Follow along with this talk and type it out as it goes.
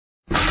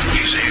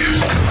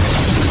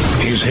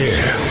is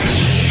here.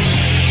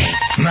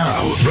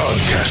 Now,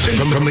 broadcasting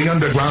from the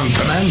underground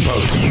command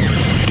post,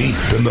 deep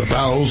in the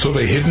bowels of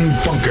a hidden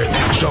bunker,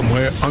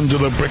 somewhere under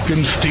the brick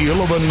and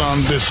steel of a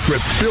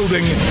nondescript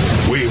building,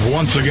 we've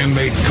once again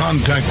made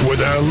contact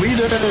with our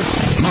leader,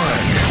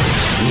 Mark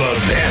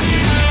Levin.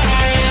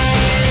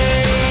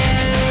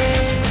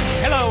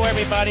 Hello,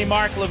 everybody.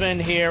 Mark Levin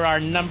here.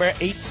 Our number,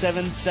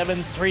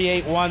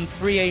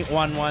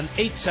 877-381-3811,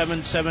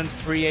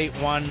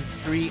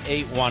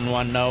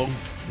 877-381-3811. No,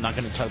 I'm not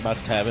going to talk about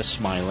Tavis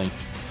smiling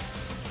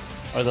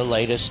or the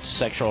latest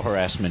sexual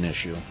harassment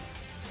issue.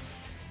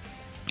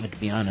 But to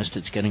be honest,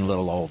 it's getting a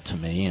little old to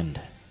me, and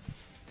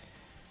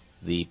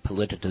the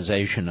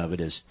politicization of it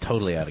is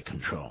totally out of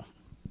control.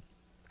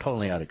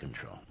 Totally out of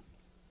control.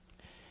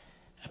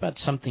 How about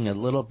something a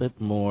little bit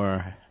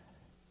more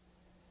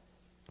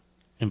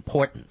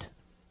important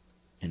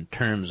in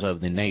terms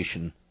of the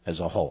nation as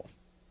a whole?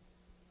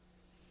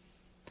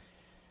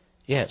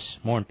 Yes,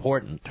 more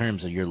important in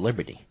terms of your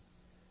liberty.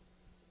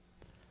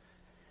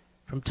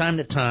 From time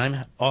to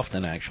time,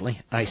 often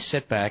actually, I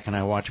sit back and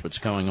I watch what's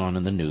going on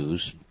in the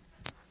news.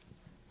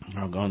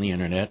 I'll go on the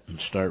internet and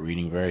start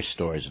reading various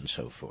stories and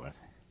so forth.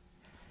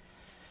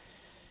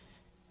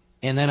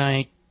 And then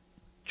I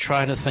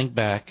try to think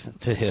back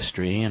to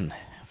history and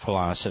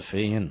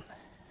philosophy and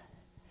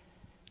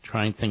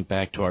try and think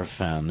back to our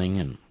founding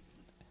and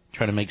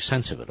try to make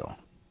sense of it all.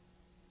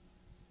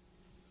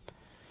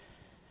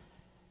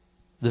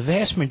 The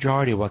vast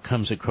majority of what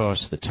comes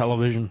across the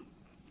television,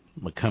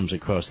 what comes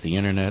across the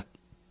internet,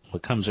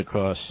 what comes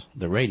across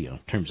the radio in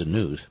terms of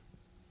news,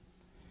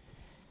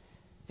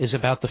 is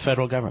about the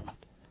federal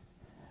government.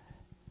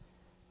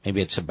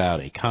 Maybe it's about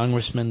a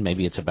congressman,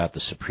 maybe it's about the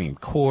Supreme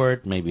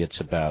Court, maybe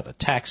it's about a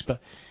tax bill.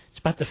 It's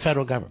about the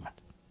federal government.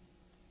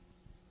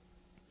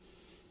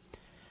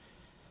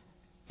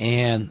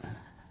 And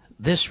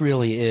this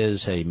really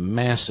is a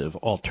massive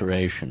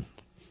alteration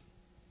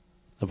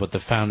of what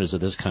the founders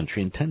of this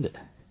country intended.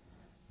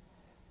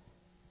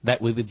 That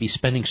we would be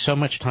spending so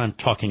much time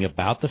talking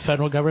about the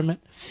federal government,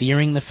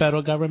 fearing the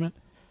federal government,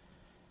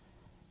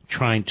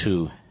 trying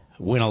to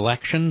win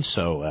elections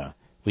so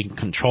we can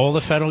control the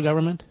federal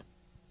government,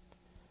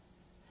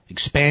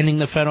 expanding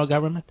the federal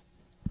government.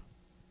 It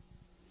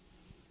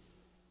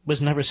was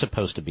never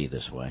supposed to be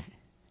this way.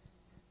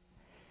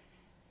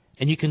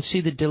 And you can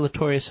see the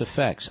deleterious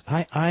effects.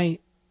 I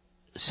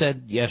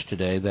said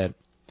yesterday that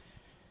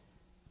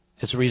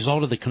as a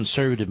result of the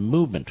conservative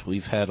movement,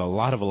 we've had a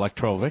lot of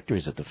electoral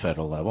victories at the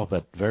federal level,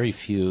 but very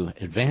few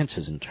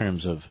advances in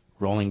terms of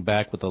rolling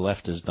back what the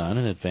left has done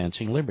and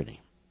advancing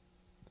liberty.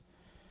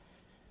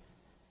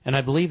 And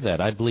I believe that.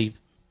 I believe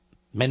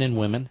men and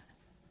women,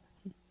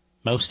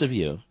 most of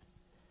you,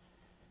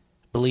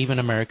 believe in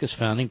America's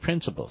founding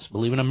principles,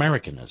 believe in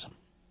Americanism.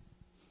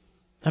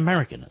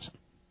 Americanism.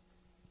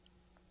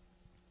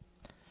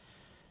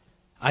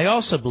 I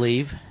also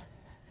believe,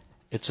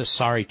 it's a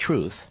sorry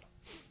truth,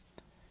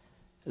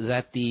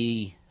 that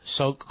the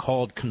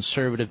so-called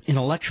conservative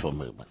intellectual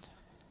movement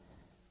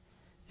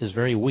is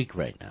very weak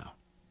right now.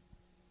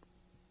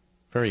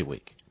 Very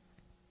weak.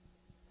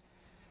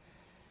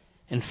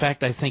 In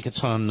fact, I think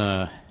it's on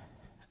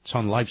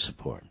life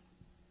support.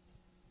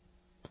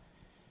 You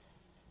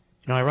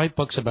know, I write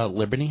books about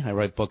liberty. I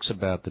write books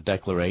about the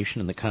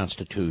Declaration and the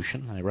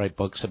Constitution. I write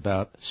books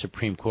about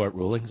Supreme Court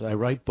rulings. I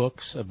write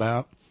books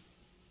about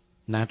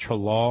natural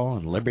law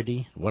and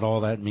liberty, what all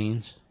that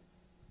means.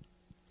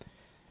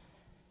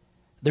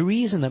 The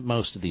reason that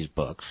most of these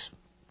books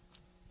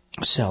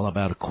sell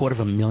about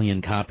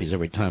 250,000 copies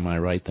every time I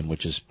write them,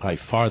 which is by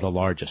far the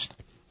largest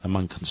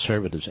among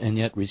conservatives, and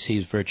yet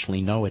receives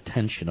virtually no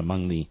attention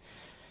among the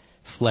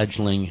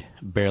fledgling,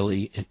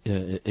 barely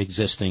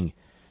existing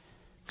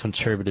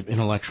conservative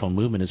intellectual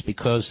movement, is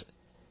because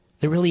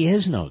there really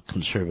is no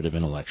conservative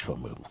intellectual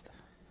movement.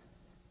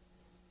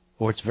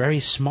 Or it's very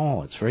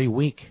small, it's very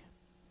weak.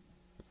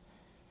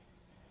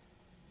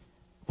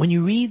 When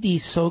you read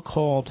these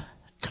so-called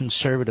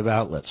conservative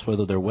outlets,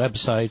 whether they're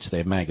websites,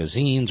 they're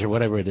magazines, or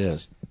whatever it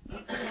is,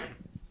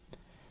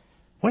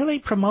 what are they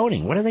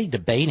promoting? What are they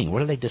debating?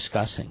 What are they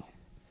discussing?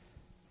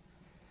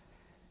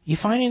 You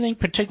find anything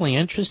particularly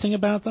interesting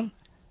about them?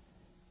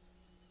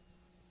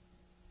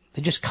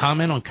 They just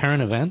comment on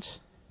current events?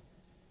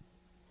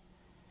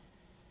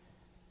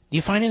 Do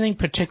you find anything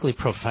particularly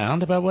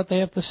profound about what they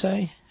have to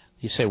say?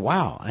 You say,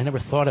 wow, I never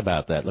thought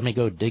about that. Let me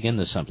go dig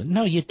into something.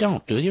 No, you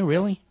don't, do you,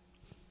 really?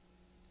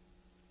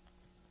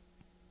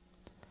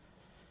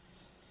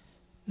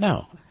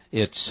 No,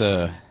 it's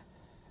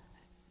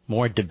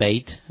more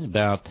debate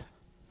about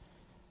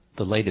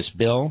the latest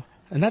bill,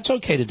 and that's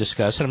okay to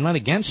discuss it. I'm not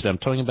against it. I'm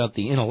talking about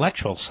the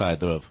intellectual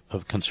side of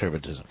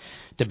conservatism.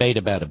 Debate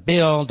about a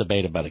bill,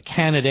 debate about a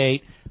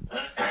candidate,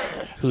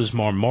 who's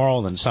more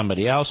moral than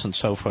somebody else, and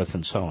so forth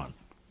and so on.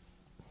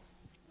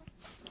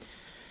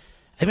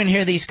 I even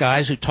hear these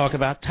guys who talk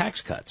about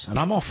tax cuts, and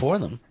I'm all for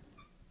them.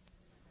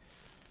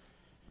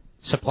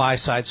 Supply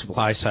side,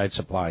 supply side,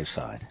 supply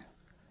side.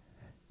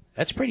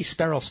 That's pretty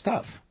sterile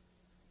stuff.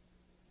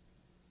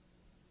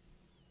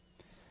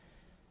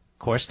 Of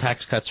course,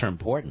 tax cuts are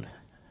important.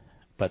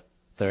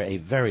 they're a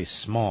very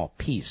small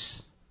piece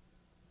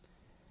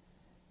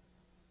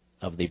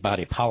of the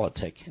body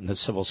politic in the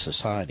civil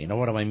society. Now,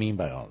 what do I mean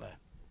by all that?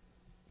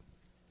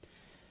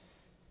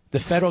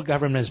 The federal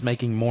government is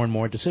making more and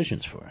more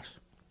decisions for us.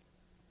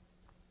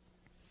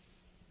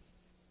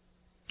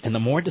 And the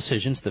more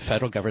decisions the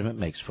federal government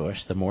makes for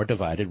us, the more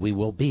divided we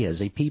will be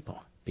as a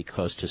people.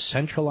 Because to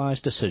centralize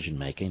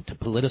decision-making, to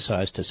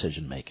politicize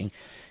decision-making,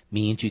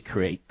 means you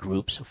create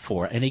groups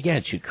for and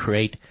against. You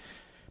create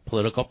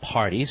political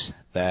parties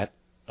that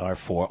are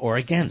for or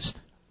against.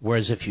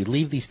 Whereas if you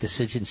leave these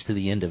decisions to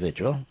the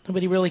individual,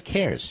 nobody really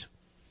cares.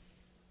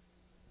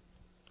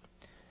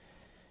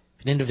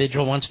 If an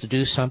individual wants to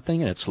do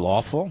something and it's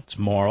lawful, it's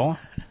moral,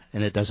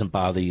 and it doesn't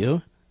bother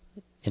you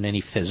in any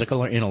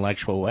physical or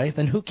intellectual way,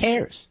 then who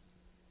cares?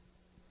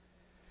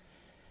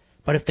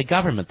 But if the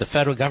government, the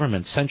federal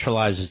government,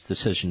 centralizes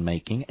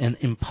decision-making and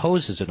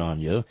imposes it on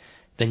you,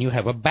 then you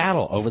have a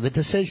battle over the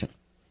decision.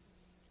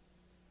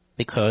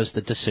 Because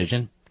the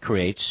decision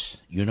creates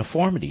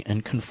uniformity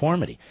and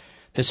conformity.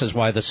 This is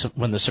why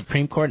when the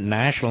Supreme Court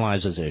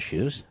nationalizes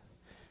issues,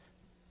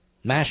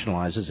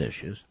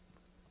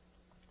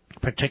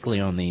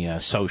 particularly on the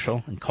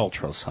social and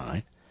cultural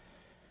side,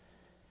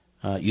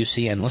 you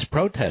see endless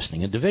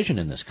protesting and division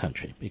in this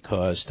country.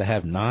 Because to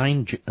have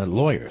 9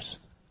 lawyers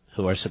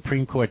who are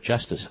Supreme Court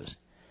justices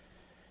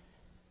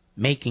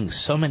making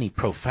so many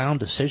profound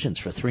decisions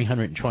for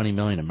 320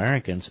 million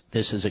Americans,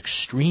 this is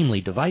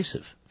extremely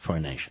divisive for a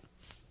nation.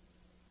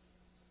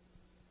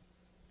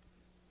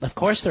 Of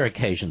course there are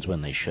occasions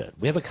when they should.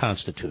 We have a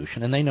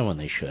constitution, and they know when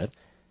they should,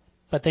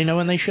 but they know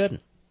when they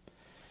shouldn't.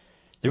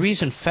 The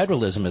reason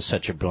federalism is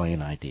such a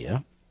brilliant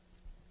idea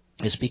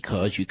is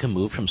because you can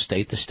move from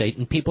state to state,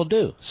 and people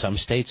do. Some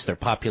states, their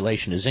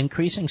population is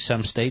increasing.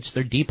 Some states,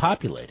 they're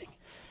depopulating.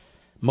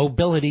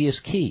 Mobility is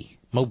key.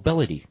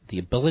 Mobility, the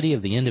ability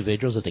of the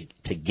individuals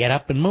to get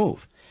up and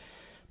move.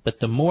 But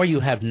the more you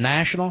have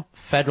national,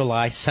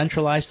 federalized,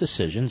 centralized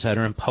decisions that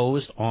are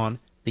imposed on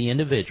the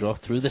individual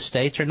through the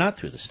states or not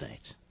through the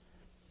states,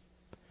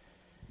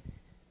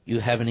 you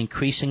have an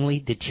increasingly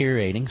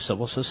deteriorating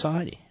civil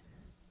society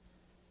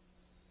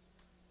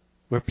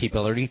where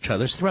people are at each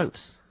other's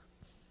throats.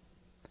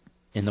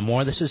 And the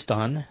more this is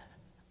done,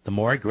 the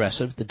more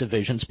aggressive the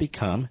divisions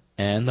become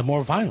and the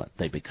more violent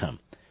they become.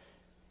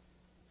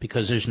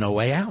 Because there's no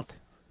way out.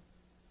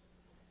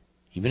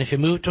 Even if you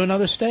move to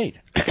another state.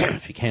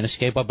 If you can't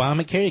escape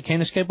Obamacare, you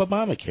can't escape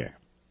Obamacare.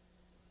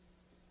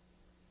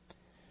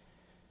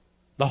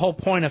 The whole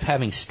point of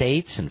having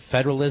states and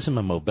federalism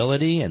and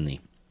mobility and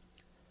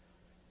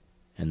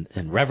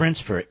reverence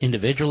for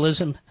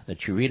individualism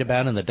that you read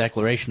about in the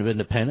Declaration of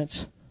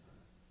Independence,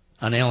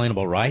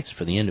 unalienable rights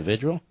for the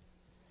individual,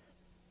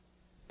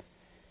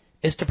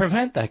 is to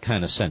prevent that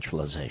kind of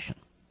centralization.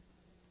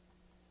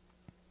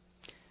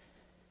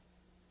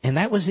 And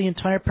that was the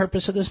entire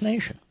purpose of this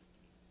nation.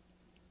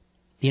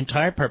 The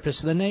entire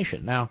purpose of the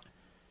nation. Now,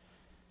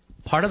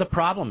 part of the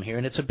problem here,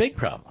 and it's a big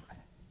problem,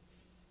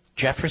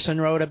 Jefferson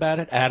wrote about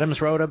it,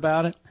 Adams wrote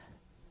about it,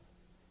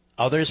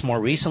 others more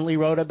recently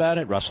wrote about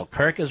it, Russell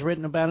Kirk has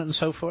written about it and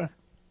so forth.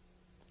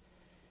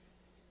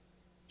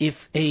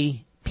 If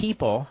a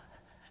people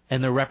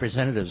and their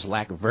representatives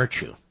lack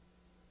virtue,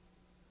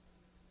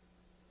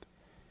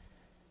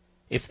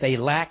 if they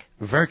lack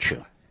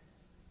virtue,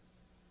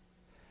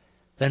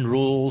 then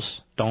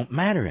rules don't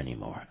matter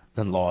anymore.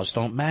 Then laws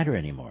don't matter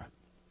anymore.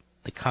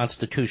 The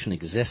Constitution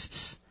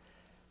exists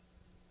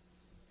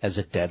as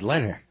a dead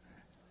letter.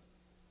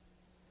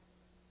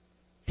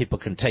 People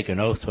can take an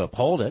oath to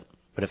uphold it,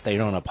 but if they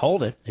don't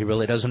uphold it, it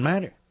really doesn't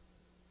matter.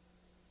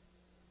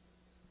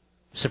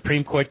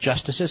 Supreme Court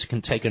justices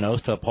can take an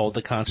oath to uphold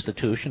the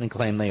Constitution and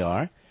claim they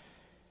are,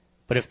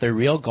 but if their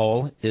real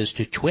goal is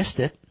to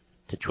twist it,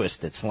 to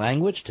twist its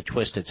language, to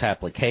twist its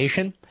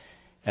application,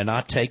 and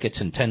not take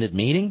its intended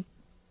meaning,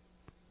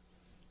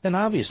 then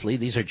obviously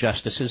these are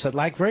justices that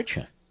lack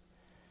virtue.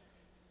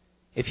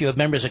 If you have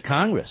members of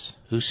Congress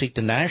who seek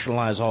to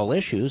nationalize all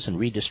issues and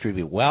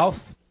redistribute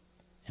wealth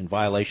in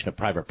violation of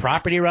private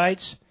property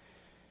rights,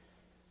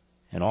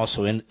 and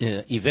also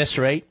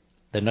eviscerate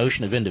the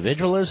notion of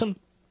individualism,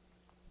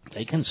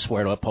 they can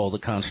swear to uphold the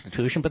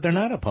Constitution, but they're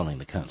not upholding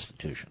the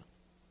Constitution.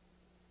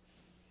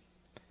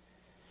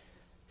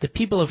 The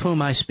people of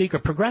whom I speak are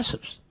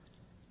progressives.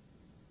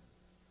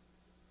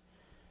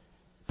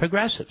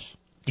 Progressives.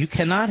 You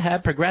cannot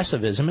have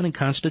progressivism and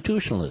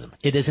constitutionalism.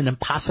 It is an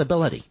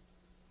impossibility.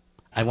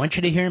 I want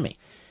you to hear me.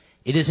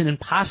 It is an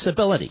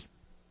impossibility.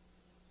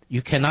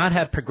 You cannot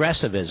have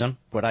progressivism,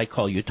 what I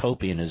call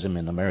utopianism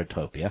in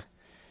Ameritopia.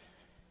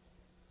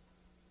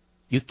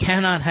 You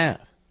cannot have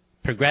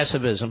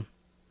progressivism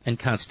and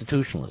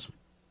constitutionalism.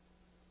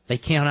 They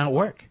cannot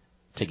work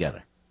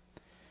together.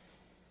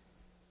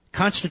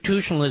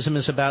 Constitutionalism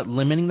is about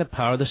limiting the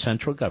power of the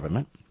central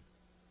government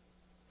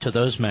to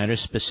those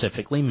matters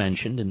specifically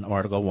mentioned in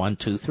Article 1,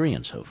 2, 3,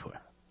 and so forth.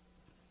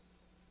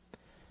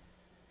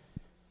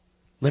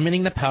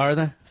 Limiting the power of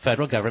the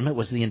federal government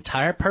was the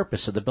entire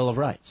purpose of the Bill of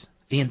Rights.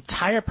 The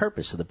entire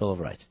purpose of the Bill of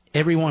Rights.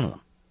 Every one of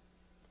them.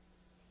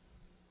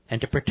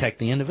 and to protect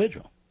the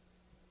individual.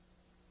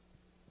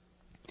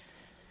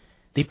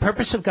 The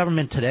purpose of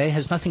government today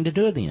has nothing to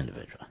do with the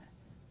individual.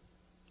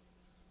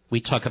 We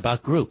talk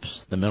about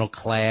groups, the middle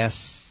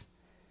class,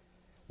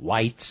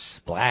 whites,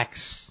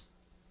 blacks,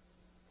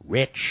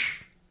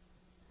 rich.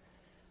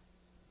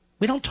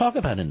 We don't talk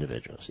about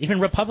individuals. Even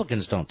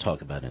Republicans don't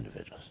talk about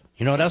individuals.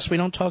 You know what else we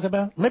don't talk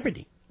about?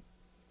 Liberty.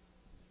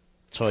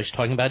 It's always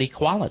talking about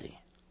equality.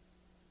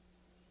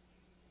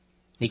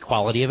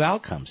 Equality of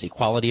outcomes,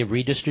 equality of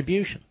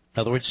redistribution. In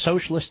other words,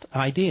 socialist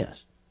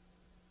ideas.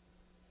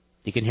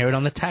 You can hear it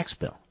on the tax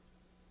bill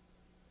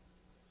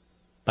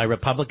by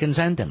Republicans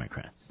and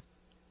Democrats.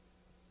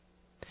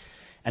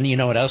 And you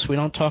know what else we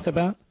don't talk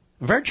about?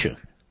 Virtue,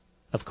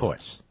 of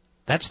course.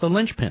 That's the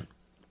linchpin.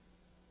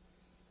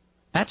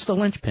 That's the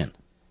linchpin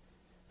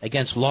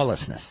against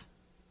lawlessness.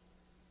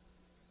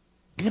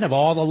 You can have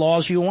all the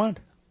laws you want.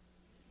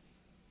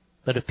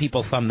 But if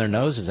people thumb their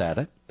noses at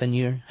it, then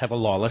you have a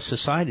lawless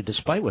society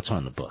despite what's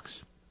on the books.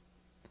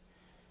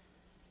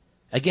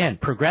 Again,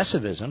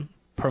 progressivism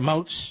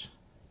promotes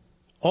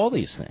all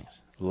these things.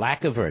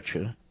 Lack of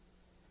virtue,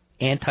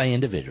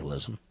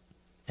 anti-individualism,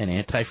 and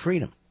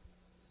anti-freedom.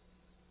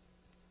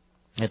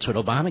 That's what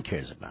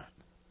Obamacare is about.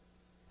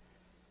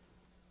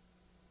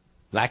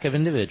 Lack of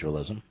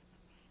individualism,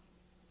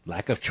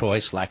 lack of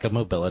choice, lack of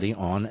mobility,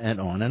 on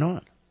and on and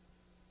on.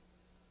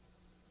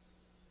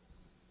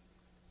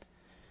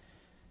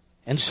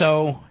 And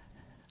so,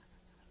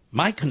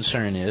 my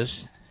concern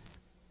is,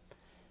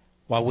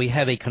 while we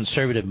have a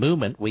conservative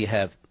movement, we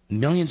have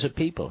millions of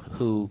people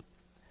who,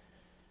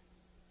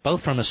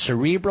 both from a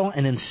cerebral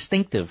and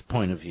instinctive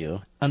point of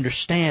view,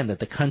 understand that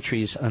the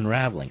country is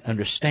unraveling,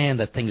 understand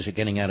that things are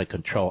getting out of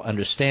control,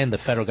 understand the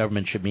federal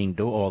government should be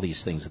doing all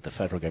these things that the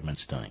federal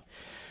government's doing,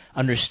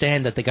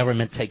 understand that the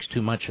government takes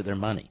too much of their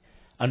money,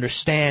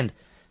 understand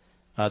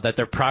that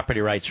their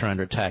property rights are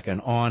under attack,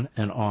 and on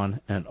and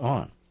on and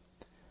on.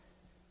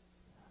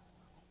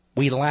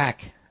 We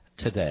lack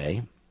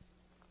today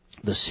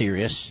the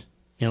serious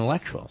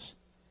intellectuals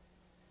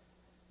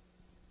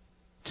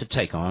to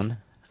take on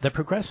the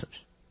progressives.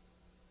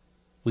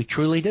 We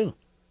truly do.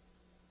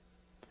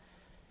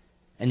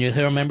 And you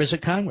hear members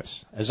of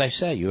Congress. As I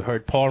say, you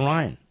heard Paul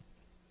Ryan,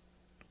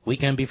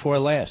 weekend before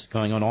last,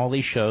 going on all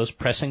these shows,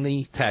 pressing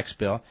the tax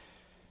bill,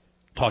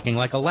 talking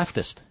like a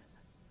leftist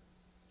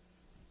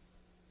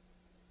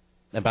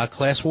about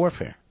class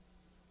warfare.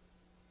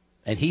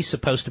 And he's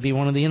supposed to be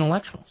one of the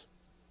intellectuals.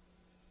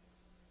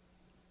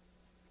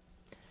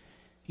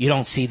 You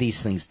don't see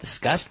these things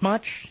discussed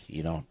much.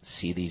 You don't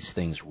see these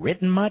things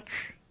written much.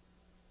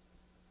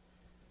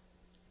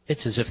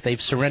 It's as if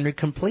they've surrendered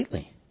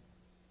completely.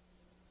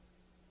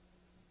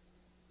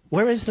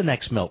 Where is the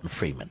next Milton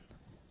Friedman?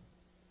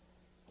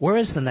 Where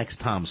is the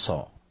next Tom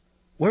Sowell?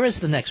 Where is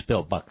the next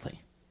Bill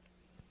Buckley?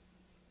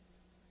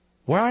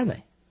 Where are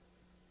they?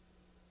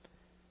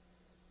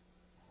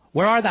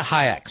 Where are the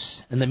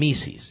Hayeks and the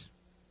Mises?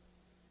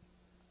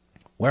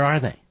 Where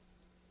are they?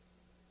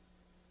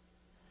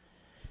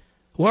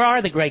 Where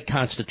are the great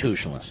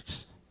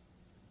constitutionalists?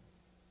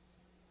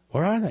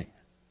 Where are they?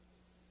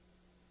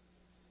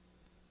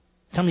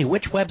 Tell me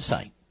which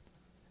website,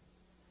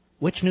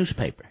 which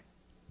newspaper,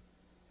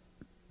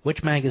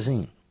 which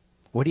magazine,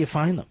 where do you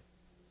find them?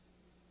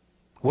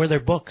 Where are their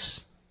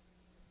books?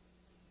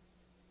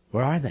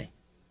 Where are they?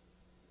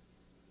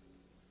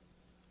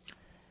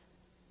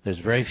 There's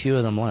very few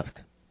of them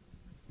left.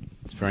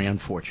 It's very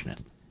unfortunate.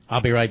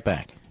 I'll be right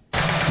back.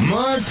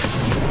 Mark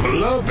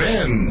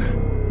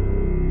Levin.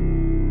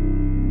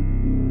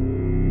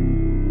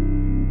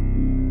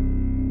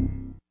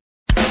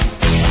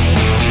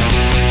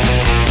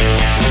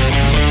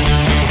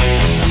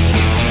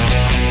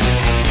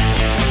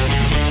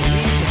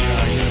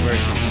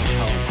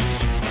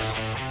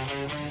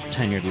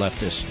 Tenured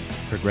leftist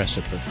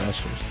progressive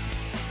professors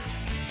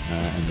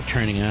and the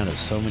turning out of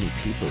so many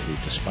people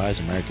who despise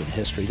American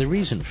history. The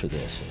reason for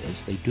this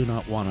is they do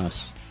not want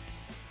us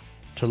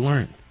to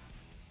learn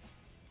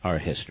our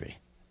history.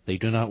 They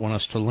do not want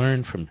us to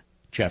learn from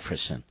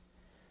Jefferson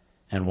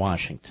and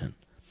Washington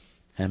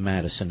and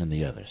Madison and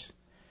the others.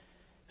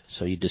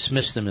 So you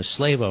dismiss them as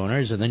slave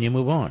owners and then you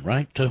move on,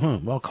 right? To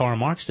whom? Well, Karl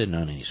Marx didn't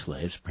own any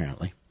slaves,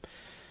 apparently.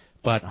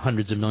 But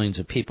hundreds of millions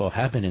of people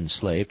have been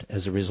enslaved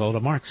as a result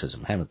of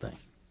Marxism, haven't they?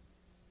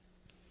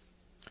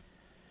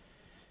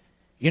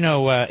 You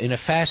know, in a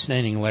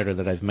fascinating letter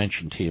that I've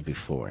mentioned to you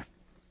before,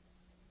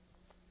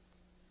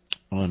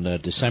 on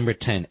December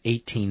 10,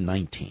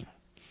 1819,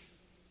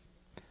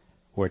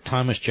 where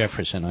Thomas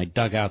Jefferson, I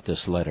dug out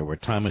this letter where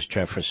Thomas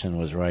Jefferson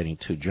was writing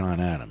to John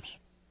Adams,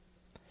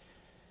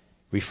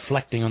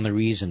 reflecting on the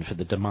reason for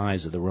the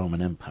demise of the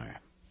Roman Empire.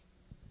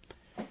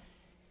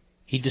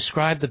 He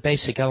described the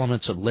basic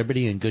elements of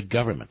liberty and good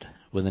government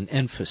with an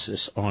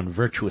emphasis on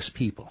virtuous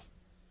people.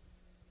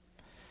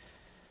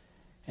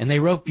 And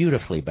they wrote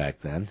beautifully back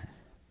then.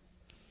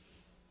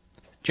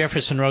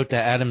 Jefferson wrote to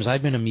Adams,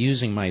 I've been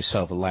amusing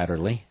myself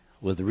latterly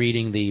with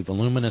reading the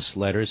voluminous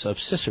letters of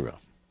Cicero.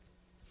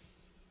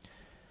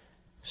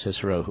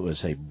 Cicero, who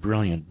was a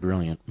brilliant,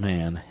 brilliant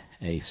man,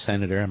 a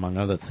senator, among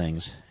other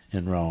things,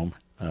 in Rome,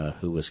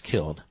 who was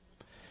killed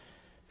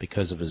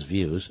because of his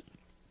views,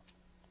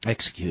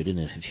 executed,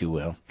 if you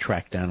will,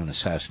 tracked down and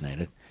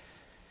assassinated.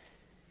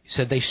 He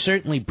said, they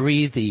certainly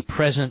breathe the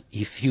present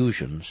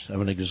effusions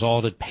of an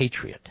exalted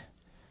patriot.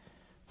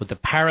 With the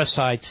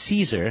parasite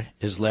Caesar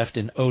is left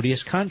in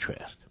odious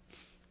contrast.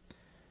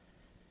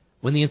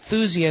 When the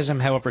enthusiasm,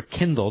 however,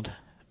 kindled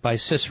by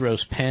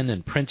Cicero's pen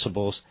and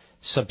principles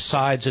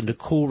subsides into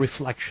cool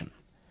reflection,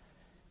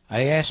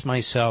 I ask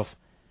myself,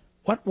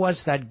 what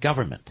was that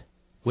government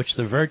which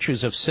the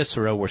virtues of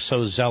Cicero were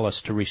so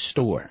zealous to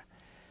restore,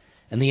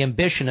 and the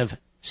ambition of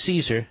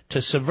Caesar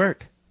to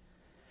subvert?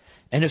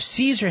 And if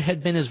Caesar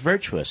had been as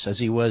virtuous as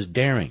he was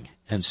daring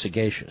and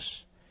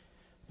sagacious,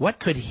 what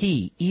could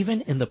he,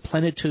 even in the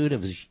plenitude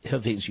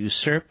of his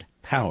usurped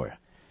power,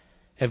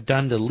 have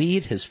done to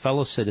lead his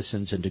fellow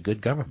citizens into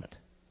good government?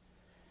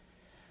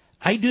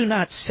 I do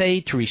not say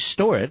to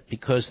restore it,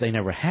 because they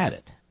never had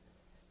it,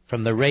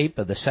 from the rape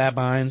of the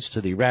Sabines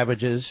to the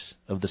ravages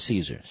of the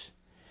Caesars.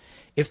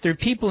 If their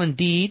people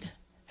indeed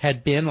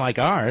had been, like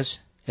ours,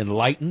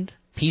 enlightened,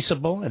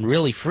 peaceable, and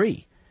really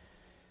free,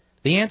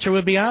 the answer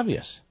would be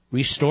obvious.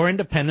 Restore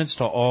independence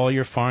to all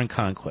your foreign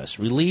conquests.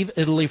 Relieve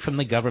Italy from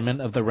the government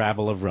of the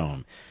rabble of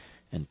Rome,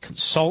 and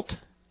consult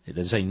it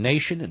as a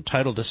nation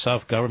entitled to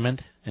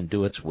self-government, and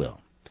do its will.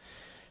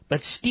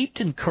 But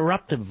steeped in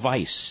corruptive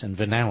vice and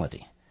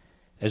venality,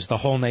 as the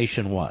whole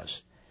nation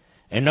was,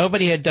 and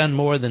nobody had done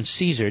more than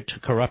Caesar to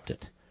corrupt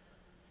it,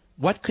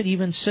 what could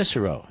even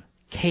Cicero,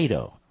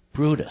 Cato,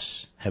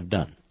 Brutus have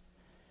done,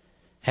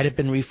 had it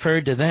been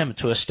referred to them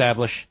to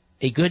establish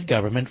a good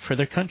government for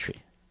their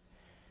country?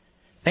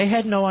 They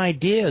had no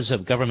ideas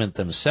of government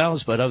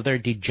themselves, but of their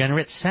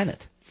degenerate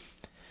Senate.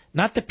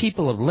 Not the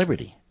people of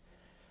liberty,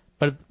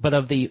 but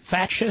of the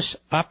factious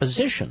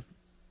opposition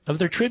of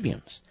their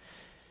tribunes.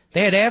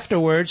 They had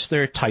afterwards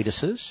their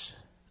Tituses,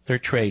 their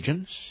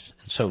Trajans,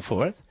 and so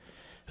forth,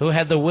 who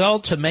had the will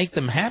to make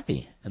them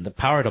happy and the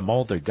power to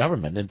mold their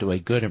government into a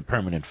good and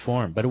permanent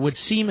form. But it would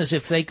seem as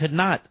if they could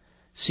not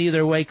see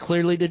their way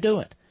clearly to do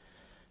it.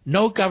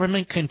 No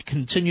government can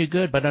continue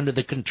good but under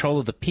the control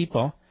of the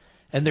people,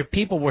 and their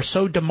people were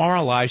so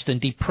demoralized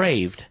and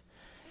depraved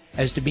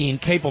as to be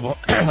incapable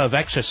of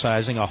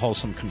exercising a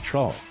wholesome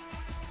control.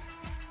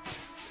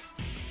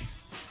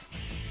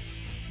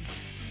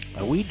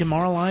 Are we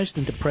demoralized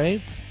and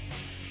depraved?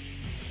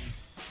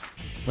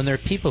 When there are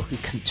people who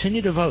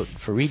continue to vote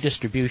for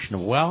redistribution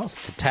of wealth,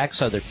 to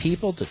tax other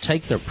people, to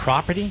take their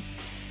property,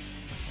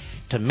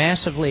 to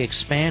massively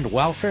expand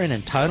welfare and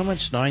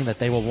entitlements, knowing that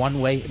they will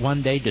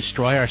one day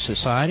destroy our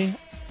society?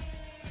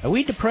 Are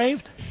we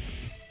depraved?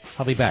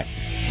 I'll be back.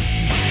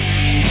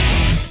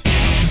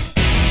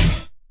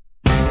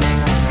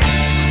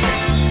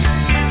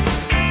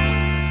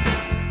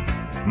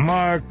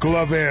 Mark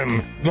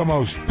Levin, the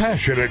most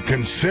passionate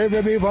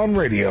conservative on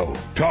radio.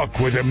 Talk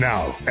with him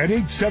now at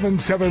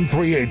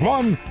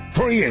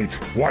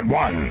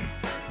 877-381-3811.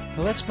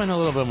 Well, let's spend a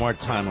little bit more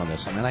time on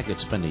this. I mean, I could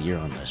spend a year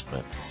on this,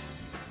 but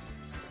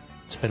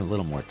spend a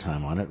little more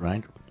time on it,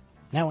 right?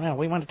 No,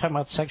 we want to talk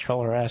about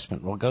sexual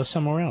harassment. We'll go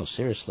somewhere else.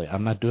 Seriously,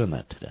 I'm not doing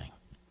that today.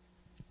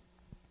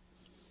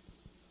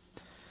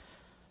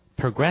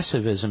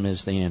 Progressivism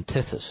is the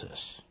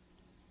antithesis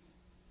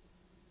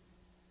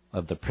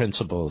of the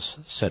principles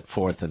set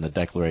forth in the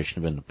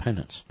Declaration of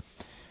Independence.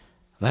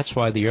 That's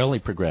why the early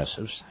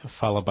progressives,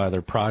 followed by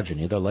their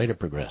progeny, the later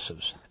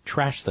progressives,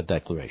 trashed the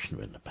Declaration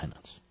of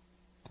Independence.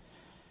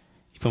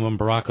 Even when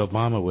Barack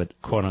Obama would,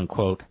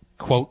 quote-unquote,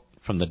 quote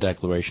from the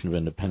Declaration of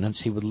Independence,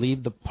 he would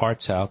leave the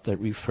parts out that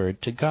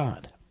referred to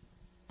God.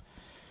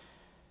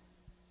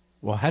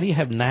 Well, how do you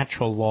have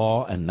natural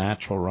law and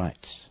natural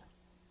rights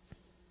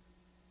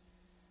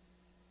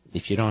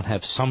if you don't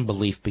have some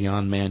belief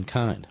beyond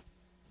mankind?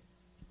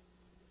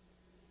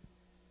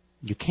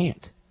 You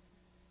can't.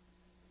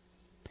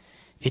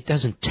 It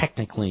doesn't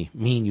technically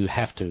mean you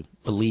have to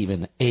believe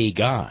in a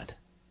God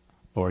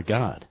or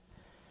God,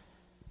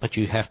 but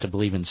you have to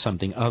believe in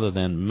something other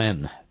than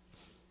men,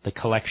 the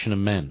collection of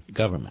men,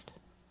 government.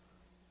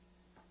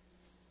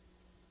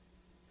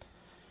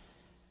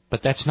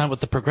 But that's not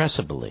what the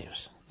progressive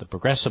believes. The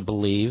progressive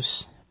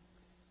believes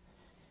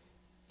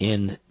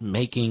in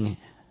making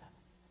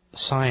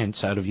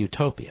science out of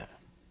utopia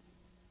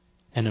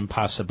and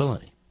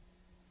impossibility.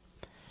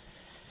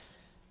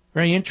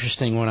 Very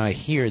interesting when I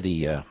hear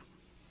the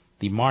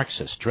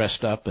Marxists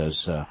dressed up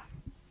as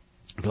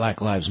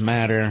Black Lives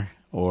Matter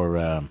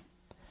or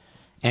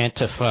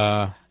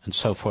Antifa and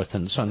so forth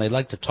and so on. They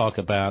like to talk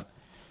about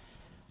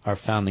our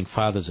founding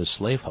fathers as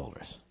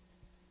slaveholders,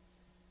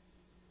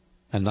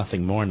 and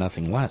nothing more,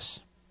 nothing less.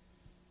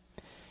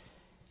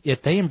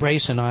 Yet they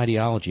embrace an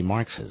ideology,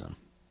 Marxism,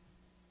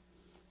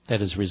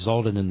 that has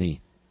resulted in the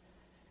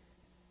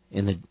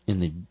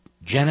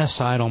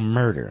genocidal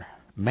murder,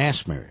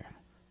 mass murder,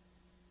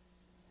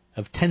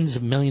 of tens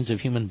of millions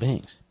of human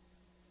beings.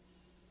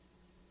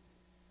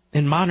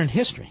 In modern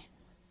history,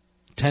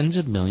 tens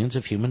of millions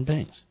of human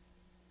beings.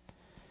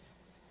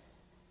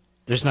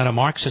 There's not a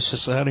Marxist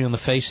society on the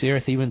face of the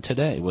earth even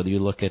today, whether you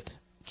look at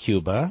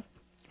Cuba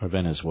or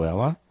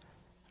Venezuela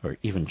or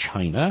even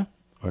China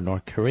or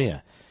North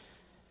Korea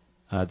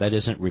that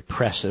isn't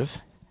repressive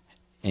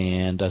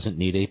and doesn't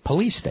need a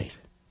police state.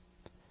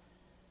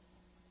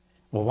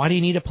 Well, why do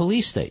you need a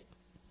police state?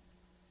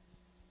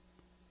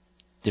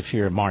 If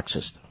you're a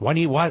Marxist,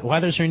 why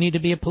does there need to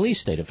be a police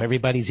state if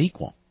everybody's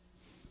equal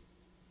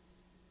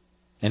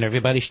and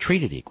everybody's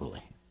treated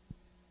equally?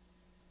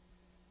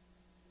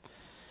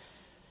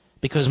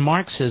 Because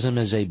Marxism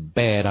is a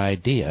bad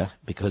idea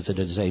because it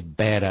is a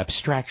bad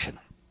abstraction.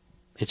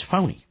 It's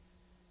phony.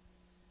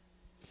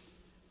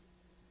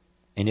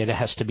 And yet it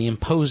has to be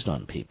imposed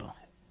on people.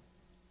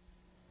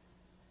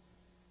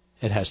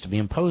 It has to be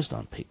imposed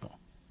on people.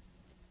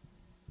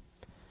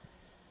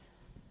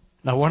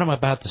 Now, what I'm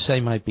about to say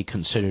might be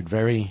considered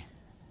very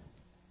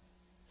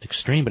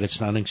extreme, but it's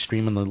not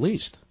extreme in the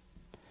least.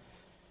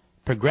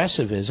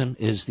 Progressivism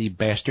is the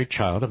bastard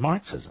child of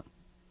Marxism.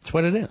 That's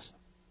what it is.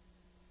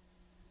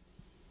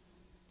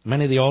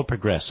 Many of the old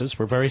progressives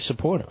were very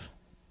supportive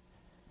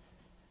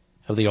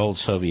of the old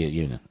Soviet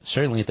Union.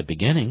 Certainly at the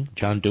beginning,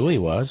 John Dewey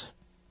was.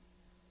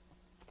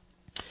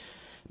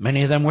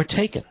 Many of them were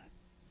taken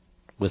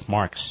with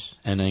Marx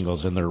and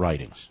Engels in their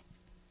writings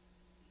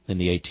in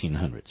the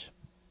 1800s.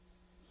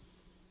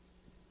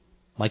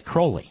 Like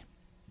Crowley,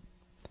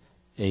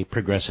 a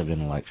progressive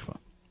intellectual.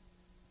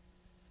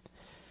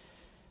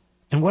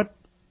 And what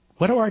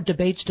are our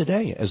debates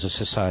today as a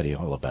society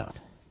all about?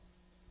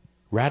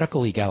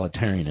 Radical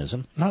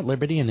egalitarianism, not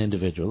liberty and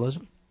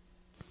individualism.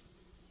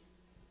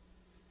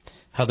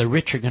 How the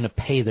rich are going to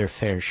pay their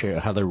fair share,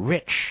 how the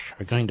rich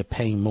are going to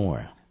pay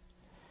more.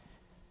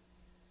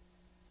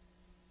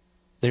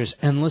 There's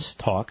endless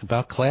talk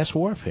about class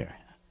warfare.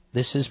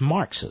 This is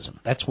Marxism.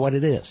 That's what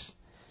it is.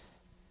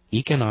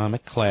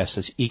 Economic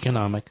classes,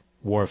 economic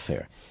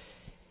warfare.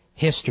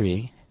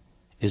 History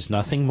is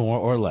nothing more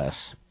or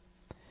less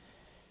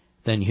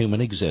than human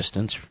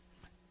existence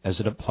as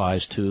it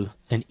applies to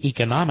an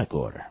economic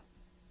order.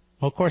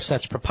 Well, of course,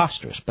 that's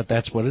preposterous, but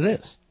that's what it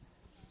is.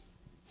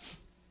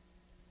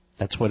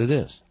 That's what it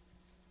is.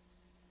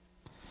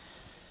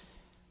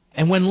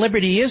 And when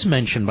liberty is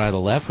mentioned by the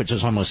left, which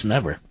is almost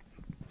never,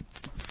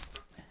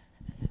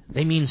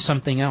 they mean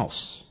something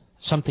else,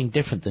 something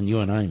different than you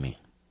and I mean.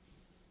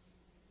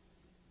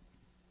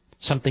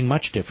 Something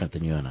much different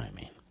than you and I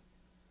mean.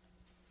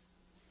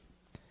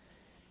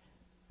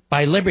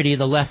 By liberty,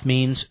 the left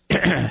means,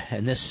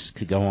 and this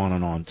could go on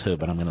and on too,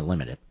 but I'm going to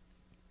limit it.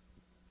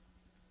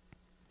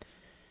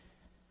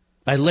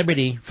 By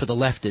liberty, for the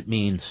left, it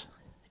means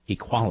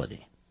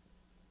equality.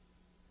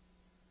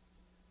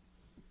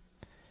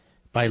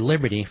 By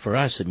liberty, for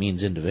us, it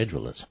means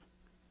individualism.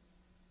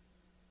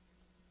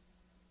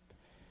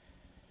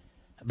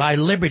 By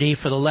liberty,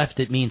 for the left,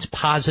 it means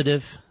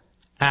positive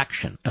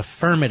action,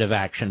 affirmative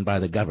action by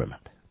the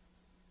government.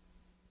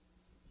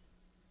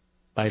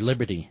 By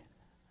liberty,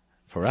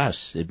 for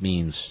us, it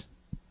means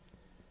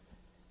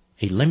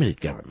a limited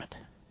government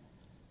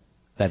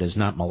that is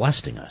not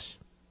molesting us.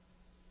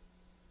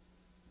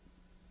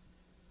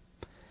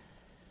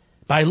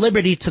 By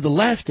liberty to the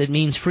left, it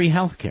means free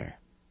health care.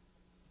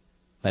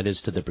 That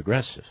is to the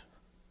progressive.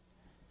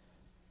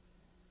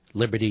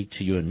 Liberty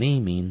to you and me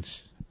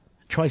means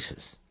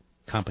choices,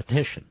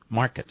 competition,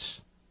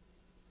 markets.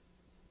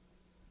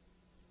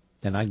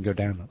 Then I can go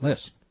down the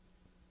list.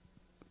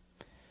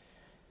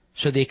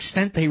 So the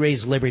extent they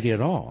raise liberty at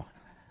all,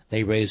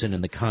 they raise it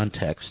in the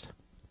context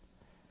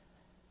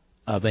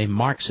of a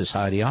Marxist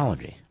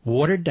ideology.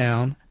 Watered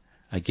down,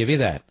 I give you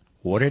that,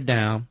 watered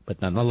down,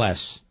 but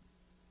nonetheless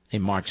a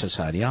Marxist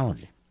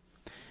ideology.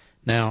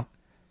 Now,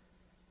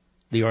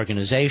 the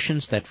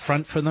organizations that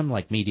front for them,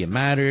 like Media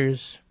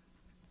Matters,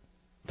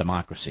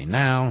 Democracy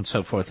Now!, and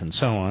so forth and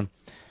so on,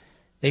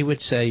 they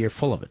would say you're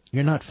full of it.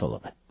 You're not full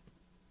of it.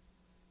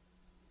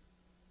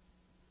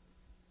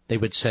 They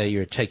would say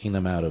you're taking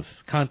them out of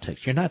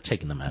context. You're not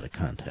taking them out of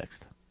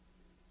context.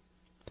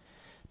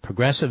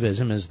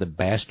 Progressivism is the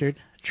bastard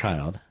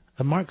child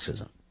of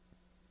Marxism.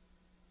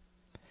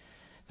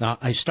 Now,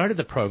 I started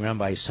the program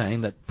by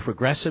saying that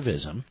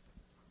progressivism,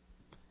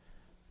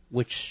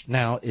 which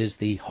now is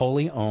the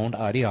wholly owned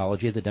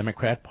ideology of the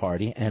Democrat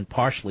Party and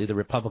partially the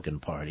Republican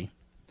Party,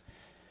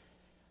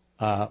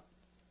 that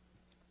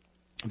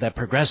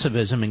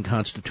progressivism and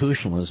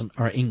constitutionalism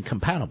are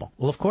incompatible.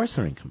 Well, of course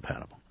they're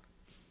incompatible.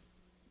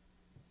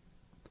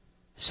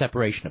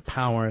 Separation of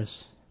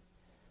powers,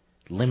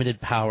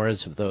 limited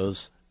powers of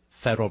those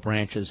federal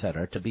branches that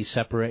are to be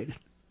separated,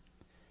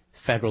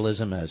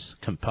 federalism as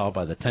compelled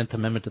by the 10th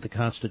Amendment to the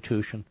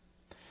Constitution,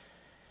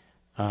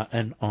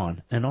 and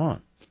on and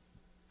on.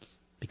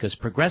 Because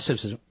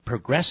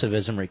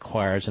progressivism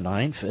requires an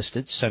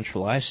iron-fisted,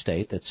 centralized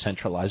state that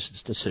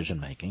centralizes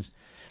decision-making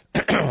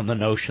on the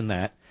notion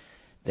that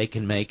they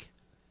can make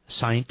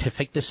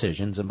scientific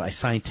decisions, and by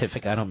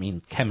scientific I don't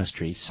mean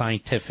chemistry,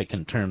 scientific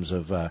in terms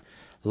of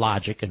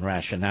logic and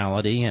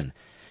rationality and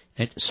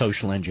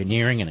social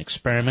engineering and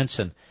experiments,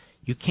 and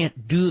you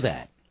can't do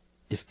that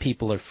if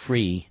people are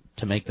free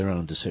to make their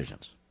own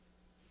decisions.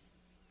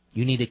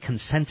 You need a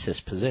consensus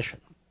position.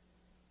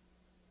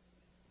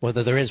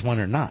 whether there is one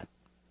or not.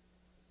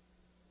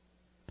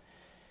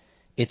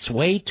 It's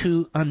way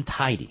too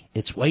untidy.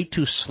 It's way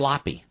too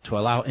sloppy to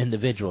allow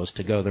individuals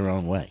to go their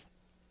own way.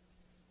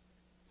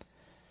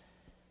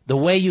 The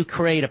way you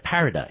create a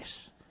paradise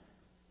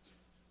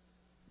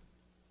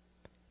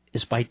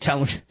is by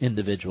telling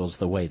individuals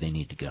the way they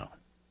need to go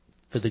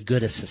for the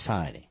good of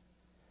society.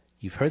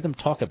 You've heard them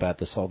talk about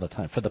this all the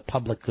time, for the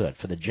public good,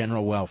 for the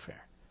general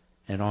welfare,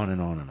 and on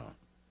and on and on.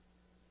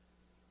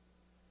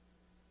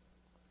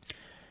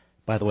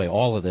 By the way,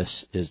 all of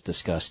this is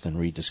discussed in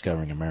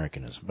Rediscovering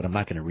Americanism, but I'm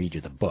not going to read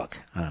you the book.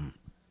 I'm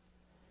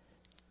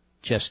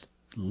just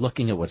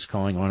looking at what's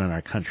going on in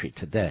our country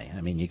today.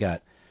 I mean, you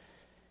got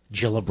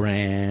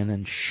Gillibrand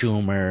and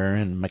Schumer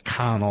and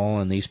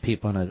McConnell and these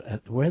people.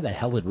 Where the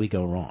hell did we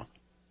go wrong?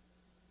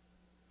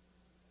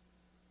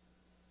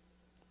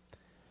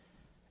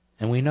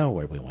 And we know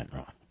where we went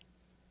wrong.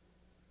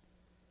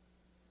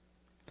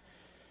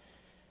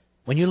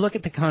 When you look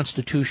at the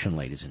Constitution,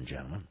 ladies and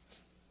gentlemen,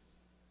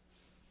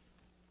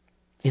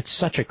 it's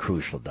such a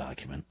crucial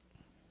document.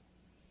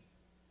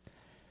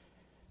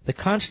 The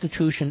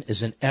Constitution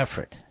is an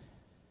effort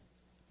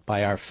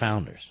by our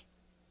founders.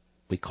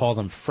 We call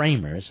them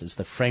framers as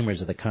the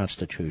framers of the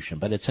Constitution,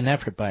 but it's an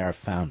effort by our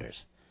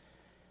founders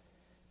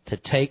to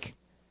take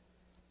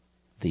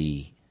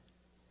the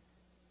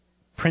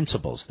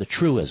principles, the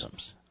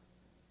truisms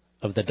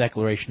of the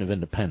Declaration of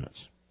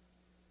Independence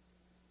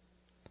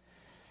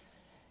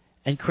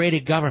and create a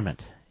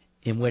government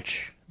in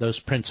which those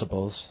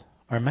principles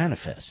are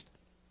manifest.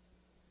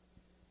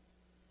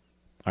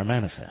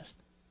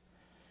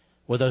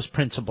 Where those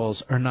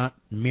principles are not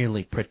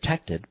merely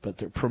protected, but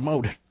they're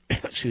promoted.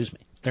 Excuse me.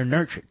 They're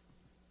nurtured.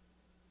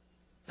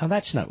 Now,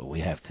 that's not what we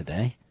have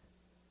today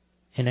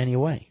in any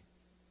way.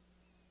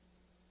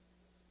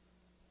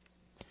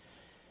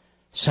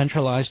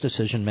 Centralized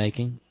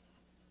decision-making.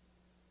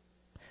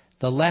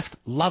 The left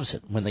loves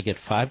it when they get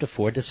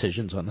 5-4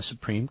 decisions on the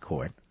Supreme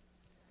Court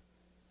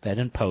that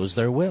impose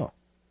their will,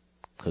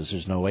 because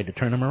there's no way to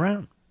turn them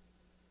around.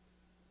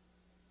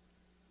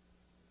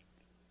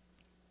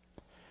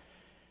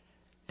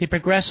 The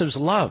progressives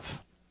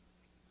love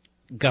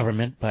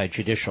government by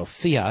judicial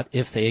fiat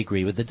if they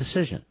agree with the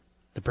decision.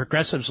 The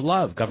progressives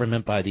love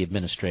government by the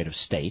administrative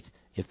state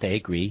if they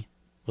agree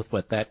with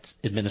what that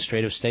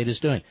administrative state is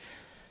doing.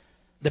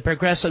 The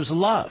progressives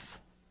love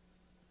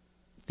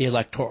the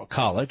Electoral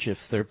College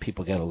if their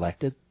people get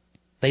elected.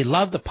 They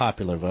love the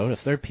popular vote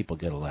if their people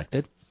get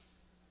elected.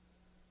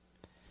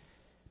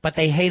 But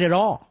they hate it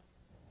all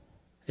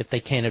if they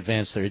can't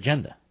advance their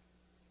agenda.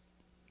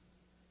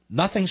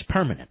 Nothing's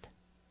permanent.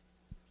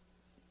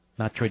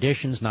 Not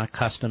traditions, not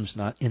customs,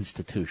 not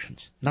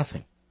institutions.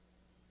 Nothing.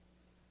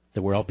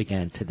 The world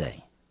began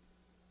today.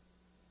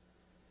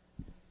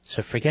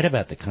 So forget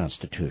about the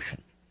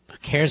Constitution. Who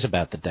cares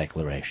about the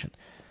Declaration?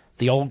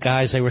 The old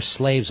guys, they were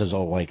slaves, those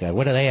old white guys.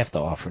 What do they have to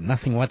offer?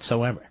 Nothing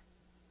whatsoever.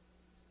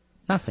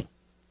 Nothing.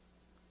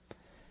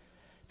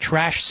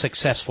 Trash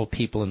successful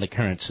people in the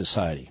current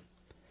society.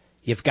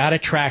 You've got to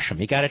trash them.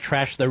 You've got to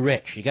trash the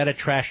rich. You've got to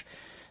trash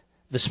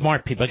the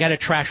smart people. You've got to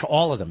trash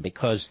all of them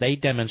because they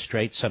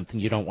demonstrate something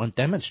you don't want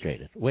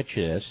demonstrated, which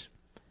is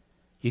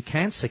you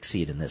can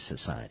succeed in this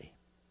society.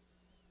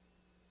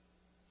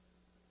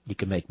 You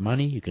can make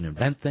money. You can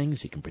invent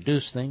things. You can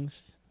produce things.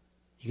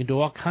 You can do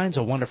all kinds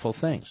of wonderful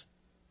things.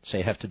 So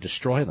you have to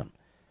destroy them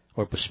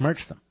or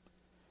besmirch them.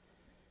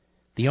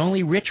 The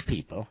only rich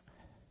people,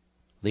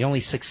 the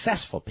only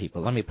successful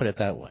people, let me put it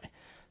that way,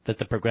 that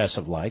the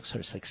progressive likes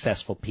are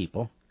successful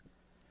people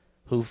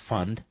who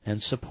fund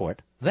and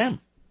support them.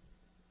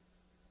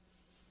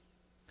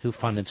 Who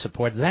fund and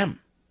support them.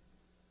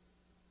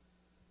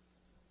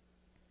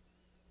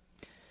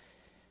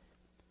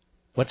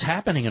 What's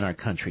happening in our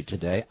country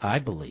today, I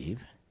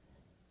believe,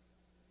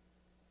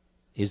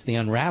 is the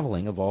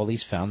unraveling of all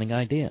these founding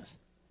ideas.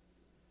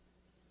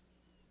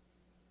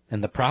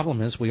 And the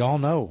problem is we all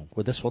know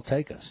where this will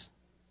take us.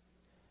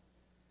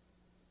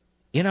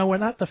 You know, we're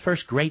not the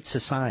first great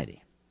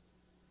society.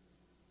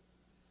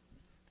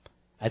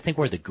 I think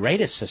we're the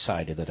greatest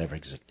society that ever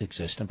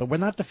existed, but we're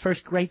not the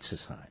first great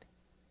society.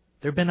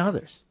 There have been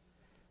others,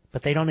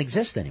 but they don't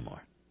exist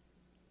anymore.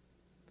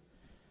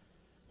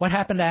 What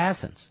happened to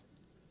Athens?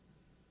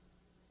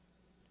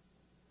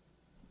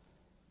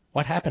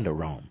 What happened to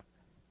Rome?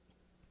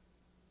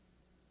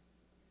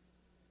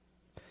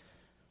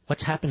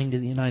 What's happening to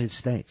the United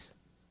States?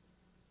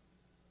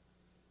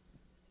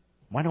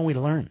 Why don't we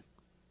learn?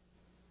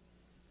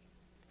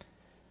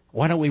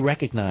 Why don't we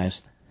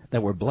recognize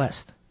that we're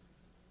blessed?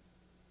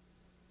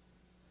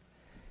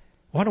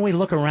 Why don't we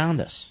look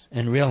around us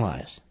and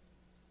realize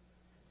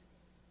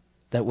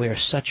that we are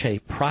such a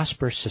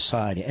prosperous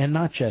society, and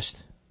not just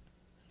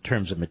in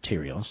terms of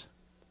materials.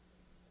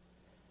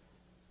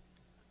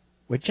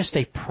 We're just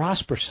a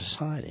prosperous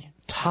society,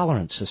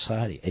 tolerant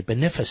society, a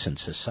beneficent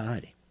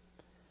society,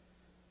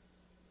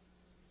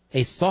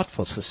 a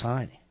thoughtful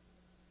society,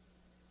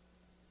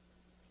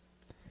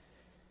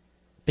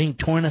 being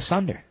torn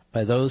asunder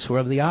by those who are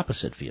of the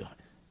opposite view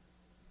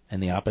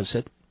and the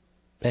opposite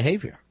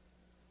behavior.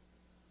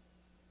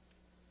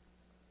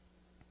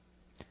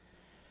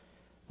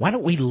 Why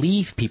don't we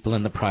leave people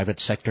in the private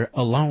sector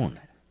alone?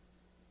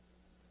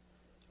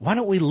 Why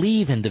don't we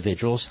leave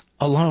individuals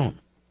alone?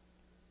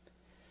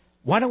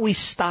 Why don't we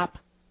stop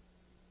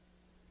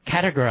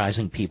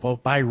categorizing people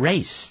by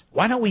race?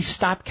 Why don't we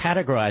stop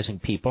categorizing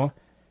people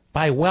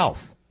by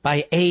wealth,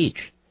 by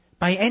age,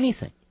 by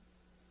anything?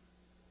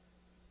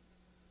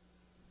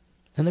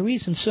 And the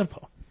reason's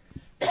simple.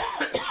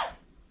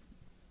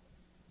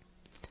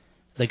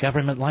 The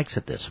government likes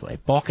it this way.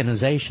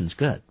 Balkanization's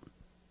good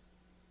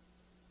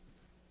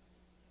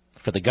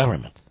for the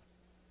government.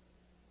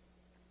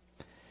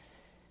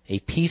 A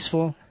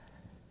peaceful,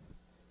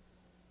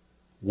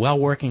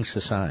 well-working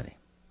society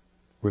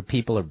where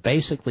people are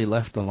basically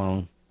left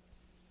alone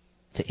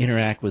to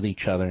interact with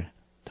each other,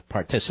 to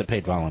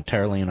participate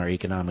voluntarily in our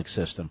economic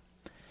system,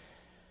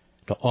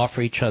 to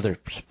offer each other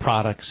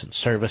products and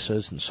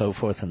services and so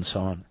forth and so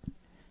on,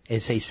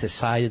 is a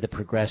society the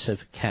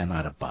progressive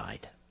cannot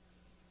abide.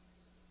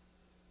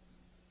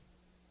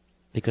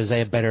 Because they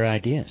have better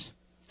ideas,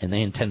 and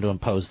they intend to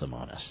impose them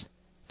on us.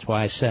 That's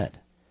why I said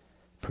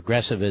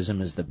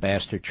progressivism is the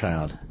bastard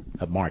child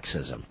of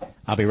Marxism.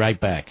 I'll be right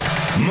back.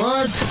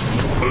 Mark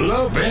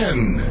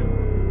Levin.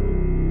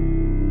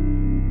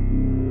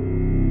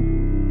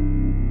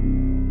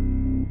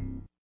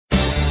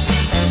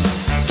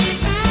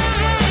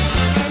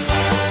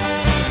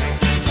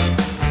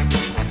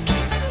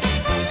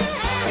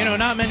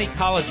 Not many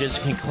colleges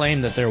can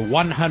claim that they're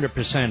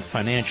 100%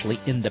 financially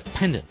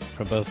independent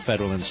from both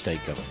federal and state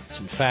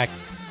governments. In fact,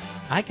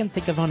 I can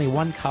think of only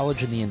one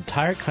college in the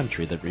entire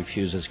country that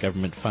refuses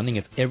government funding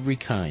of every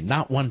kind,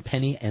 not one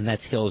penny, and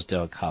that's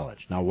Hillsdale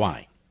College. Now,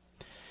 why?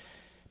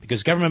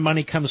 Because government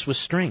money comes with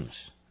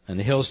strings, and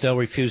the Hillsdale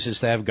refuses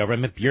to have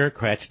government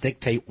bureaucrats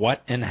dictate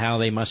what and how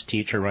they must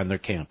teach or run their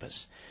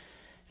campus.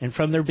 And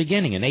from their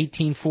beginning in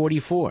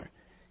 1844,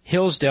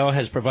 Hillsdale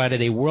has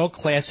provided a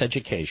world-class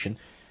education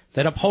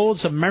that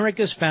upholds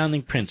America's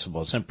founding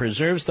principles and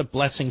preserves the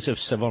blessings of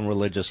civil and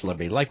religious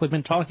liberty, like we've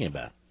been talking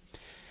about.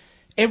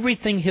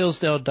 Everything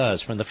Hillsdale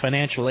does, from the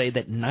financial aid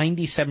that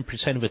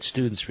 97% of its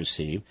students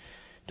receive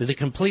to the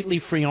completely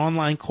free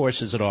online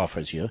courses it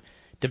offers you,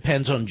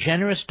 depends on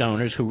generous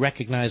donors who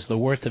recognize the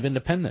worth of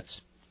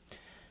independence.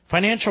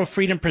 Financial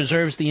freedom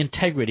preserves the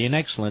integrity and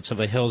excellence of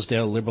a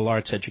Hillsdale liberal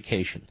arts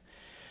education,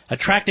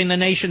 attracting the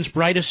nation's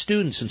brightest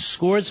students in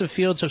scores of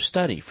fields of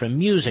study, from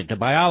music to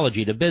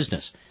biology to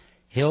business.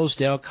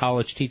 Hillsdale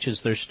College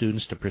teaches their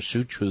students to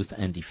pursue truth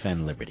and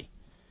defend liberty.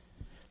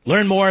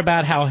 Learn more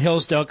about how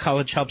Hillsdale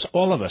College helps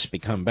all of us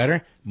become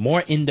better,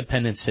 more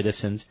independent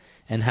citizens,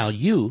 and how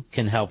you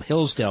can help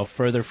Hillsdale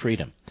further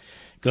freedom.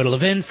 Go to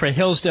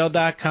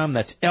levinforhillsdale.com.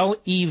 That's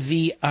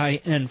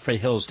Levin for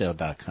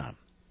Hillsdale.com.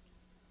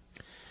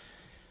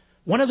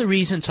 One of the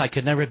reasons I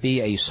could never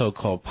be a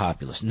so-called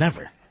populist,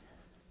 never,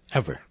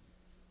 ever,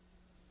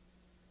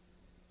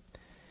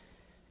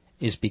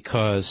 is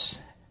because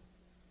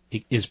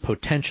it is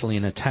potentially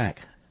an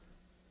attack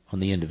on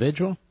the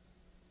individual,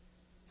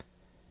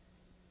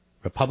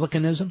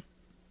 republicanism,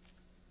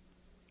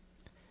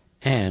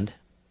 and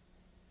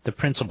the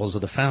principles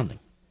of the founding.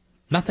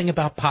 Nothing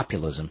about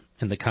populism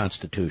in the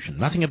Constitution.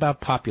 Nothing about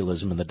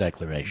populism in the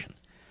Declaration.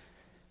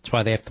 That's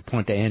why they have to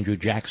point to Andrew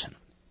Jackson.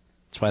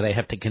 That's why they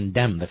have to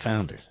condemn the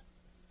founders.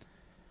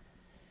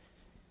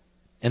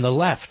 And the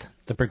left,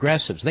 the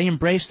progressives, they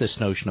embrace this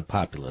notion of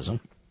populism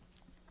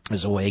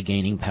as a way of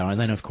gaining power. And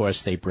then, of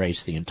course, they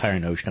embrace the entire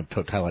notion of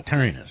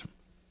totalitarianism.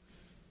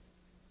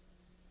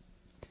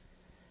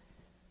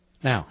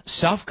 Now,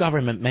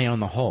 self-government may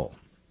on the whole,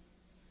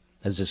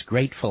 as this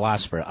great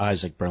philosopher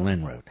Isaiah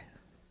Berlin,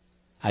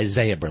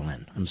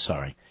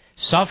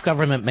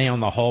 self-government may on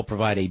the whole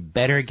provide a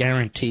better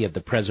guarantee of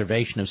the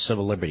preservation of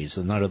civil liberties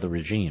than that of the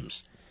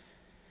regimes,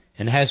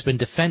 and has been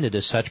defended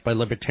as such by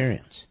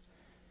libertarians.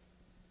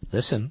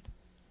 Listen,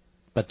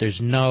 but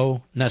there's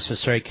no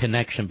necessary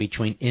connection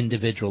between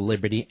individual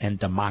liberty and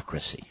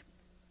democracy.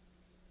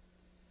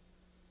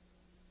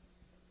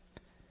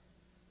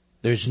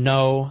 There's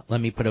no, let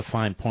me put a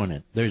fine point in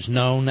it, there's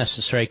no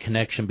necessary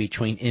connection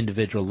between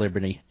individual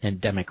liberty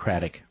and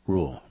democratic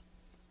rule.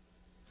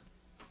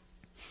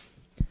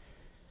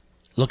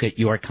 Look at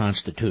your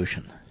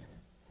Constitution.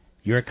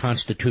 Your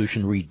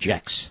Constitution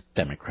rejects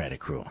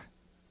democratic rule.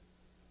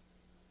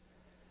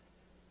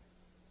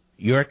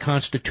 Your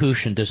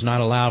Constitution does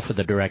not allow for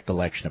the direct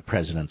election of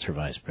presidents or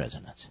vice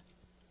presidents.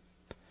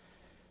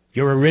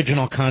 Your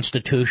original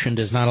Constitution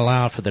does not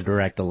allow for the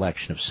direct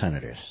election of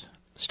senators.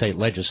 State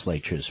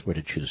legislatures were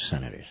to choose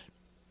senators.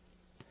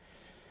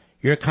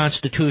 Your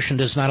Constitution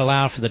does not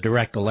allow for the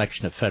direct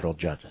election of federal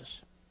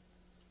judges.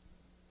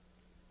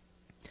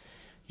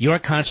 Your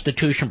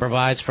Constitution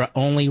provides for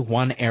only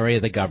one area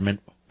of the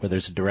government where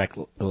there's a direct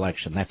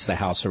election. That's the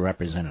House of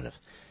Representatives.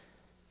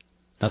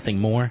 Nothing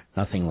more,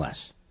 nothing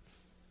less.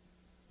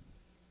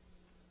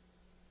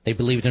 They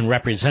believed in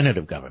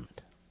representative government.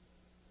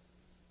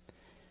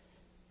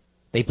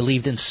 They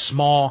believed in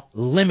small,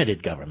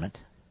 limited government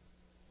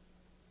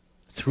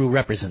through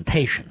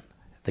representation,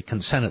 the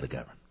consent of the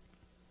government.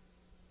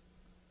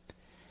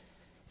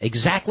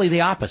 Exactly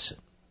the opposite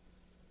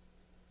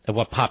of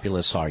what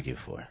populists argue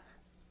for.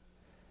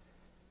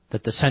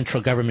 That the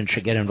central government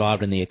should get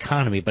involved in the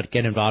economy, but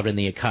get involved in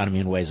the economy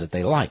in ways that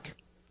they like.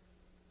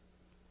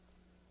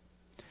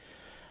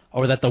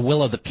 Or that the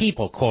will of the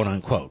people, quote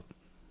unquote,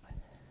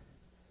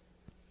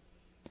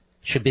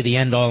 should be the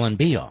end-all and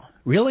be-all.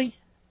 Really?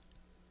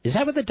 Is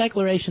that what the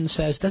Declaration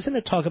says? Doesn't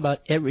it talk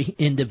about every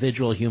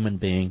individual human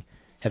being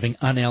having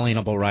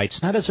unalienable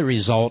rights, not as a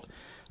result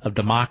of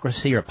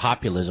democracy or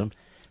populism,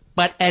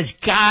 but as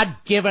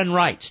God-given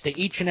rights to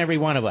each and every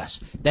one of us,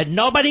 that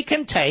nobody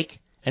can take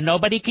and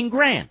nobody can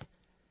grant,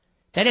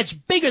 that it's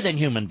bigger than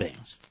human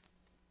beings,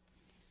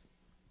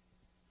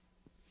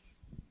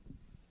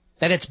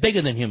 that it's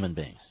bigger than human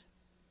beings.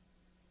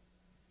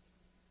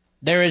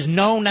 There is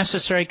no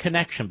necessary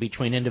connection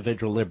between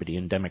individual liberty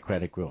and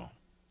democratic rule.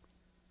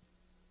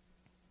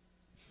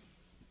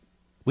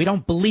 We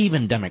don't believe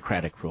in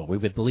democratic rule. We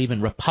would believe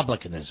in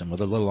republicanism with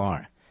a little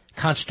r,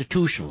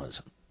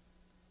 constitutionalism.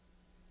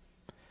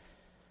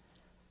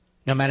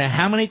 No matter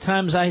how many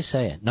times I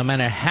say it, no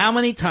matter how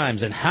many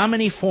times and how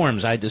many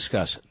forms I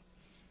discuss it,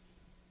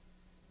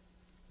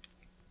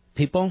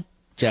 people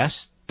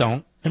just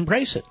don't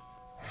embrace it.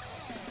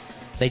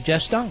 They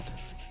just don't.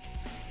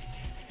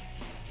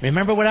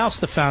 Remember what else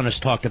the founders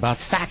talked about?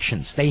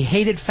 Factions. They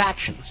hated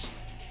factions.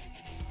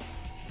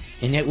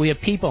 And yet we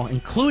have people,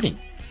 including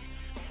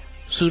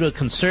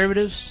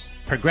pseudo-conservatives,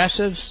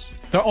 progressives,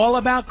 they're all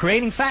about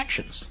creating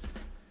factions.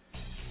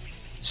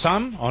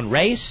 Some on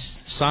race,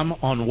 some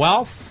on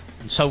wealth,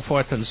 and so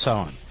forth and so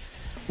on.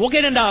 We'll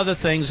get into other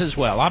things as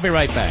well. I'll be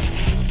right back.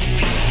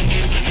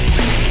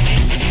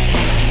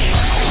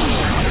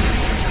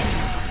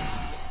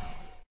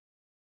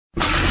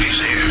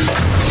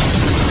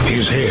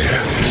 He's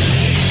here.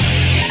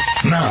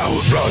 Now,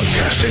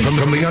 broadcasting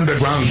from the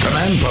underground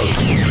command post,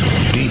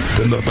 deep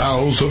in the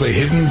bowels of a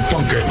hidden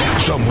bunker,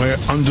 somewhere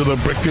under the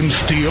brick and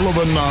steel of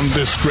a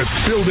nondescript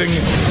building,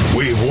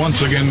 we've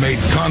once again made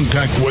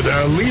contact with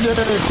our leader,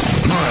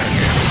 Mark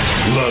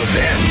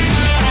Levin.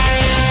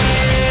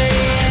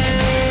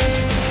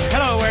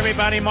 Hello,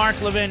 everybody.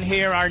 Mark Levin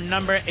here. Our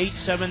number,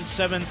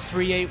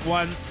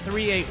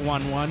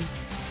 877-381-3811.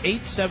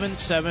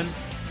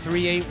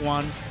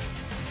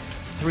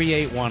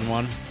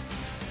 877-381-3811.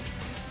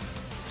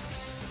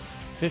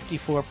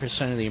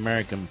 54% of the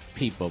American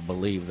people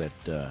believe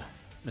that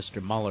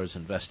Mr. Mueller's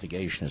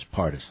investigation is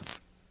partisan.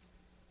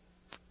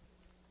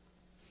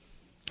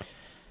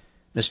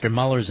 Mr.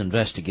 Mueller's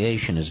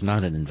investigation is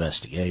not an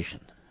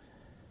investigation.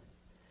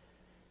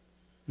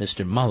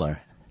 Mr. Mueller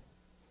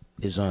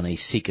is on a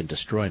seek and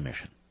destroy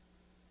mission.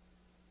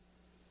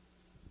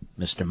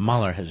 Mr.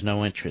 Mueller has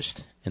no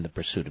interest in the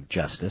pursuit of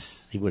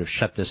justice. He would have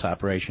shut this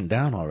operation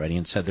down already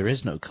and said there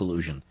is no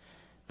collusion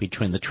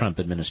between the Trump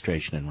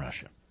administration and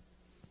Russia.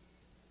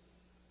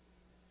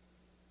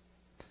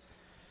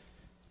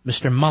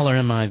 Mr. Mueller,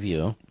 in my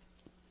view,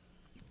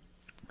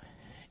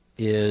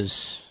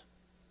 is,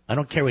 I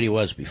don't care what he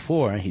was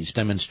before, he's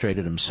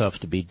demonstrated himself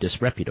to be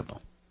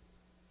disreputable.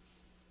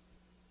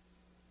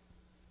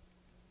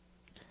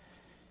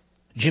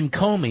 Jim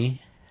Comey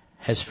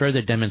has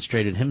further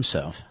demonstrated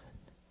himself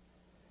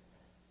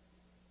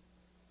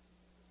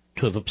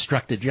to have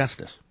obstructed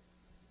justice.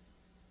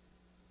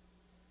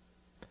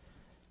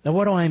 Now,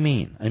 what do I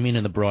mean? I mean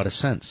in the broadest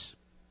sense.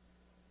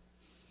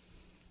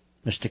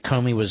 Mr.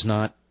 Comey was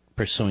not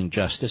pursuing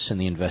justice in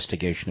the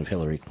investigation of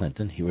Hillary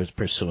Clinton. He was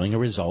pursuing a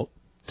result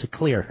to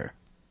clear her.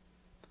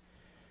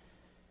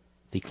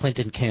 The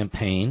Clinton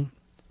campaign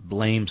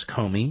blames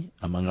Comey,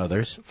 among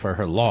others, for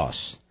her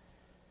loss.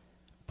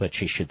 But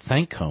she should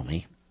thank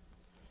Comey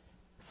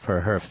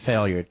for her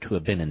failure to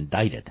have been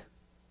indicted.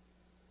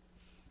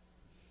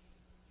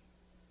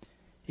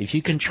 If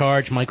you can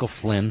charge Michael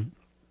Flynn,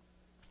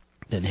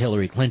 then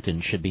Hillary Clinton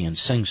should be in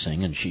Sing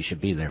Sing and she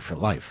should be there for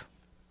life.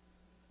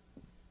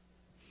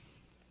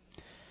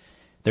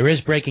 There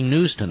is breaking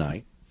news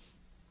tonight.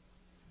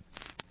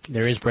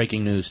 There is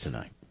breaking news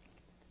tonight.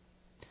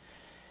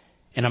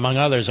 And among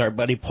others, our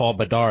buddy Paul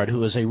Bedard,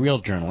 who is a real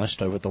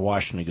journalist over at the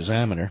Washington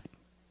Examiner,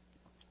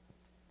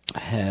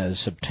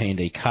 has obtained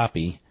a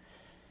copy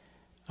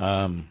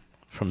from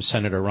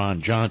Senator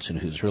Ron Johnson,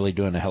 who's really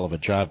doing a hell of a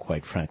job,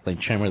 quite frankly,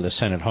 chairman of the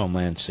Senate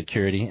Homeland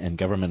Security and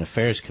Government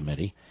Affairs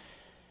Committee,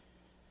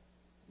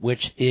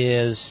 which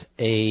is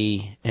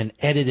an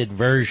edited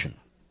version,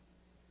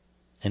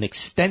 an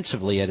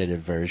extensively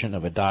edited version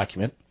of a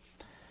document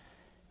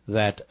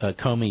that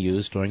Comey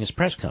used during his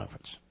press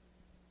conference.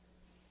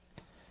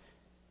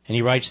 And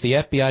he writes, the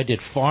FBI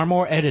did far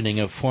more editing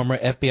of former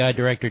FBI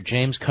Director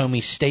James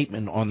Comey's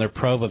statement on their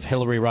probe of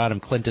Hillary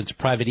Rodham Clinton's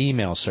private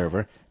email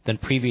server than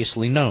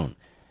previously known.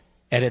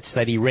 Edits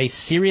that erase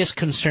serious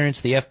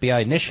concerns the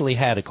FBI initially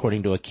had,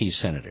 according to a key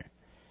senator.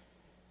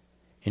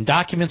 In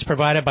documents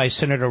provided by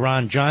Senator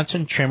Ron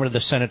Johnson, chairman of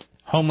the Senate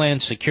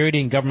Homeland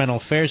Security and Governmental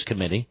Affairs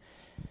Committee,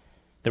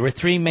 there were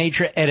three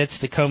major edits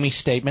to Comey's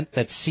statement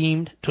that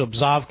seemed to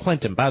absolve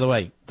Clinton. By the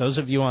way, those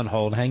of you on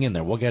hold, hang in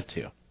there. We'll get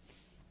to you.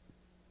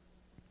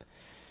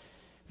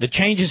 The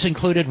changes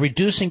included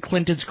reducing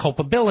Clinton's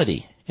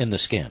culpability in the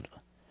scandal,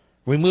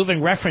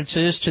 removing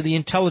references to the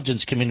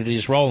intelligence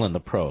community's role in the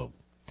probe,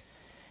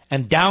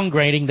 and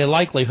downgrading the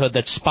likelihood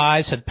that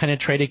spies had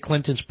penetrated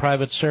Clinton's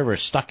private server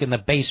stuck in the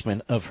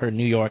basement of her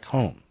New York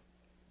home.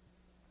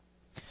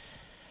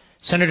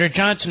 Senator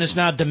Johnson is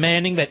now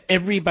demanding that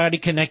everybody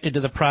connected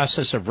to the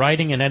process of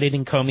writing and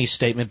editing Comey's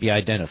statement be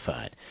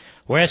identified.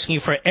 We're asking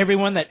for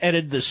everyone that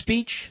edited the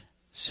speech,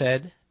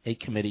 said a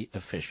committee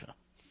official.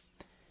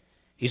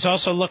 He's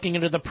also looking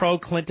into the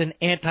pro-Clinton,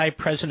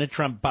 anti-President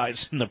Trump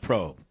bias in the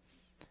probe.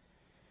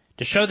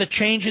 To show the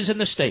changes in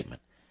the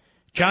statement,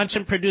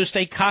 Johnson produced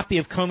a copy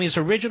of Comey's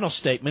original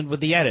statement with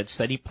the edits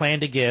that he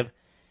planned to give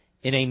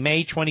in a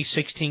May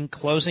 2016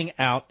 closing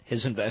out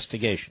his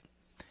investigation.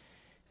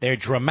 They're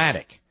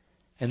dramatic,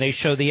 and they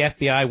show the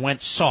FBI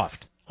went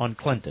soft on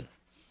Clinton.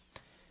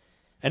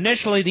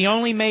 Initially, the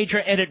only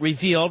major edit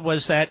revealed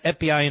was that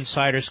FBI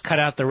insiders cut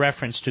out the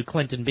reference to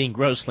Clinton being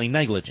grossly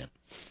negligent.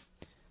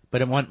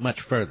 But it went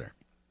much further.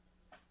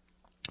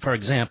 For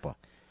example,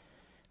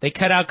 they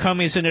cut out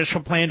Comey's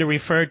initial plan to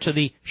refer to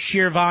the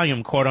sheer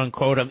volume,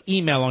 quote-unquote, of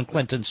email on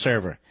Clinton's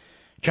server.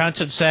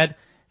 Johnson said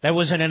that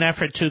was in an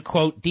effort to,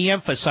 quote,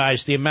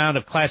 de-emphasize the amount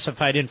of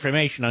classified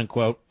information,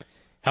 unquote,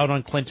 held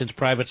on Clinton's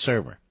private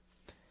server.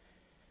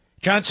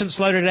 Johnson's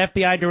letter to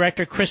FBI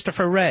Director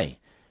Christopher Wray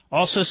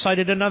also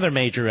cited another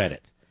major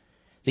edit.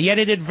 The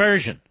edited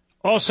version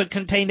also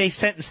contained a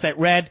sentence that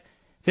read,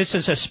 "This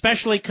is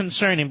especially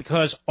concerning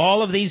because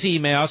all of these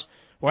emails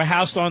were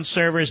housed on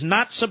servers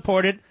not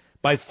supported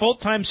by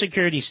full-time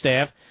security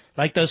staff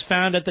like those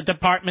found at the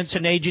departments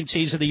and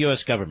agencies of the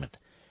U.S. government."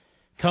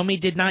 Comey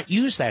did not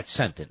use that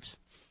sentence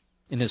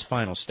in his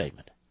final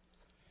statement.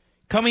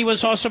 Comey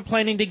was also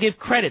planning to give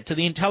credit to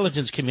the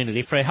intelligence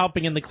community for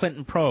helping in the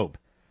Clinton probe,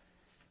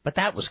 but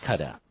that was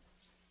cut out.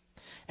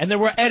 And there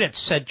were edits,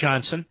 said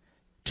Johnson,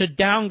 to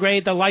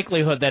downgrade the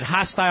likelihood that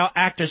hostile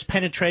actors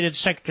penetrated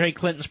Secretary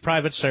Clinton's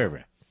private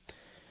server.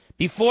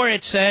 Before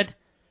it said,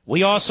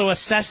 "We also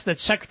assessed that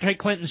Secretary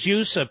Clinton's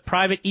use of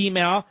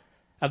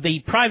the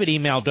private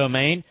email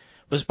domain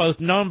was both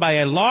known by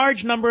a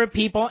large number of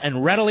people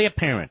and readily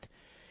apparent.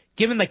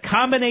 Given the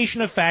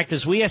combination of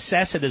factors, we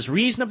assess it as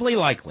reasonably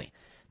likely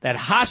that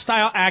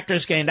hostile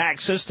actors gained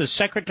access to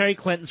Secretary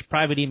Clinton's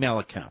private email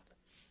account."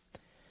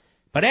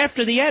 But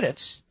after the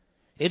edits,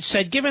 it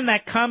said, "Given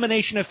that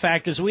combination of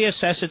factors, we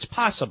assess it's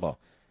possible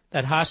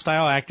that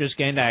hostile actors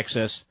gained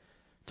access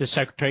to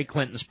Secretary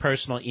Clinton's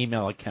personal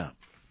email account."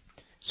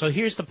 So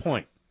here's the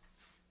point.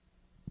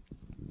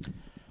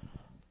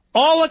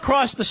 All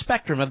across the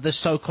spectrum of this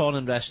so-called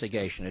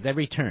investigation, at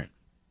every turn,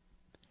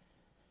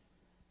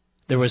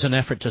 there was an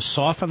effort to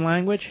soften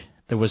language.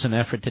 There was an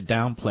effort to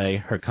downplay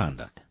her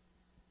conduct.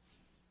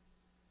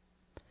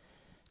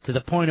 To the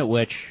point at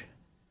which,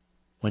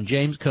 when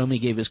James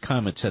Comey gave his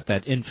comments at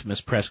that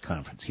infamous press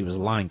conference, he was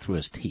lying through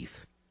his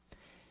teeth.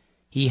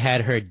 He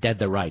had her dead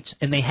to rights,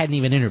 and they hadn't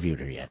even interviewed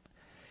her yet.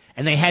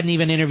 And they hadn't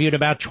even interviewed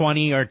about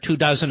 20 or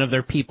 24 of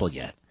their people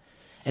yet.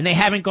 And they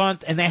hadn't gone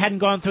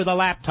through the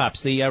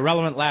laptops, the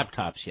relevant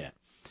laptops yet.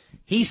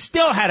 He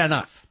still had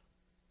enough.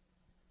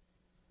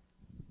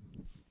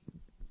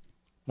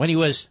 When he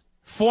was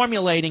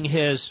formulating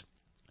his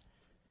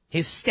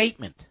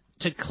statement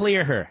to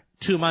clear her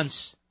 2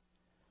 months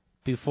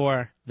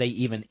before they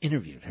even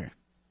interviewed her.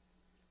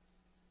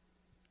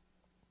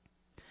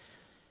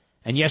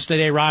 And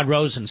yesterday, Rod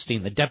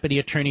Rosenstein, the Deputy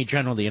Attorney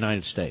General of the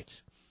United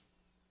States,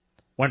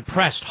 when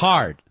pressed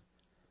hard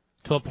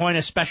to appoint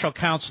a special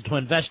counsel to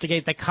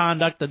investigate the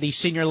conduct of the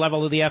senior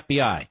level of the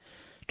FBI,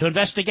 to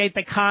investigate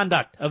the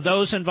conduct of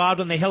those involved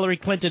in the Hillary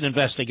Clinton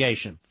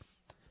investigation,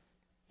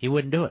 he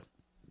wouldn't do it.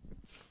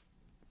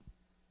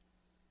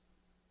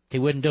 He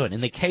wouldn't do it.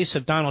 In the case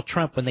of Donald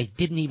Trump, when they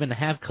didn't even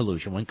have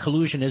collusion, when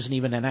collusion isn't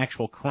even an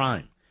actual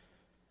crime,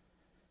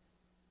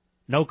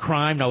 no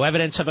crime, no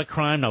evidence of a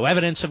crime, no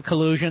evidence of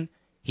collusion,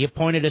 he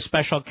appointed a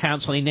special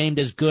counsel. He named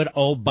his good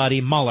old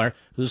buddy Mueller,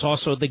 who's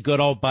also the good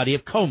old buddy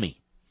of Comey.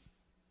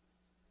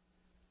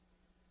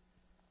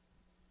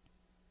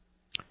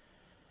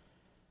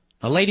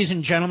 Now, ladies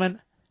and gentlemen,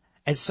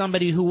 as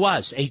somebody who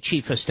was a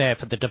chief of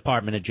staff at the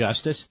Department of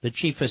Justice, the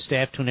chief of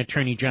staff to an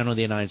attorney general of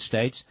the United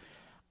States,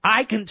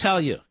 I can tell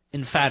you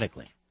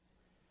emphatically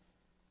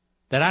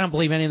that I don't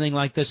believe anything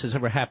like this has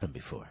ever happened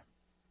before.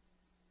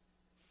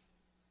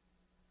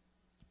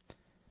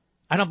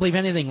 I don't believe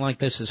anything like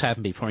this has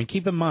happened before. And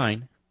keep in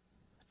mind,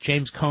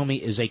 James Comey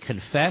is a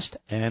confessed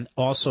and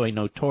also a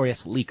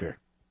notorious leaker.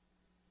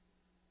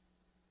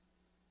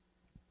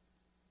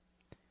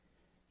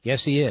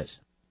 Yes, he is.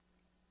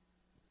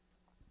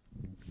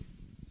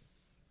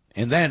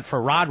 And then for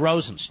Rod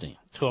Rosenstein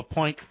to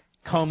appoint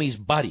Comey's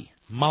buddy,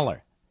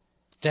 Mueller,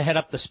 to head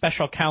up the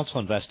special counsel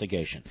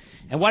investigation.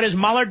 And what does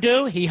Mueller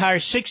do? He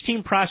hires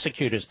 16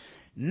 prosecutors.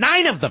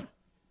 9 of them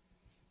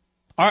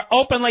are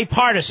openly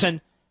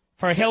partisan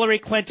for Hillary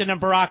Clinton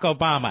and Barack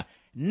Obama.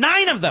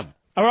 9 of them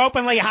are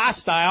openly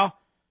hostile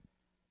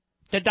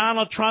to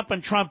Donald Trump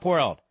and Trump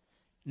world.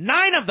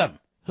 9 of them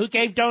who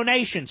gave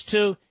donations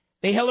to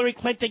the Hillary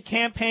Clinton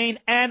campaign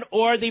and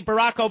or the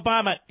Barack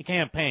Obama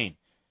campaign.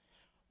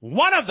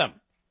 1 of them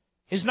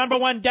his number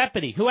one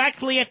deputy, who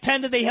actually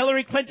attended the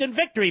Hillary Clinton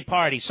victory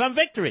party, some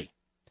victory.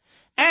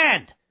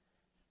 And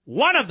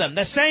one of them,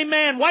 the same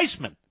man,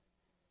 Weissman,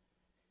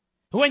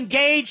 who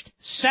engaged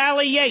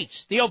Sally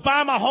Yates, the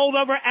Obama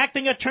holdover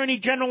acting attorney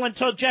general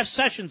until Jeff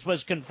Sessions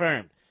was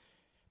confirmed,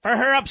 for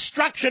her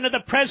obstruction of the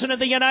President of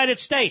the United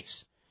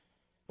States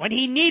when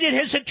he needed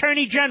his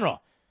attorney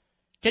general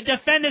to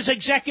defend his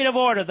executive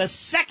order, the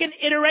second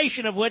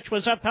iteration of which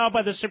was upheld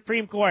by the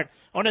Supreme Court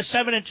on a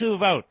 7-2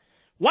 vote.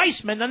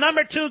 Weissman, the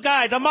number two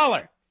guy, the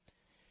Mueller,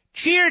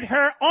 cheered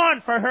her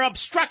on for her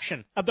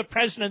obstruction of the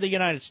President of the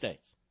United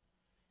States.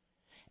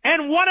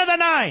 And one of the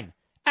 9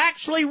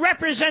 actually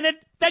represented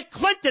the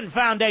Clinton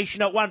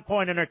Foundation at one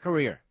point in her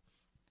career.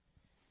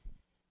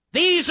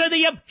 These are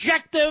the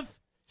objective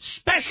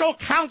special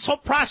counsel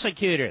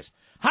prosecutors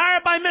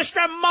hired by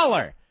Mr.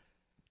 Mueller,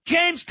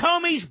 James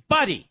Comey's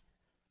buddy,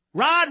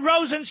 Rod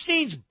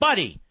Rosenstein's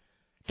buddy,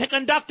 to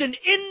conduct an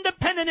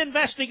independent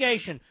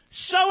investigation.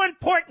 So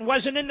important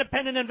was an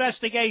independent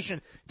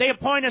investigation, they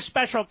appoint a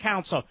special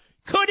counsel.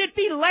 Could it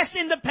be less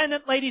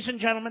independent, ladies and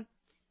gentlemen?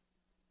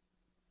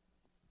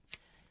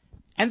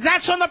 And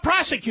that's on the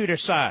prosecutor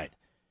side.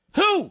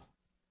 Who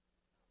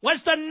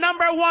was the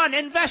number one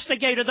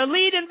investigator, the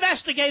lead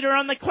investigator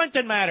on the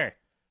Clinton matter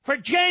for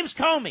James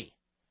Comey?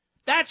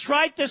 That's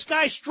right, this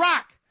guy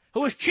Strzok,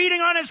 who was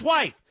cheating on his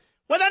wife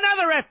with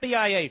another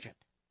FBI agent.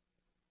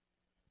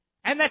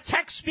 And the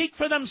texts speak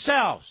for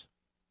themselves.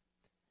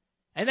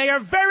 And they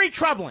are very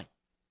troubling.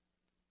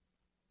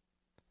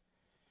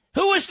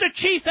 Who was the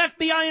chief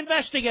FBI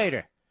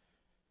investigator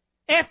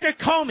after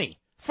Comey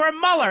for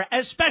Mueller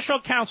as special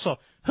counsel?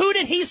 Who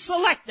did he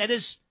select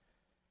as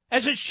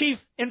his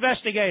chief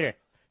investigator?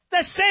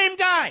 The same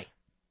guy.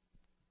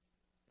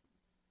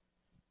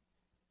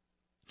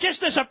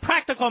 Just as a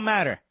practical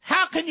matter,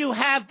 how can you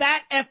have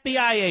that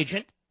FBI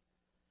agent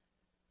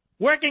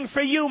working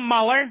for you,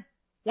 Mueller,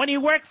 when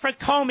you work for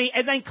Comey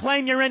and then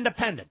claim you're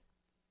independent?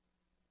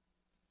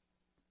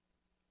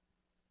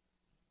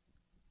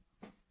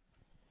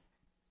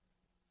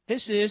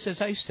 This is,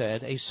 as I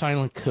said, a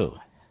silent coup.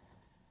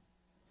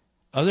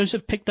 Others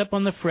have picked up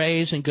on the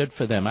phrase, and good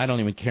for them. I don't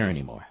even care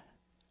anymore.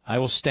 I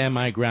will stand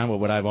my ground with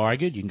what I've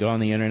argued. You can go on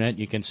the Internet.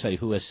 You can say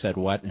who has said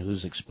what and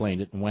who's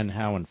explained it and when,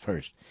 how, and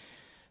first.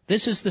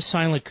 This is the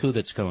silent coup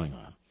that's going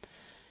on.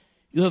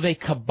 You have a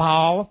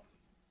cabal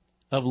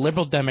of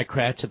liberal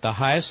Democrats at the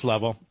highest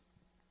level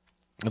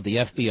of the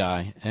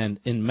FBI and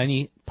in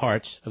many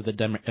parts of the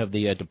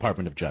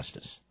Department of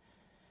Justice.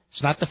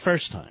 It's not the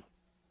first time.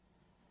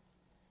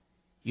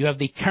 You have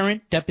the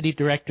current deputy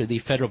director of the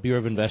Federal Bureau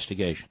of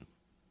Investigation,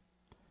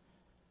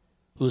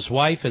 whose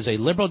wife, as a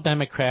liberal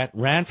Democrat,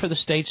 ran for the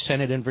state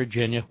Senate in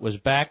Virginia, was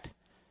backed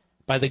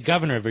by the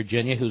governor of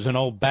Virginia, who's an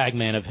old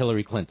bagman of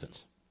Hillary Clinton's.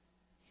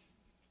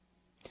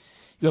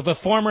 You have a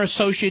former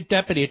associate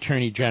deputy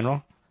attorney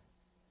general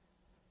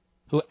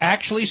who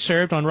actually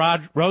served on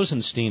Rod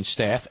Rosenstein's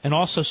staff and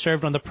also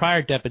served on the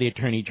prior deputy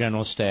attorney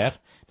general's staff.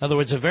 In other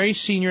words, a very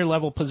senior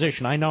level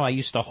position. I know I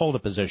used to hold a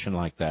position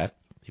like that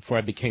before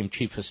I became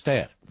chief of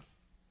staff.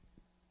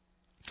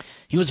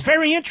 He was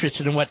very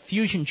interested in what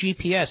Fusion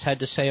GPS had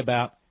to say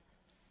about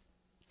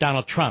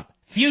Donald Trump.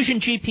 Fusion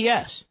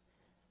GPS,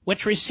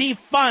 which received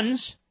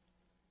funds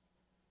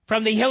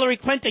from the Hillary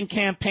Clinton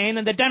campaign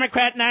and the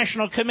Democrat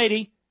National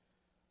Committee,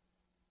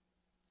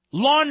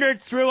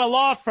 laundered through a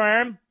law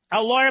firm,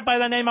 a lawyer by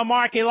the name of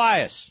Mark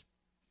Elias,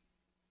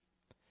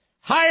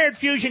 hired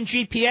Fusion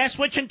GPS,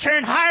 which in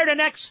turn hired an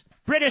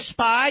ex-British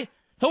spy,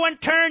 who in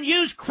turn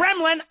used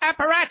Kremlin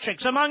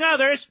apparatchiks, among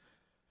others,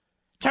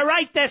 to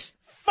write this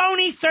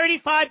phony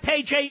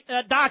 35-page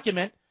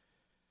document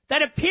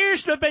that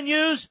appears to have been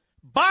used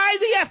by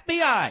the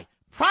FBI,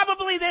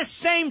 probably this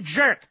same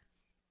jerk,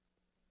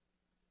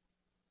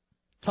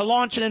 to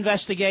launch an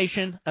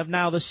investigation of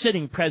now the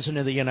sitting President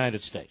of the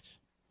United States,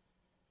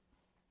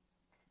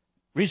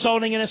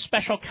 resulting in a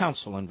special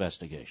counsel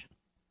investigation.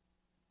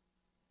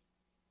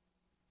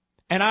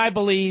 And I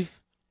believe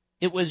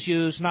it was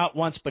used not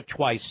once but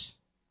twice,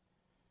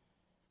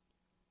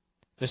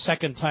 the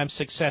second time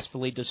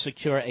successfully, to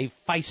secure a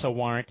FISA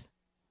warrant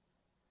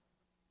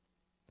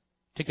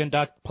to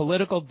conduct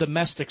political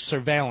domestic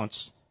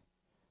surveillance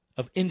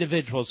of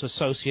individuals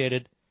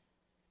associated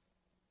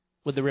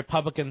with the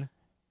Republican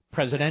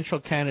presidential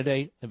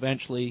candidate,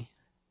 eventually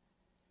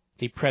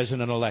the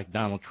president-elect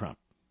Donald Trump.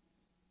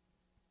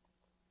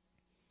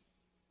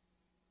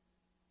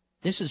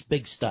 This is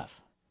big stuff.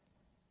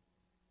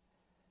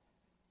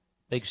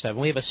 Big stuff.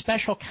 And we have a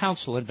special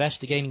counsel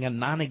investigating a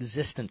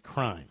non-existent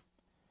crime.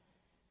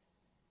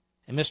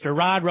 And Mr.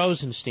 Rod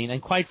Rosenstein,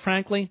 and quite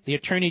frankly, the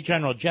Attorney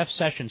General, Jeff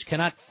Sessions,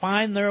 cannot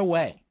find their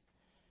way,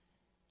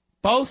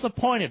 both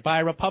appointed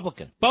by a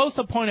Republican, both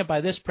appointed by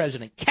this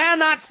president,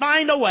 cannot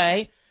find a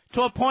way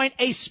to appoint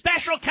a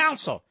special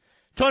counsel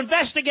to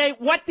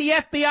investigate what the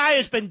FBI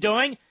has been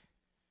doing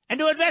and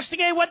to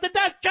investigate what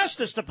the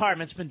Justice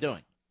Department's been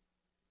doing.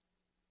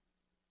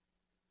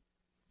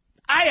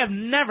 I have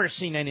never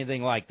seen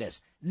anything like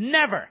this.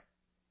 Never.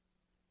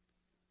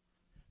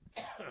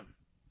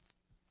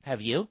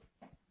 Have you?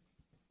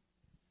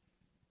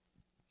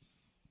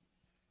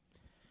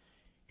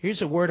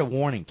 Here's a word of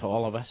warning to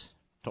all of us,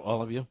 to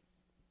all of you.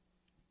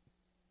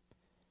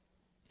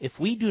 If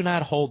we do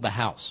not hold the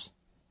House,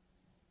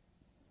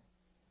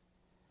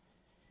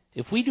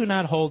 if we do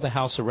not hold the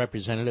House of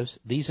Representatives,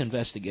 these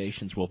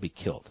investigations will be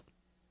killed.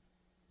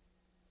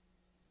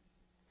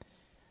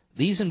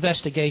 These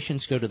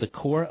investigations go to the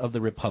core of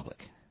the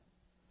Republic.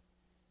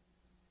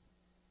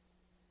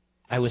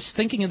 I was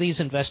thinking of these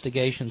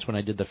investigations when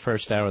I did the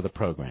first hour of the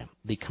program.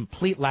 The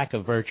complete lack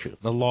of virtue,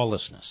 the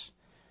lawlessness.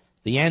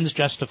 The ends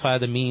justify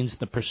the means in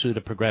the pursuit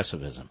of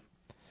progressivism.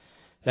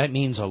 That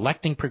means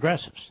electing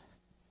progressives,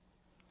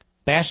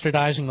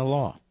 bastardizing the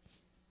law,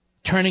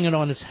 turning it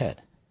on its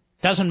head.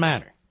 Doesn't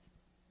matter.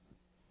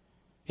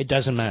 It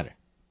doesn't matter.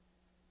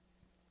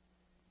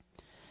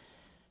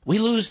 We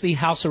lose the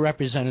House of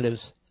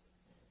Representatives,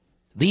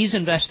 these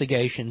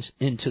investigations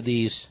into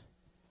these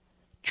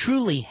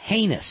truly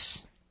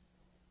heinous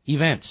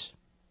events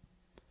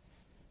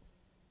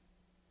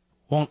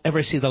won't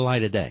ever see the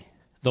light of day.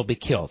 They'll be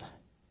killed.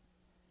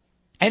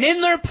 And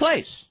in their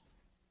place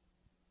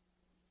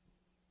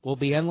will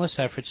be endless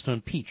efforts to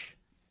impeach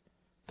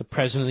the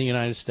President of the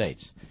United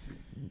States.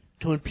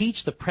 To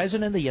impeach the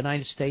President of the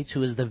United States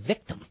who is the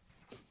victim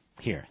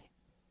here.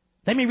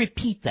 Let me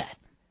repeat that.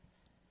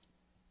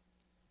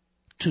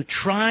 To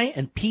try and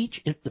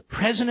impeach the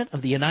President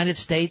of the United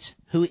States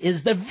who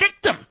is the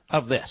victim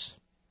of this.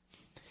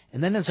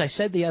 And then, as I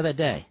said the other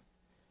day,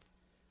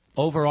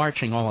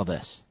 overarching all of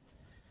this,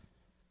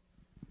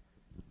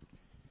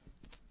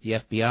 the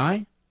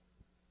FBI,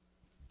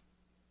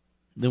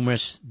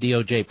 numerous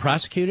DOJ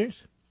prosecutors,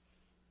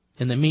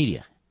 and the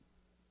media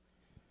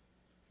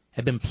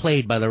have been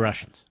played by the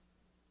Russians.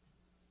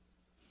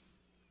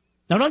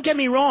 Now, don't get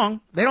me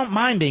wrong. They don't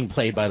mind being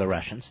played by the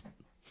Russians.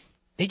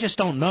 They just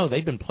don't know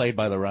they've been played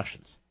by the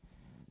Russians.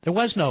 There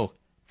was no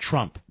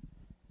Trump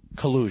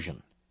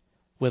collusion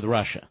with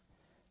Russia.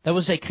 There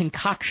was a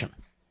concoction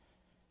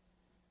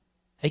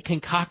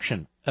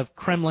of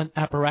Kremlin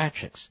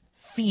apparatchiks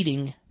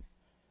feeding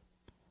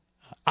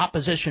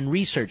opposition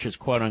researchers,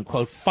 quote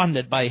unquote,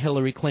 funded by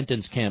Hillary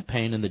Clinton's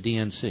campaign and the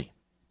DNC.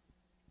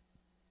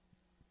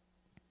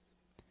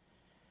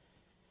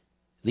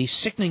 The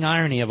sickening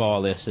irony of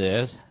all this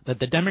is that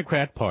the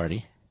Democrat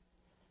Party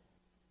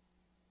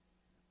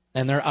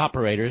and their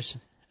operators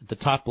at the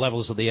top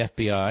levels of the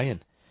FBI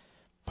and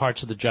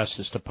parts of the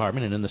Justice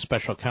Department and in the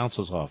Special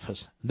Counsel's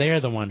office, they are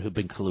the one who've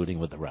been colluding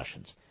with the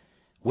Russians,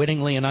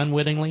 wittingly and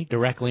unwittingly,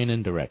 directly and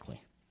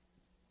indirectly.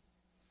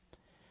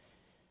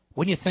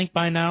 Wouldn't you think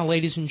by now,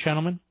 ladies and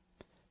gentlemen,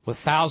 with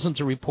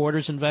thousands of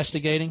reporters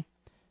investigating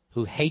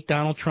who hate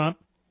Donald Trump,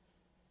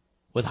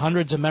 with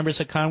hundreds of members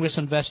of Congress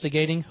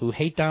investigating who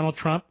hate Donald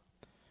Trump,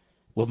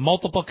 with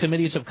multiple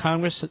committees of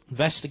Congress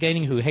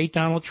investigating who hate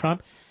Donald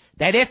Trump,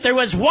 that if there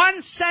was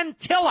one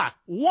scintilla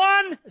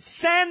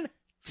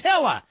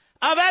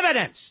of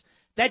evidence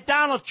that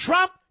Donald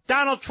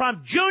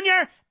Trump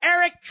Jr.,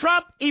 Eric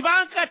Trump,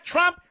 Ivanka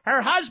Trump,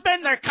 her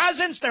husband, their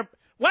cousins, their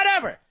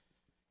whatever,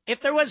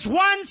 if there was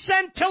one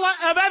scintilla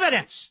of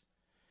evidence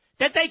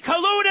that they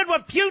colluded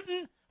with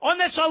Putin on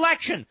this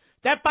election,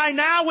 that by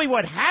now we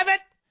would have it.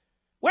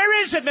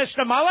 Where is it,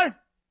 Mr. Mueller?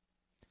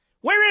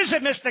 Where is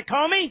it, Mr.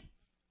 Comey?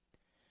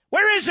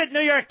 Where is it,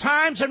 New York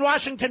Times and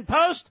Washington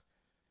Post?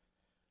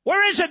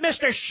 Where is it,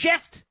 Mr.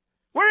 Schiff?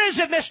 Where is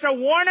it, Mr.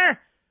 Warner?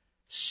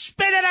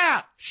 Spit it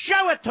out.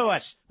 Show it to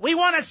us. We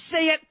want to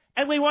see it,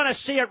 and we want to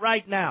see it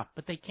right now.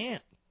 But they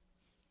can't.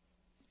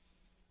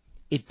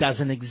 It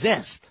doesn't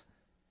exist.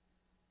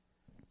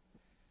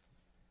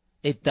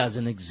 It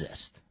doesn't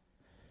exist.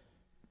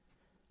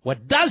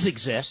 What does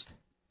exist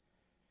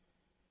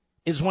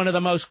is one of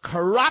the most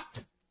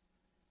corrupt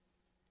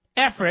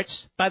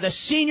efforts by the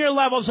senior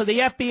levels of the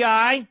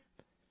FBI,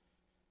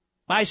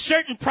 by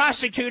certain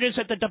prosecutors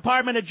at the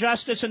Department of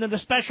Justice and in the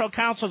Special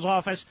Counsel's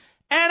office,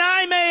 and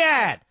I may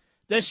add,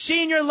 the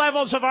senior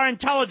levels of our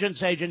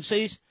intelligence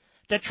agencies,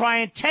 to try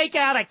and take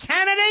out a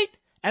candidate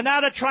and now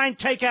to try and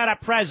take out a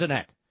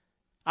president.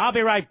 I'll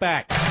be right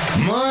back.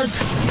 Mark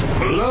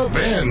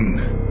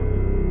Levin.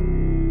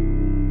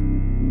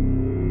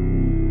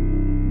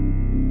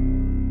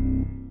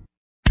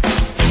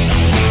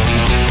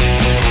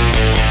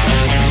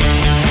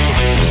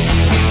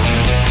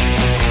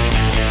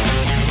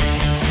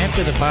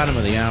 After the bottom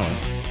of the hour,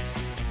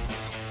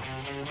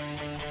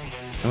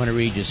 I want to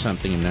read you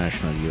something in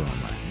National Review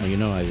Online. Now, you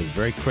know I was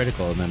very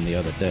critical of them the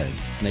other day,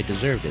 and they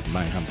deserved it, in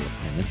my humble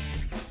opinion.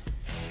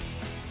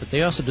 But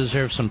they also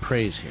deserve some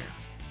praise here.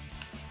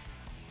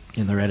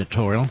 In their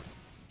editorial,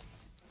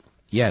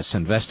 yes,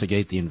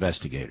 investigate the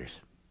investigators.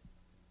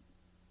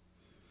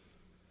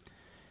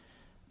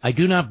 I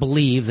do not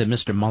believe that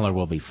Mr. Mueller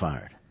will be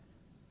fired.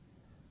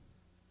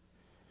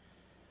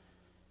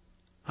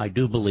 I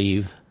do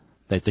believe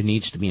that there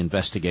needs to be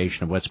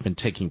investigation of what's been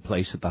taking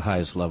place at the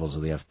highest levels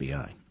of the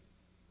FBI.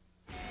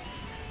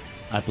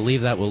 I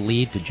believe that will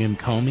lead to Jim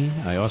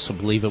Comey. I also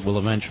believe it will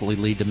eventually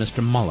lead to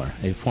Mr. Mueller,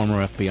 a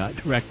former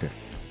FBI director.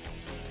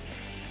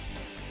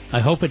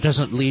 I hope it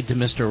doesn't lead to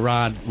Mr.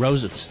 Rod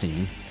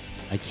Rosenstein.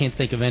 I can't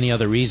think of any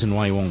other reason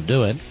why he won't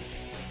do it.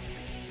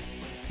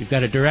 You've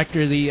got a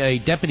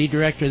deputy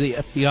director of the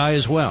FBI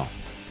as well,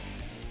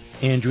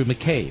 Andrew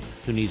McCabe,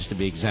 who needs to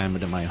be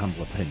examined in my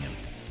humble opinion.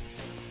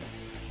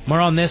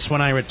 More on this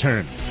when I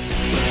return.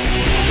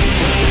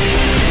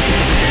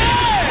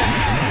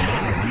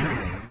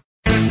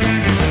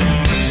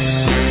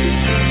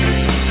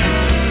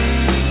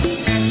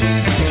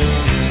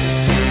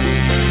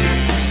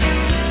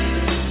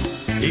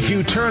 If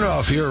you turn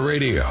off your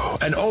radio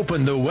and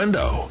open the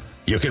window,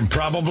 you can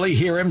probably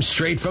hear him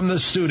straight from the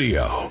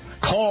studio.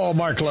 Call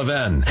Mark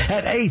Levin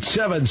at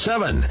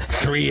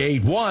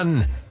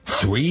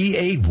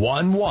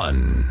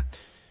 877-381-3811.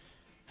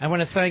 I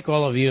want to thank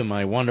all of you,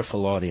 my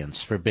wonderful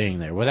audience, for being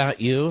there. Without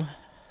you,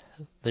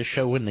 this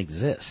show wouldn't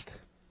exist.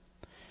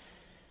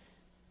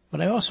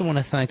 But I also want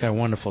to thank our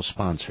wonderful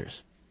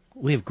sponsors.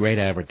 We have great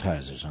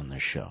advertisers on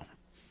this show.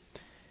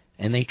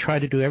 And they try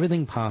to do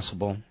everything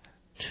possible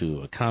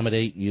to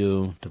accommodate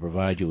you, to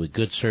provide you with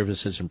good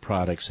services and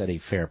products at a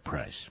fair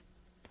price.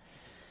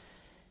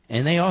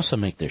 And they also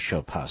make this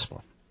show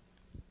possible.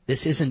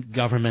 This isn't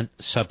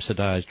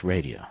government-subsidized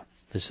radio.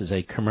 This is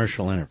a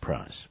commercial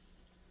enterprise.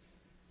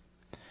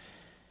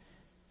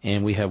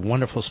 And we have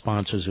wonderful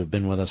sponsors who have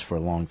been with us for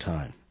a long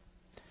time.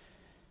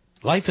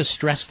 Life is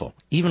stressful,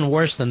 even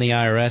worse than the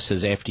IRS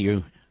is after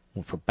you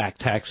for back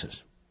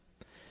taxes.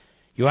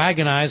 You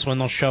agonize when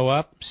they'll show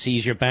up,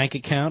 seize your bank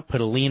account, put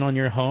a lien on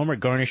your home, or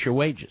garnish your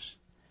wages.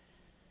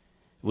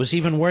 It was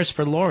even worse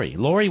for Lori.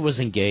 Lori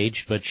was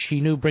engaged, but she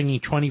knew bringing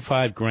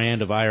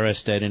 $25,000 of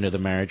IRS debt into the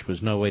marriage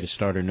was no way to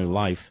start her new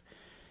life.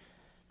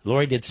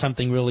 Lori did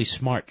something really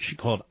smart. She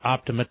called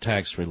Optima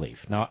Tax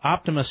Relief. Now,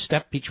 Optima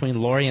stepped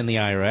between Lori and the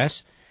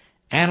IRS,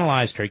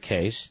 analyzed her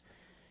case,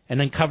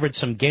 and uncovered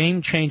some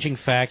game-changing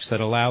facts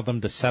that allowed them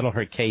to settle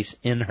her case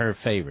in her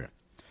favor.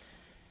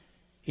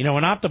 You know,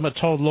 when Optima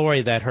told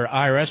Lori that her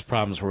IRS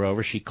problems were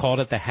over, she called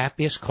it the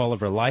happiest call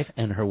of her life,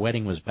 and her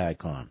wedding was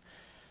back on.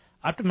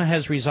 Optima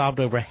has resolved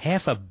over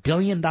 $500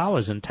 million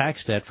in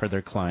tax debt for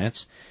their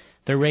clients.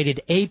 They're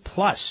rated A+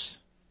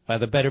 by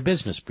the Better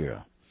Business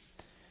Bureau.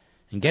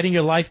 And getting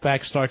your life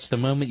back starts the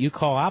moment you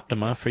call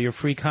Optima for your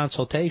free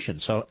consultation.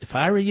 So if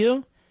I were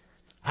you,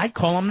 I'd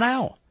call them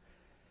now.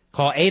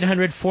 Call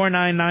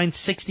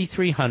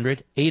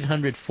 800-499-6300,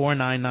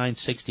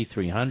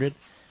 800-499-6300.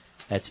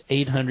 That's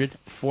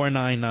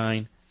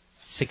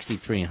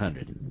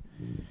 800-499-6300.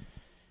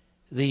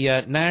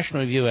 The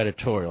National Review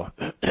editorial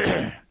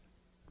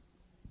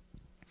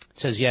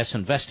says, yes,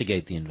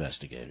 investigate the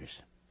investigators.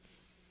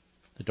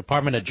 The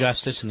Department of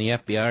Justice and the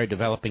FBI are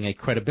developing a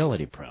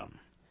credibility problem.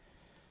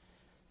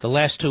 The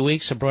last 2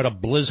 weeks have brought a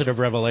blizzard of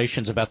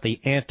revelations about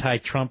the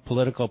anti-Trump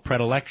political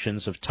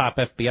predilections of top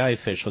FBI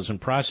officials and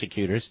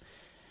prosecutors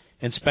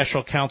in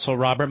Special Counsel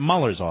Robert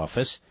Mueller's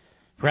office,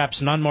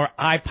 perhaps none more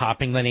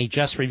eye-popping than a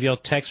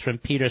just-revealed text from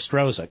Peter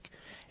Strzok,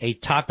 a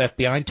top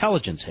FBI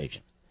intelligence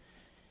agent.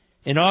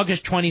 In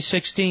August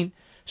 2016,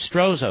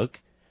 Strzok,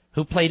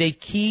 who played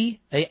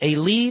a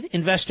lead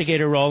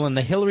investigator role in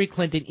the Hillary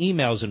Clinton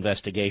emails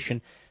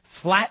investigation,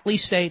 flatly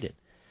stated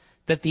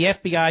that the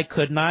FBI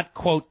could not,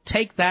 quote,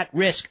 take that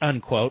risk,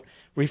 unquote,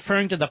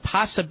 referring to the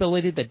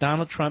possibility that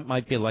Donald Trump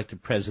might be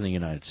elected president of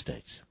the United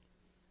States.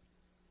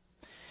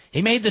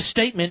 He made the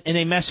statement in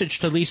a message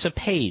to Lisa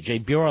Page, a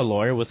bureau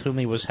lawyer with whom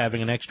he was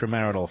having an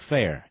extramarital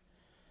affair.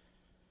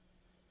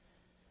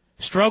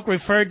 Strzok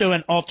referred to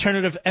an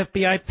alternative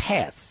FBI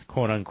path,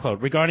 quote,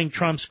 unquote, regarding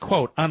Trump's,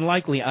 quote,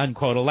 unlikely,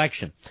 unquote,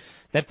 election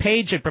that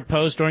Page had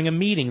proposed during a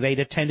meeting they'd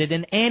attended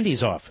in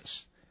Andy's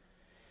office,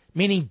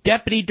 meaning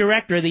Deputy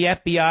Director of the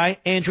FBI,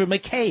 Andrew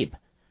McCabe,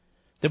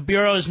 the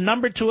Bureau's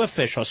number 2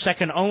 official,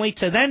 second only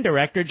to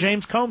then-Director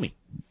James Comey.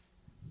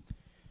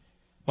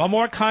 While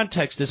more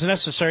context is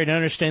necessary to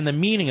understand the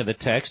meaning of the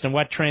text and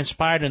what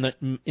transpired in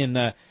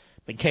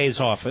McCabe's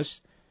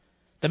office,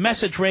 the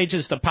message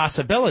raises the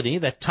possibility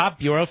that top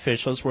Bureau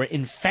officials were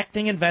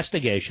infecting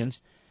investigations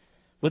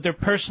with their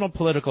personal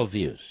political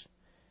views.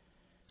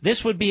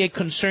 This would be a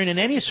concern in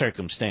any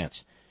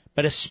circumstance,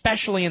 but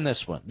especially in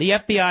this one. The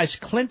FBI's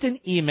Clinton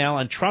email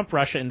and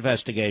Trump-Russia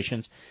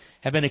investigations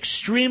have been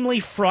extremely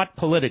fraught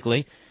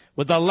politically,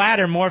 with the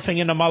latter morphing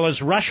into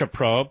Mueller's Russia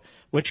probe,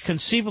 which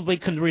conceivably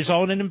could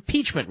result in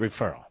impeachment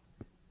referral.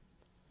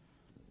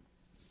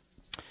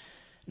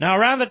 Now,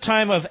 around the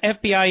time of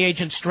FBI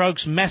agent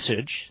Strzok's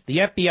message, the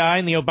FBI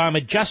and the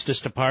Obama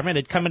Justice Department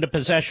had come into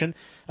possession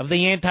of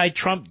the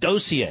anti-Trump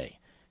dossier,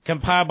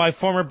 compiled by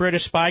former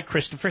British spy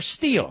Christopher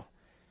Steele.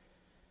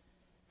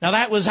 Now,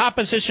 that was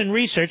opposition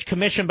research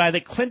commissioned by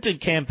the Clinton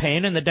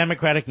campaign and the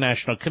Democratic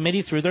National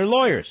Committee through their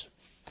lawyers.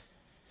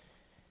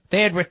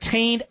 They had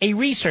retained a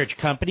research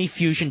company,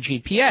 Fusion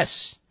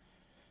GPS,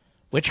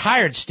 which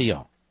hired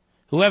Steele,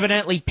 who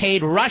evidently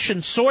paid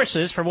Russian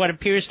sources for what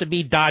appears to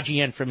be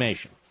dodgy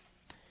information.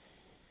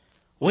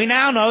 We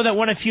now know that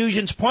one of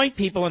Fusion's point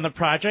people in the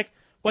project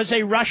was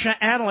a Russia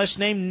analyst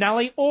named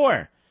Nellie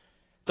Orr,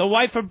 the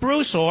wife of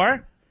Bruce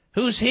Orr.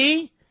 Who's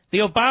he? The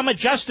Obama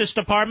Justice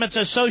Department's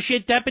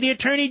Associate Deputy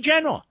Attorney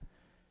General.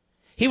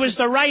 He was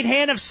the right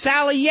hand of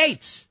Sally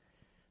Yates,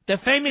 the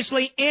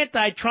famously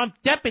anti-Trump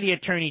Deputy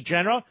Attorney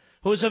General,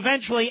 who was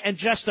eventually and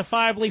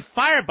justifiably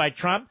fired by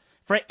Trump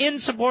for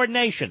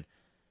insubordination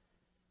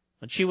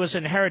when she was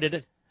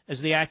inherited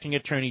as the acting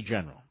Attorney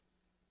General.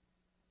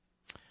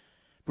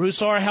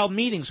 Bruce Orr held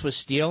meetings with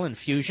Steele and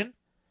Fusion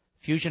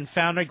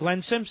founder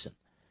Glenn Simpson.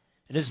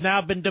 It has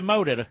now been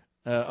demoted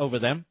over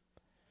them.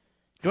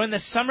 During the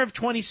summer of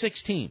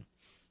 2016,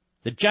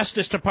 the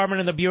Justice Department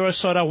and the Bureau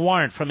sought a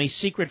warrant from a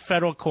secret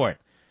federal court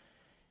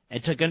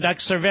and to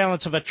conduct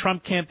surveillance of a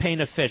Trump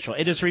campaign official.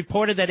 It is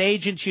reported that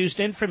agents used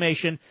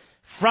information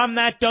from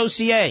that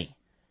dossier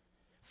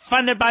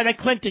funded by the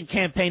Clinton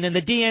campaign and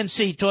the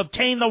DNC to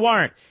obtain the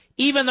warrant,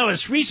 even though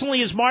as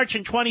recently as March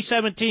in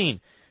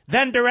 2017,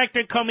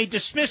 then-Director Comey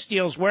dismissed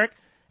Steele's work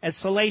as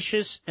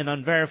salacious and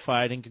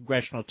unverified in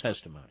congressional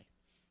testimony.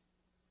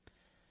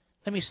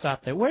 Let me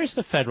stop there. Where's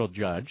the federal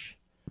judge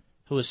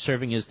who is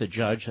serving as the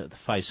judge of the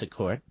FISA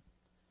court?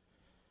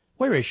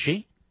 Where is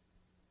she?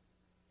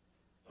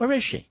 Where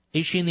is she?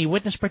 Is she in the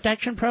witness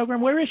protection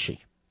program? Where is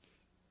she?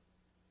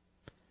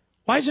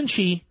 Why isn't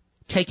she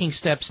taking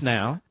steps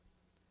now?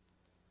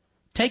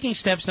 Taking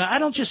steps now, I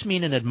don't just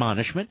mean an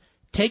admonishment,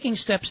 taking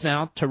steps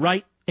now to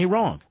right a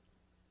wrong.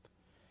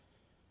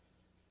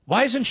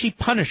 Why isn't she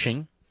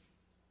punishing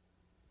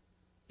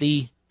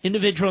the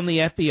individual in the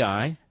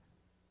FBI,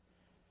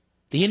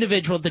 the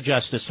individual at the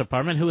Justice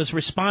Department who is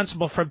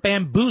responsible for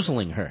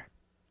bamboozling her?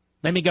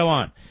 Let me go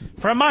on.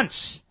 For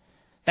months,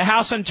 the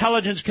House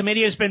Intelligence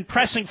Committee has been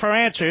pressing for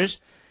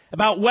answers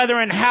about whether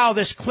and how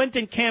this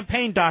Clinton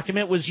campaign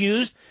document was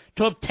used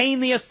to obtain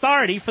the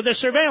authority for the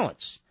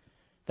surveillance.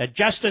 The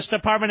Justice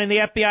Department and the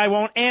FBI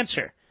won't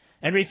answer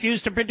and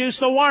refuse to produce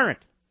the warrant.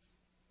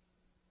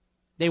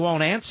 They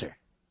won't answer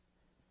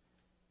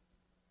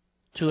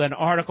to an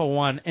Article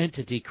I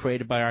entity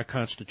created by our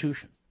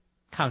Constitution,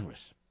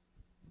 Congress.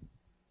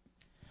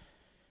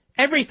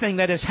 Everything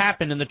that has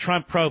happened in the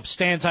Trump probe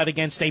stands out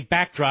against a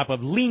backdrop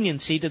of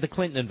leniency to the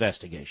Clinton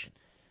investigation.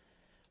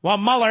 While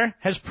Mueller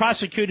has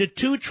prosecuted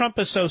 2 Trump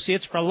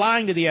associates for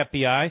lying to the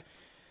FBI,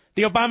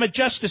 the Obama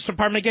Justice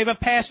Department gave a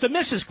pass to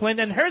Mrs.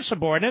 Clinton and her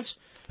subordinates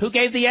who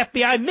gave the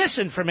FBI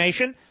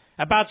misinformation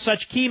about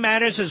such key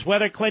matters as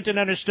whether Clinton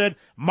understood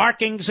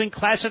markings in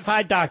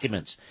classified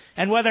documents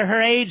and whether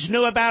her aides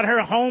knew about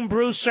her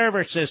homebrew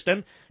server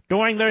system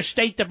during their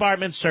State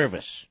Department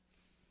service.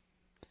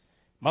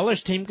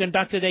 Mueller's team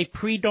conducted a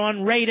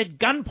pre-dawn raid at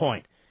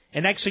gunpoint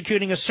in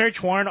executing a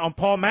search warrant on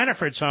Paul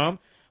Manafort's home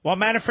while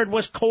Manafort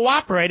was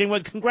cooperating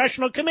with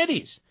congressional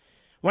committees.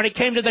 When it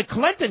came to the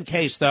Clinton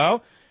case,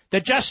 though, the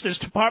Justice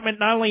Department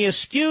not only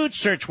eschewed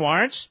search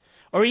warrants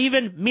or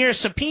even mere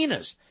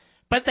subpoenas,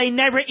 but they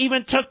never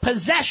even took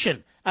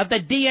possession of the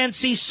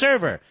DNC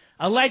server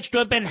alleged to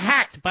have been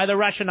hacked by the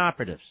Russian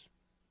operatives.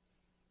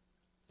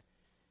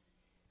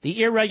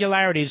 The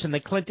irregularities in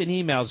the Clinton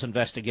emails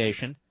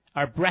investigation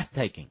are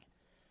breathtaking.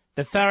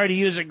 The failure to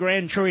use a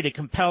grand jury to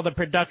compel the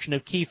production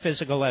of key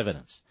physical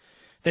evidence.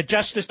 The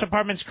Justice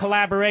Department's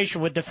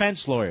collaboration with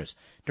defense lawyers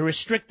to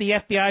restrict the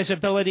FBI's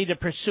ability to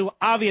pursue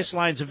obvious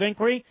lines of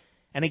inquiry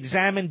and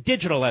examine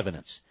digital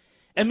evidence.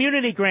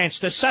 Immunity grants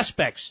to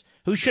suspects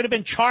who should have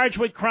been charged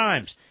with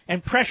crimes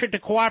and pressured to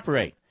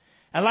cooperate.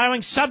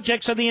 Allowing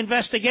subjects of the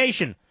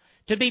investigation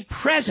to be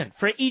present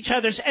for each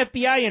other's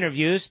FBI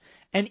interviews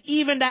and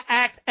even to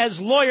act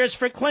as lawyers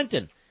for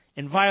Clinton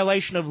in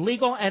violation of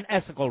legal and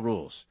ethical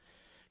rules.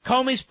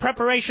 Comey's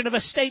preparation of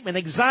a statement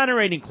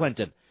exonerating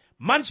Clinton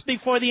months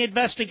before the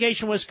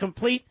investigation was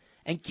complete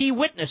and key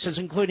witnesses,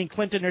 including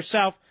Clinton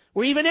herself,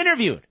 were even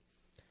interviewed.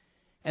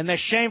 And the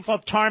shameful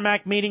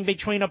tarmac meeting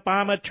between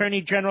Obama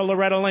Attorney General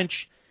Loretta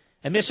Lynch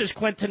and Mrs.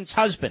 Clinton's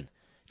husband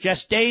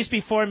just days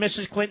before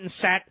Mrs. Clinton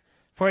sat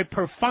for a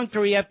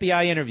perfunctory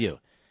FBI interview,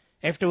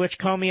 after which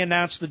Comey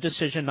announced the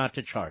decision not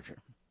to charge her.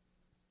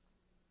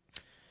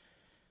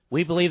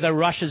 We believe that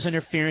Russia's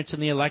interference in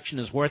the election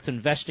is worth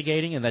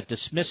investigating and that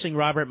dismissing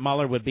Robert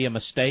Mueller would be a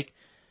mistake,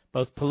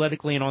 both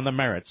politically and on the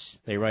merits,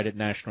 they write at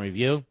National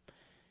Review.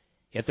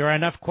 Yet there are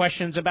enough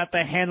questions about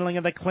the handling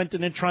of the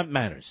Clinton and Trump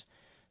matters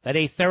that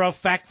a thorough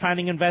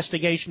fact-finding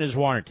investigation is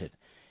warranted,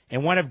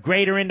 and one of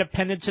greater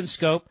independence and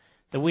scope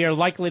than we are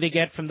likely to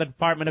get from the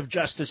Department of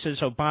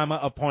Justice's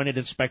Obama-appointed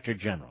Inspector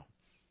General.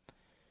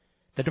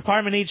 The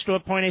department needs to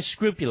appoint a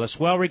scrupulous,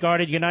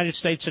 well-regarded United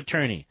States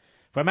attorney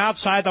from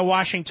outside the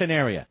Washington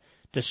area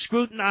to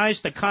scrutinize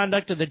the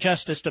conduct of the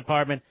Justice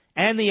Department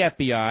and the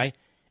FBI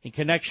in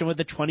connection with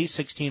the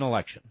 2016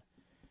 election.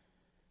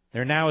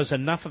 There now is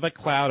enough of a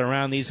cloud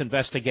around these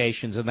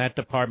investigations, and that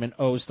department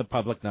owes the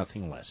public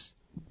nothing less.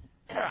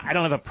 I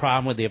don't have a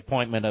problem with the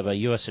appointment of a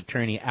U.S.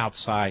 attorney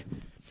outside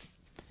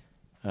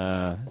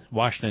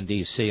Washington,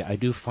 D.C. I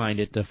do find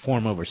it a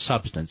form over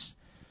substance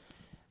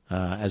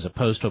as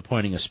opposed to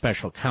appointing a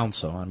special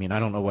counsel. I mean, I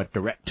don't know what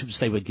directives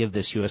they would give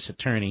this U.S.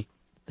 attorney.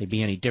 They'd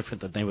be any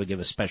different than they would give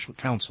a special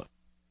counsel.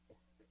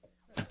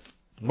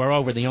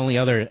 Moreover, the only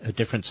other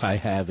difference I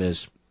have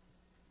is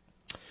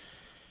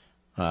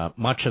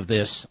much of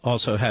this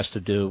also has to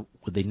do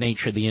with the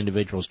nature of the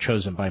individuals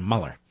chosen by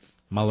Mueller.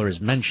 Mueller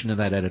is mentioned in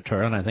that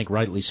editorial, and I think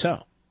rightly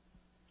so.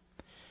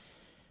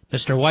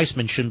 Mr.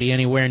 Weissman shouldn't be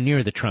anywhere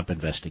near the Trump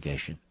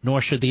investigation,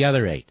 nor should the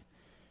other 8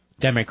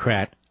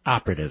 Democrat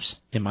operatives,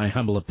 in my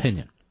humble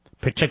opinion,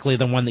 particularly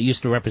the one that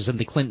used to represent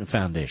the Clinton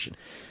Foundation.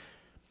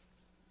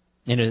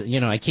 And, you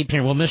know, I keep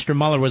hearing, well, Mr.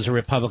 Mueller was a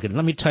Republican.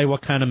 Let me tell you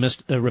what kind of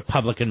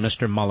Republican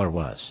Mr. Mueller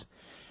was.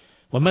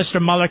 When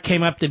Mr. Mueller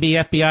came up to be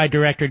FBI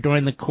director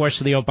during the course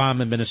of the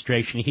Obama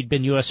administration, he'd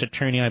been U.S.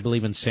 attorney, I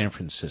believe, in San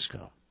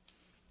Francisco.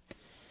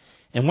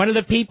 And one of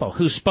the people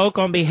who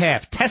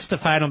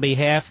testified on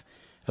behalf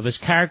of his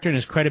character and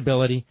his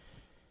credibility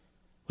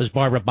was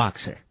Barbara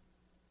Boxer.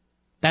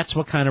 That's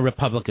what kind of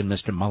Republican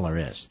Mr. Mueller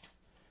is.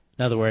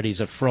 In other words, he's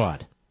a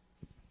fraud.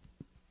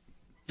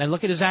 And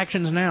look at his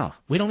actions now.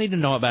 We don't need to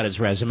know about his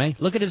resume.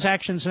 Look at his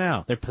actions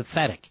now. They're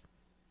pathetic.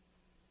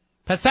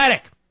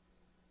 Pathetic!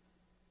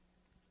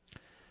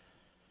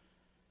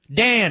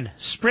 Dan,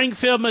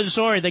 Springfield,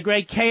 Missouri, the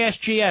great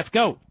KSGF.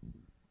 Go.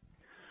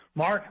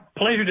 Mark,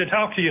 pleasure to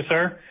talk to you,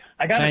 sir.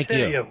 I got to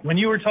tell you, when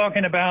you were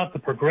talking about the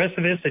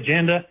progressivist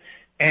agenda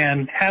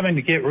and having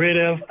to get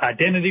rid of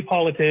identity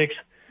politics,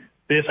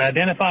 this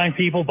identifying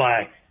people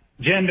by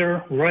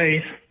gender,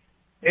 race,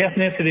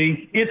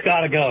 ethnicity, it's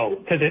got to go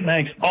because it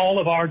makes all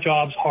of our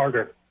jobs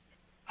harder.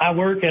 I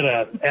work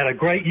at a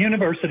great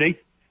university,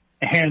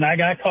 and I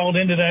got called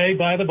in today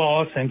by the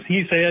boss, and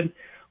he said,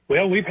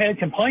 well, we've had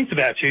complaints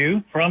about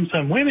you from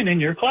some women in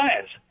your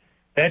class.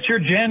 That's your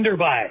gender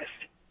biased.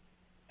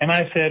 And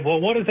I said, well,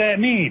 what does that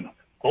mean?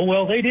 Oh,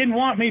 well, they didn't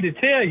want me to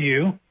tell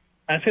you.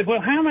 I said, well,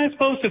 how am I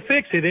supposed to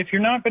fix it if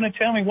you're not going to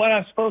tell me what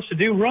I'm supposed to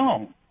do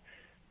wrong?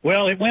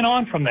 Well, it went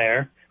on from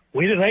there.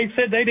 They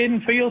said they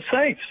didn't feel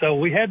safe, so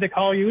we had to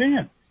call you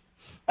in.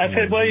 I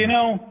said, well, you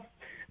know,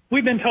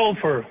 we've been told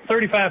for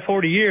 35,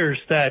 40 years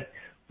that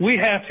we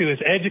have to, as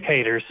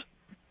educators,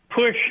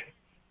 push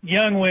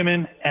young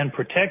women and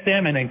protect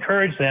them and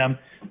encourage them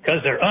because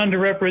they're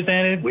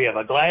underrepresented. We have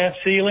a glass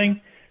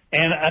ceiling.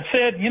 And I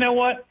said, you know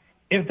what?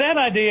 If that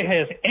idea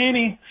has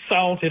any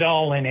salt at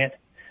all in it,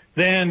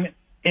 then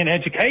in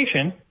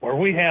education, where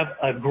we have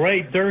a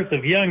great dearth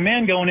of young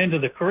men going into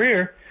the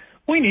career,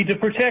 we need to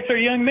protect our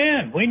young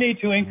men. We need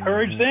to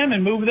encourage them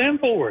and move them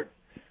forward.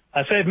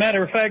 I said,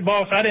 matter of fact,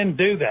 boss, I didn't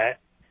do that.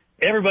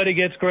 Everybody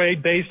gets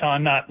grade based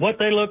on not what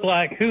they look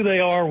like, who they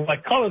are,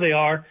 what color they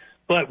are,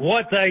 but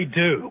what they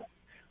do,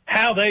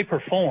 how they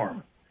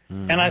perform.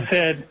 And I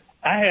said,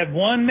 I had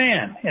one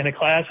man in a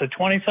class of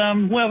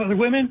 20-some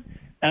women,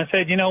 and I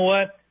said, you know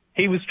what?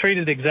 He was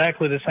treated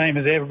exactly the same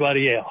as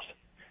everybody else.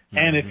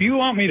 And if you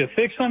want me to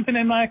fix something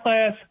in my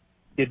class,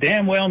 you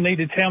damn well need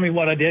to tell me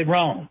what I did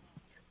wrong.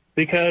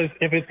 Because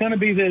if it's going to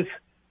be this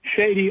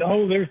shady,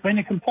 oh, there's been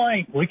a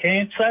complaint, we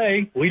can't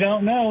say, we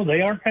don't know,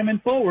 they aren't coming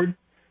forward,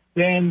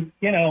 then,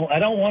 you know, I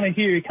don't want to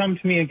hear you come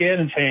to me again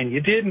and saying, you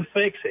didn't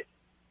fix it.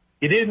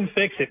 You didn't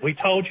fix it. We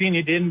told you and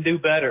you didn't do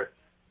better.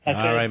 All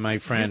right, my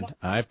friend.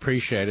 I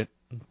appreciate it.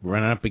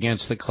 Running up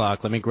against the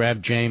clock. Let me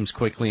grab James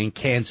quickly in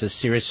Kansas.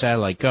 Sirius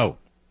Satellite. Go.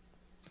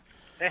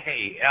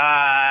 Hey,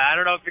 I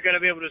don't know if you're going to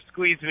be able to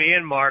squeeze me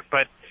in, Mark,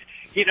 but,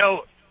 you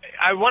know,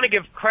 I want to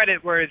give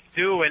credit where it's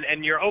due,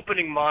 and your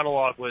opening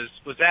monologue was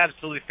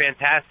absolutely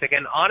fantastic.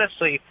 And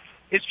honestly,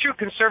 it's true,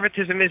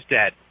 conservatism is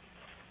dead.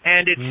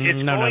 And it's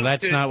no,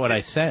 that's not what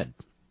I said.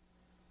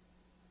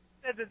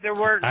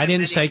 I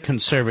didn't say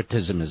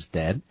conservatism is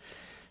dead.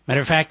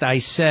 Matter of fact, I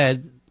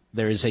said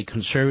there is a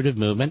conservative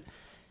movement,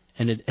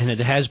 and it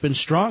has been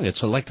strong.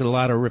 It's elected a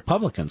lot of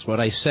Republicans. What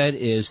I said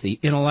is the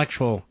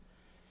intellectual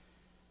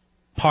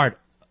part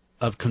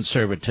of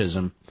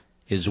conservatism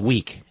is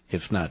weak,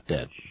 if not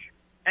dead.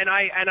 And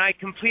I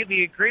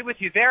completely agree with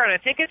you there, and I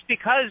think it's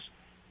because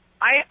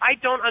I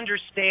don't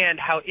understand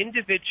how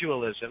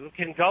individualism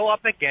can go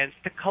up against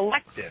the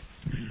collective.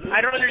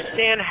 I don't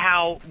understand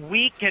how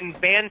we can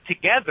band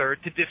together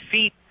to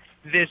defeat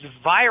this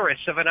virus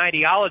of an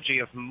ideology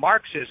of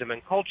Marxism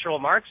and cultural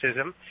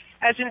Marxism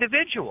as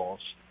individuals.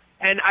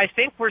 And I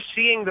think we're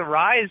seeing the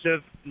rise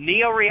of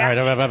neo-reaction.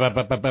 All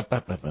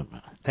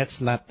right,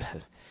 that's not...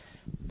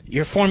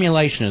 Your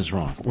formulation is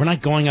wrong. We're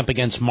not going up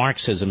against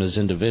Marxism as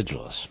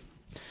individuals.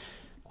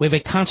 We have a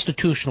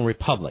constitutional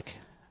republic.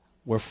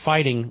 We're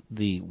fighting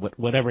the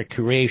whatever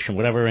creation,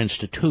 whatever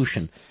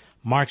institution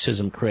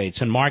Marxism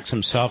creates. And Marx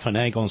himself and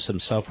Engels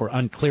himself were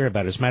unclear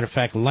about it. As a matter of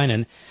fact,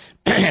 Lenin,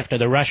 after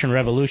the Russian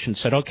Revolution,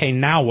 said, okay,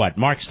 now what?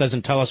 Marx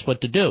doesn't tell us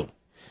what to do.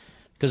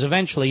 Because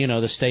eventually, you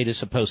know, the state is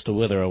supposed to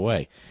wither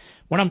away.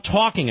 What I'm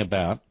talking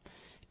about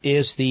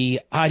is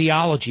the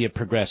ideology of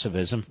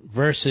progressivism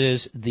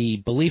versus the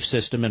belief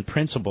system and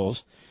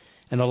principles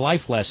and the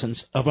life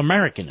lessons of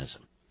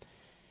Americanism.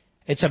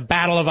 It's a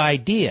battle of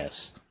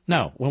ideas.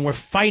 No, when we're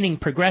fighting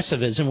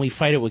progressivism, we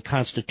fight it with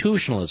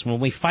constitutionalism.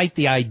 When we fight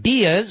the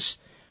ideas,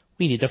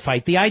 we need to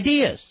fight the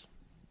ideas.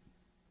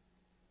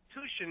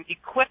 Constitution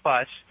equip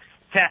us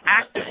to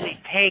actively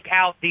take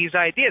out these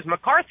ideas.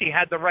 McCarthy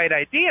had the right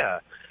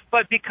idea,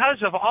 but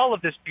because of all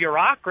of this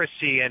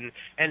bureaucracy and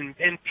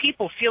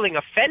people feeling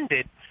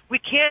offended, we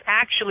can't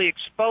actually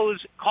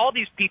call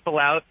these people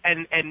out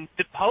and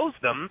depose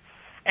them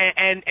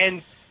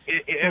and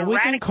well, we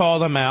can call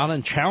them out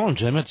and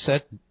challenge them. It's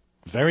that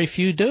very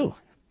few do.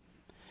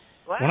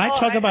 When I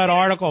talk about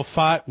Article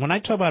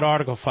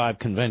 5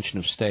 Convention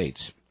of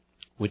States,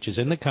 which is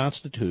in the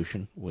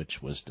Constitution,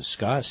 which was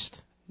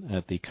discussed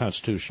at the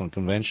Constitutional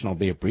Convention,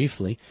 albeit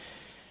briefly,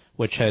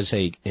 which has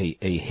a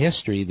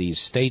history, these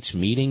states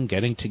meeting,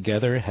 getting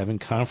together, having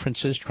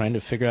conferences, trying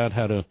to figure out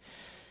how to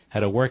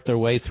work their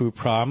way through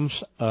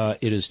problems,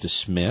 it is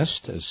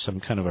dismissed as some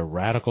kind of a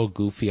radical,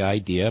 goofy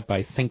idea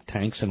by think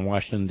tanks in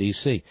Washington,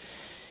 D.C.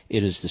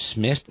 It is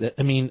dismissed.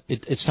 I mean,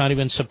 it's not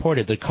even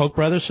supported. Did Koch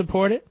brothers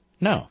support it?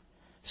 No.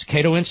 Does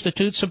Cato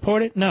Institute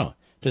support it? No.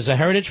 Does the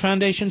Heritage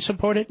Foundation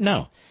support it?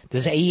 No.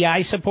 Does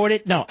AEI support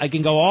it? No. I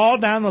can go all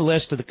down the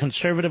list of the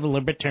conservative and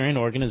libertarian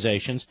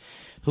organizations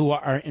who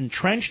are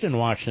entrenched in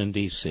Washington,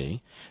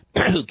 D.C.,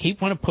 who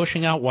keep on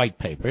pushing out white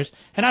papers,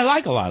 and I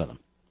like a lot of them.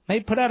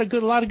 They put out a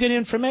lot of good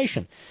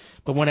information.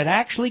 But when it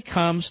actually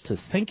comes to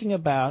thinking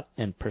about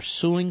and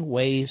pursuing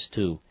ways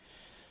to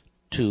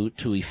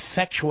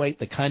effectuate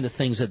the kind of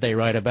things that they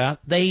write about,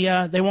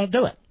 they won't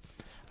do it.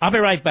 I'll be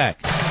right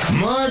back.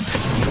 Mark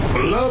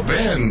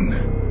Levin.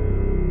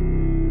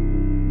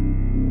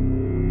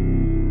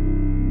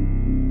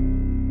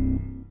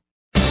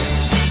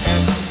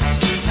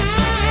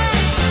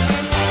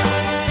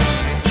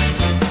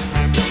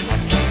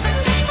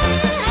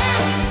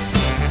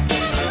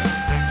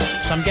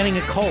 So I'm getting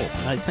a cold.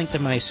 And I think to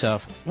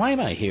myself, why am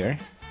I here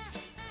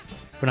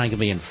when I could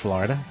be in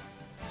Florida?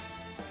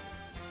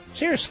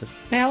 Seriously,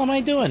 the hell am I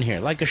doing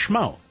here? Like a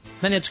schmo.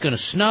 Then it's going to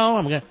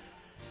snow.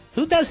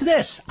 Who does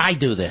this? I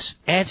do this.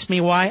 Ask me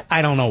why.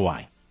 I don't know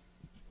why.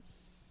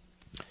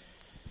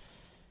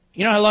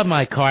 You know, I love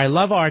my car. I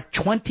love our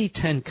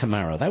 2010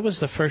 Camaro. That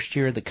was the first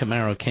year the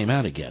Camaro came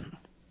out again.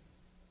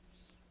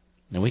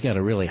 And we got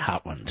a really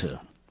hot one, too.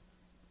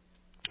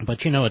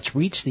 But, you know, it's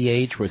reached the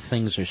age where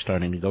things are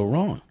starting to go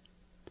wrong.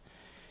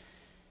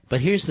 But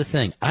here's the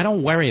thing. I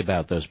don't worry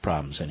about those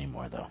problems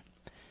anymore, though.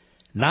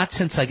 Not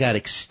since I got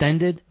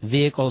extended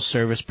vehicle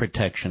service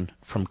protection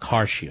from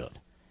CarShield.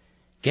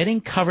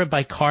 Getting covered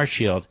by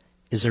CarShield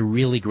is a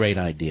really great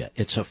idea.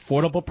 It's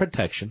affordable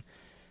protection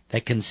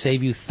that can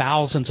save you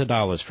thousands of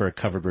dollars for a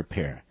covered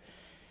repair.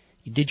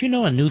 Did you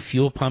know a new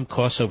fuel pump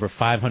costs over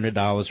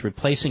 $500?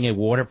 Replacing a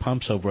water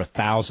pump's over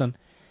 $1,000.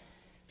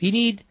 If you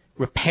need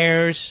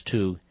repairs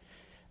to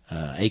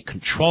a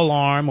control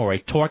arm or a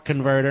torque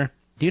converter,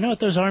 do you know what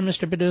those are,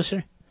 Mr.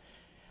 Producer?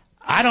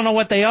 I don't know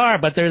what they are,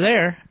 but they're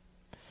there.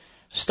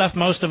 Stuff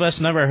most of us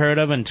never heard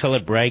of until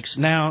it breaks.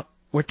 Now,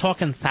 we're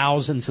talking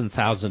thousands and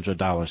thousands of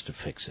dollars to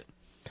fix it.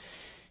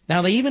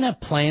 Now, they even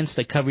have plans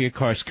that cover your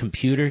car's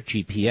computer,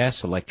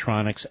 GPS,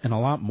 electronics, and a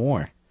lot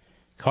more.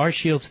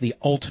 CarShield's the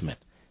ultimate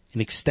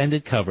in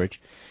extended coverage.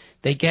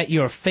 They get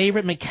your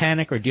favorite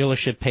mechanic or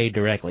dealership paid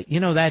directly. You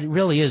know, that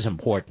really is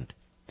important.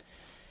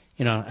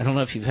 You know, I don't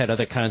know if you've had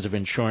other kinds of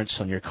insurance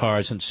on your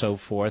cars and so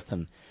forth,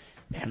 and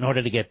in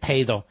order to get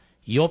paid,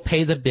 you'll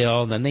pay the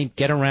bill, then they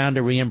get around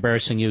to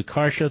reimbursing you.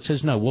 CarShield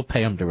says, no, we'll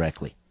pay them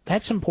directly.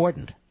 That's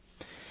important.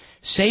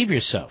 Save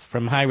yourself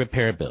from high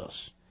repair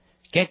bills.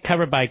 Get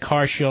covered by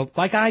CarShield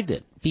like I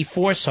did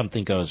before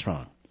something goes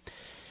wrong.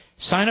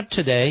 Sign up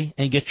today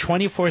and get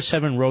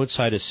 24/7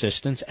 roadside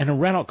assistance and a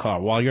rental car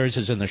while yours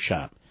is in the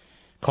shop.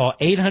 Call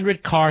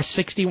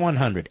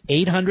 800-CAR-6100,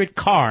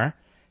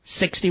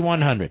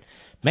 800-CAR-6100.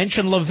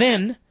 Mention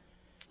Levin,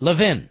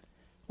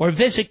 or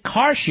visit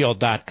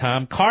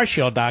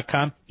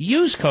carshield.com,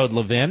 use code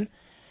Levin,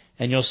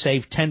 and you'll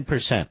save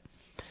 10%.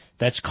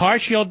 That's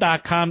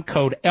carshield.com,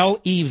 code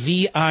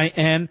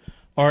LEVIN,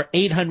 or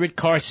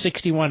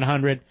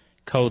 800-CAR-6100,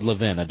 code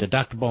Levin. A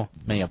deductible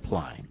may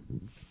apply.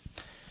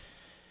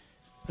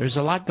 There's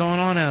a lot going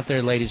on out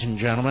there, ladies and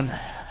gentlemen.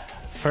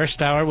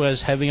 First hour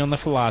was heavy on the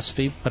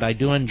philosophy, but I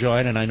do enjoy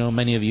it, and I know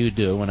many of you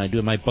do. When I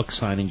do my book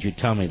signings, you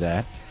tell me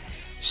that.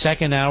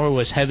 Second hour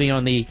was heavy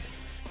on the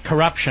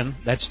corruption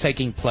that's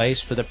taking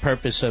place for the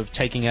purpose of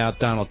taking out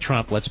Donald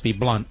Trump. Let's be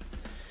blunt.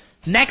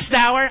 Next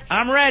hour,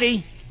 I'm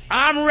ready,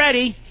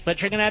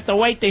 but you're going to have to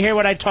wait to hear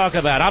what I talk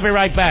about. I'll be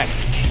right back.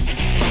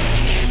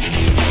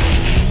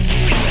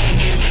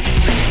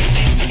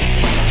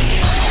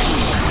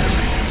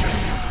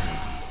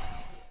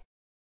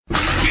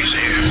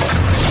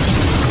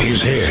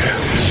 He's here.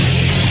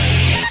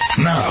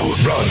 Now,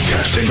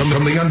 broadcasting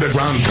from the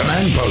underground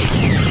command post,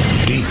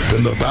 deep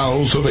in the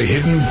bowels of a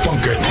hidden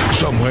bunker,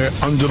 somewhere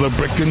under the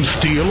brick and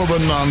steel of a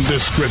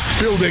nondescript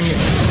building,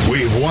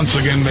 we've once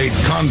again made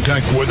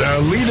contact with our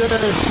leader,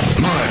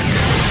 Mark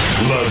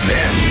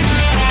Levin.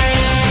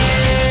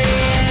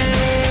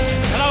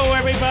 Hello,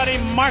 everybody.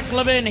 Mark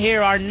Levin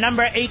here. Our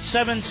number,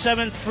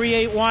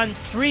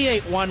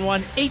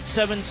 877-381-3811,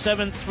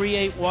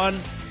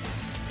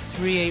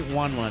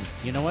 877-381-3811.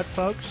 You know what,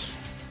 folks?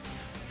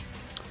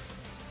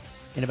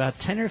 In about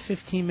 10 or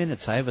 15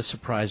 minutes, I have a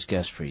surprise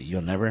guest for you.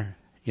 You'll never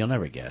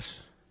guess.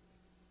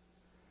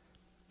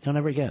 You'll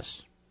never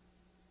guess.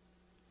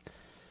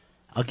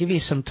 I'll give you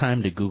some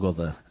time to Google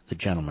the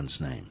gentleman's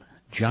name.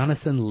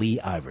 Jonathan Lee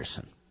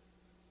Iverson.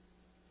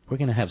 We're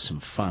going to have some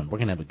fun. We're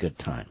going to have a good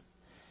time.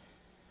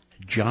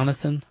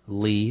 Jonathan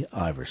Lee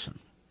Iverson.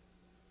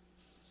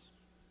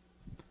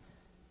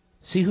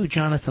 See who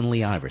Jonathan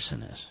Lee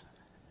Iverson is,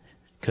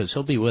 because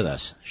he'll be with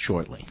us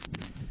shortly.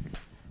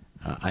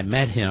 I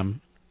met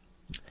him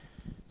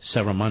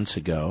several months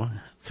ago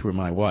through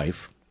my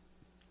wife,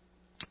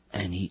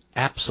 and he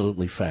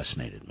absolutely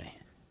fascinated me.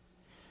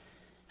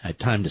 I had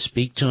time to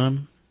speak to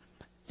him,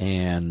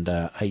 and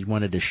I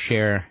wanted to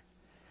share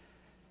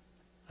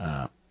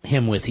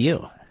him with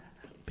you,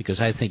 because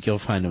I think you'll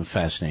find him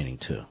fascinating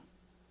too.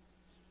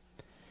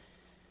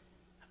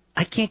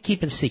 I can't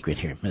keep it a secret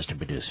here, Mr.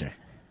 Producer.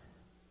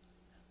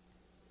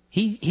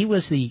 He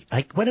was the,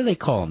 what do they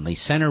call him, the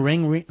center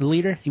ring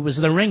leader? He was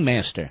the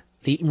ringmaster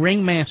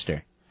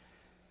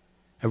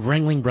of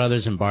Ringling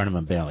Brothers and Barnum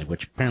and Bailey,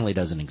 which apparently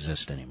doesn't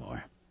exist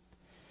anymore.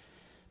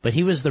 But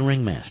he was the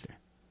ringmaster.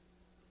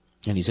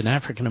 And he's an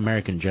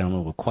African-American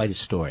gentleman with quite a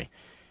story.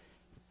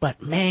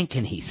 But man,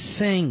 can he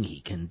sing, he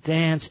can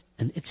dance,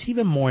 and it's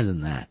even more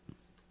than that.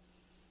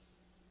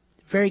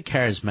 Very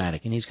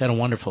charismatic, and he's got a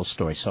wonderful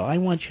story. So I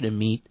want you to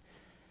meet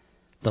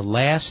the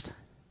last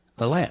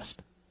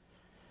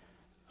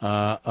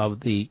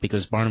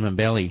because Barnum and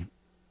Bailey,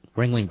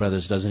 Ringling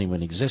Brothers doesn't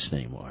even exist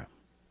anymore.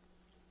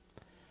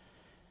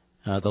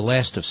 The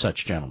last of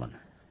such gentlemen.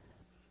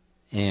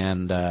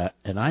 And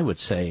I would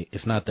say,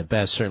 if not the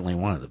best, certainly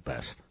one of the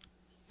best.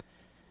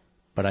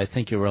 But I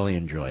think you'll really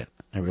enjoy it.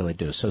 I really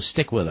do. So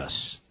stick with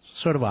us.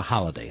 Sort of a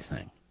holiday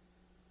thing.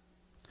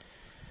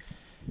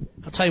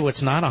 I'll tell you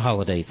what's not a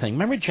holiday thing.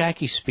 Remember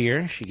Jackie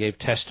Spear? She gave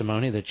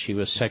testimony that she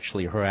was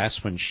sexually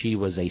harassed when she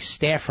was a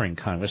staffer in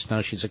Congress.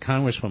 Now she's a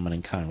congresswoman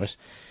in Congress.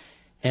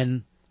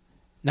 And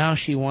now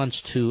she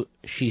wants to,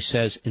 she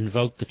says,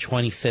 invoke the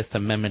 25th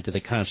Amendment to the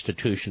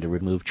Constitution to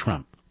remove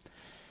Trump.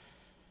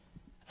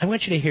 I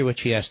want you to hear what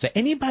she has to say.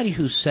 Anybody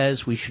who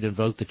says we should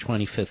invoke the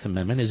 25th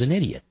Amendment is an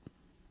idiot.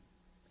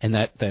 And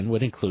that then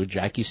would include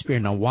Jackie Spear.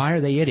 Now, why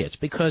are they idiots?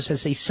 Because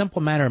it's a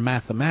simple matter of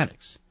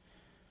mathematics.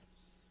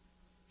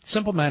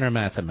 Simple matter of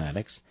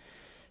mathematics.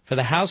 For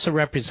the House of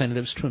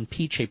Representatives to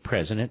impeach a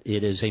president,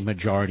 it is a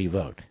majority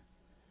vote.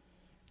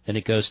 Then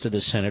it goes to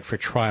the Senate for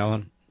trial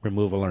and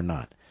removal or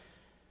not.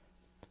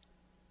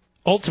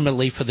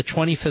 Ultimately, for the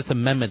 25th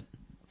Amendment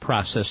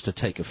process to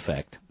take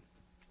effect,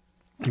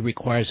 it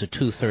requires a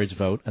two-thirds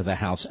vote of the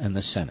House and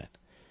the Senate.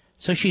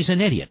 So she's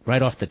an idiot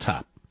right off the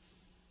top.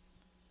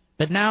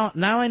 But now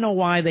I know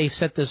why they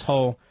set this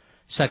whole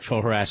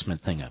sexual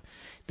harassment thing up.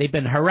 They've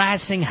been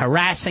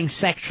harassing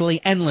sexually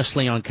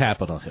endlessly on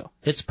Capitol Hill.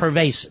 It's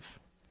pervasive.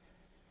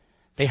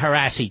 They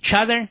harass each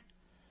other.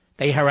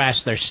 They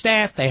harass their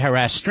staff. They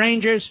harass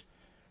strangers.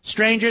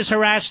 Strangers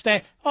harass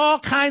staff. All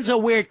kinds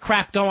of weird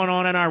crap going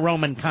on in our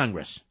Roman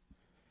Congress.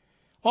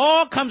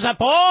 All comes up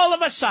all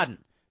of a sudden.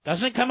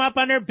 Doesn't come up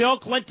under Bill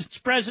Clinton's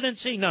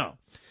presidency? No.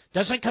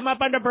 Doesn't come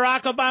up under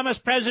Barack Obama's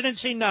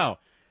presidency? No.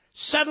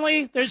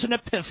 Suddenly, there's an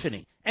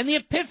epiphany. And the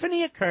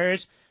epiphany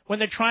occurs when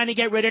they're trying to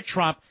get rid of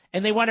Trump,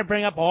 and they want to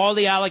bring up all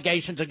the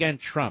allegations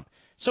against Trump.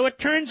 So it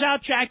turns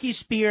out Jackie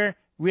Spear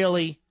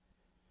really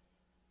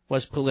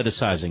was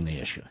politicizing the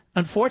issue.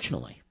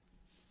 Unfortunately.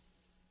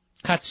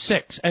 Cut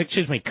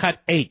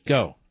 8,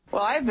 go.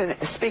 Well, I've been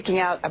speaking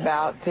out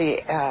about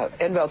the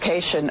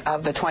invocation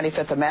of the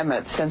 25th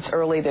Amendment since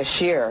early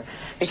this year.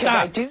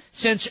 Stop.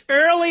 Since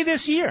early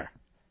this year.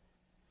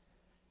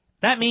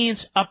 That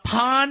means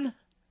upon,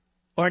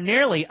 or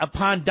nearly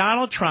upon,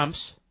 Donald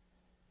Trump's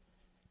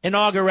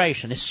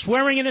inauguration, his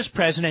swearing in as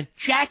president,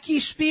 Jackie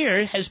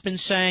Spear has been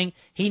saying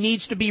he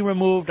needs to be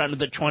removed under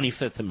the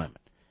 25th Amendment.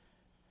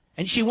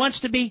 And she wants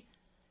to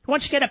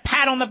get a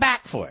pat on the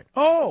back for it.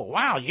 Oh,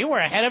 wow, you were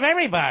ahead of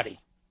everybody.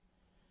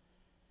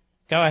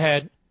 Go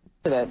ahead.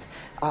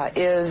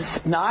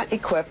 Is not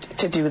equipped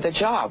to do the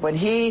job. When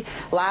he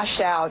lashed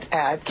out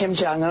at Kim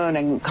Jong-un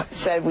and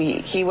said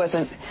he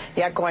wasn't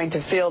yet going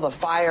to feel the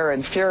fire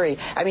and fury,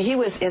 I mean, he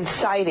was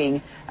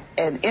inciting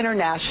an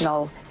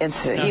international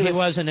incident. No, he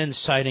wasn't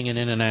inciting an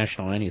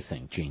international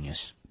anything,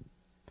 genius.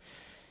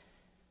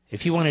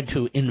 If you wanted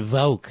to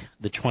invoke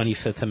the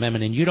 25th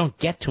Amendment, and you don't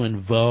get to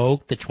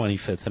invoke the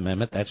 25th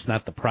Amendment, that's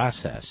not the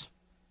process.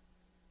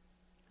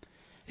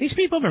 These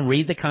people even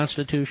read the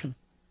Constitution.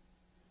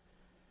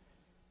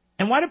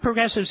 And why do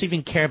progressives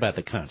even care about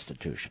the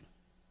Constitution?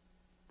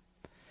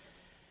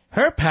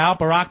 Her pal,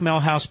 Barack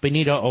Milhouse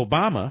Benito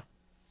Obama,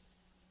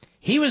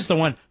 he was the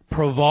one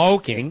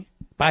provoking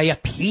by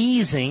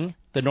appeasing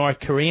the North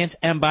Koreans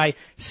and by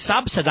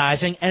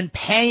subsidizing and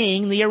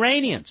paying the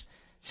Iranians.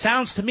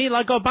 Sounds to me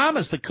like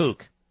Obama's the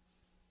kook.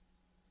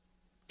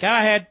 Go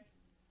ahead.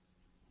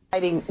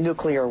 Fighting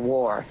nuclear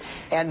war.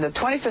 And the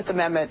 25th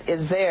Amendment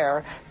is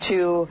there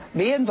to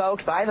be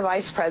invoked by the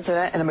Vice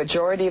President and a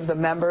majority of the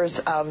members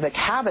of the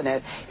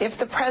cabinet if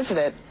the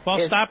President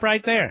stop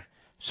right there.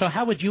 So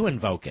how would you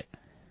invoke it?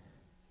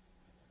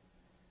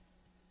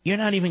 You're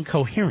not even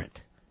coherent.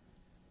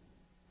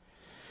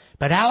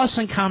 But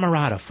Alison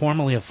Camerata,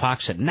 formerly of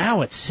Fox,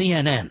 now at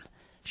CNN,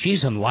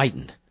 she's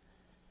enlightened.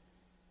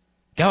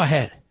 Go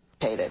ahead.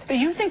 But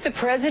you think the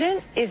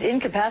president is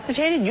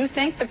incapacitated? You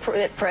think that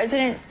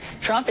President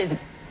Trump is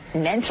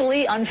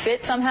mentally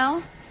unfit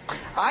somehow?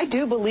 I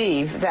do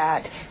believe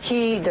that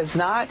he does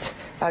not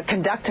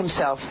conduct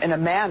himself in a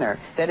manner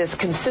that is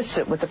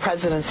consistent with the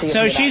presidency of the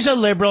United States. So she's a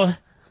liberal,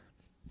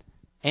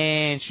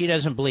 and she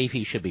doesn't believe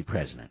he should be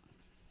president.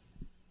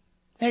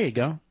 There you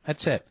go.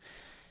 That's it.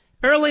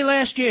 Early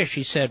last year,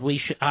 she said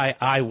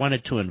I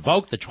wanted to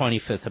invoke the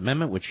 25th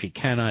Amendment, which she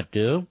cannot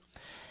do.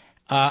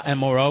 And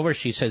moreover,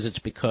 she says it's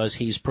because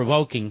he's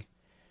provoking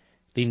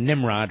the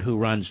Nimrod who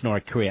runs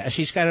North Korea.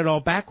 She's got it all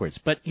backwards.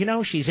 But,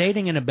 she's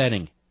aiding and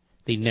abetting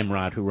the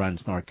Nimrod who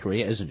runs North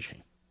Korea, isn't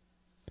she?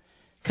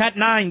 Cut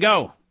 9,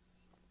 go.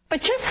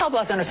 But just help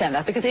us understand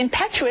that, because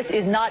impetuous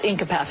is not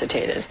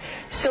incapacitated.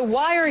 So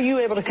why are you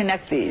able to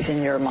connect these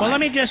in your mind? Well, let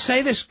me just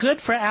say this.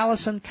 Good for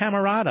Alison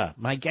Camerata.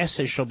 My guess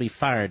is she'll be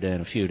fired in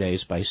a few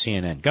days by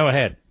CNN. Go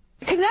ahead.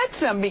 Connect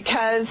them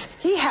because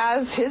he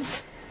has his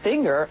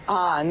finger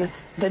on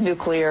the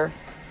nuclear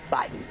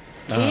button.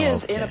 He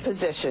is in a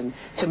position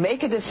to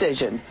make a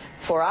decision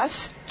for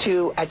us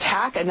to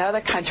attack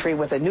another country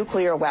with a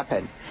nuclear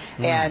weapon.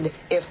 And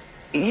if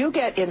you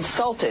get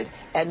insulted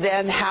and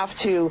then have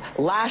to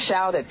lash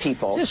out at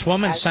people. Does this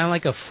woman sound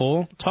like a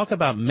fool? Talk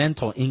about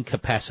mental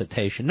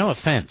incapacitation. No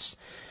offense.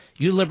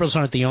 You liberals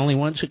aren't the only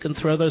ones who can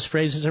throw those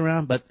phrases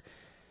around, but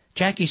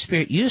Jackie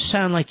Spirit, you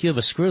sound like you have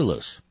a screw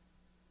loose.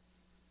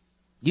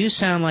 You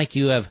sound like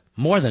you have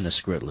more than a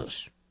screw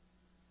loose.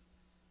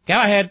 Go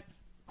ahead.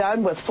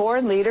 Done with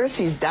foreign leaders.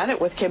 He's done it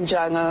with Kim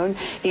Jong-un.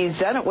 He's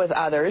done it with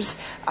others.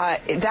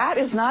 That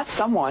is not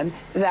someone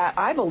that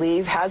I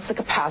believe has the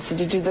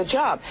capacity to do the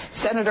job.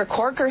 Senator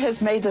Corker has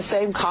made the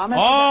same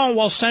comments. Oh,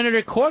 well,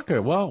 Senator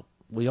Corker. Well,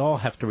 we all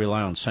have to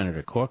rely on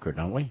Senator Corker,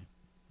 don't we?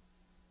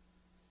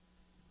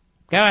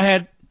 Go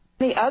ahead.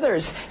 The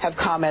others have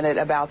commented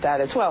about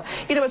that as well.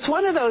 It's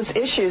one of those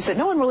issues that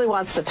no one really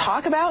wants to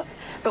talk about.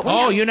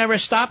 But you never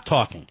stop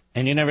talking,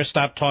 and you never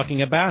stop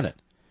talking about it.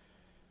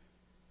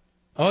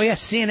 Oh,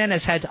 yes, CNN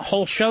has had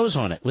whole shows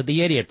on it with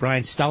the idiot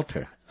Brian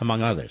Stelter,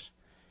 among others,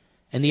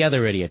 and the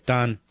other idiot,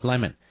 Don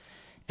Lemon.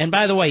 And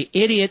by the way,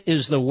 idiot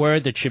is the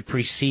word that should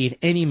precede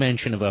any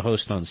mention of a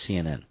host on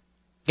CNN.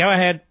 Go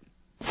ahead.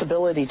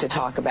 Ability to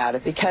talk about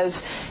it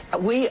because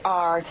we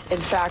are, in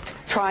fact,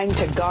 trying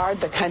to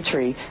guard the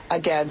country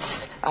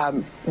against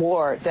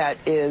war that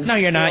is... No,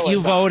 you're not.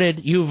 You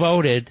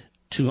voted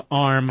to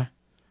arm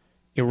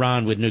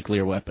Iran with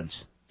nuclear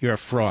weapons. You're a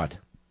fraud.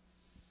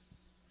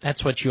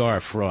 That's what you are,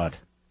 a fraud.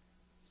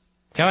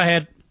 Go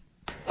ahead.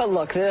 But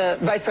look, the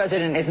vice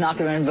president is not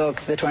going to invoke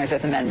the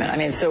 25th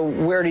Amendment. So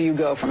where do you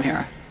go from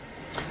here?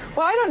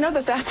 Well, I don't know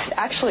that that's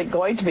actually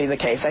going to be the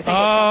case. I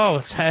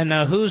think.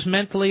 And who's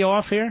mentally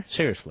off here?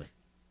 Seriously.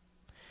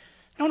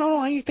 No.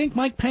 I think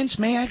Mike Pence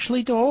may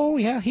actually do. Oh,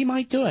 yeah, he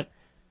might do it.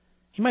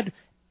 He might.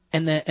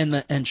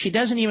 And she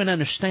doesn't even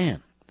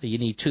understand that you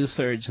need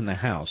 2/3 in the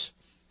House.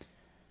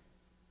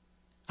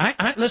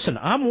 Listen.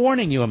 I'm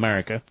warning you,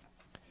 America.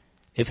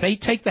 If they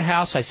take the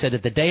House, I said,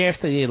 at the day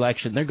after the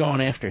election, they're going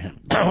after him.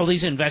 All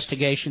these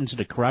investigations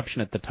into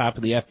corruption at the top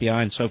of the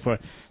FBI and so forth,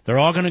 they're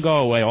all going to go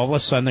away. All of a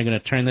sudden, they're going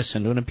to turn this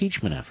into an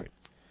impeachment effort.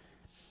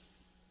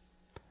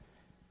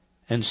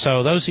 And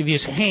so those of you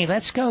say, hey,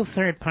 let's go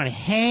third party.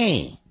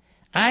 Hey,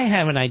 I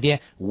have an idea.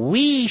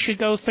 We should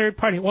go third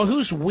party. Well,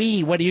 who's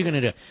we? What are you going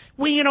to do?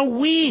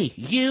 We.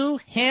 You,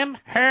 him,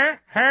 her.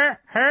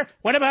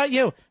 What about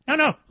you?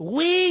 No.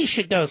 We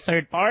should go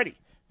third party.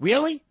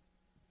 Really?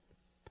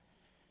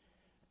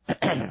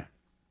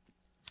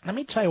 Let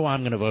me tell you why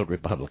I'm going to vote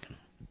Republican.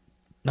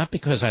 Not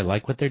because I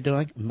like what they're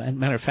doing.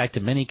 Matter of fact,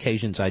 on many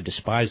occasions, I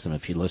despise them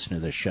if you listen to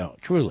this show.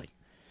 Truly.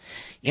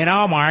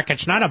 Mark,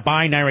 it's not a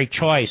binary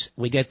choice.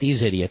 We get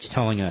these idiots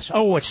telling us,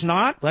 oh, it's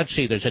not? Let's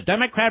see. There's a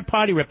Democrat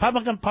Party,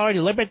 Republican Party,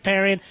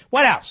 Libertarian.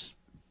 What else?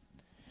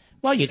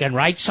 Well, you can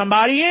write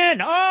somebody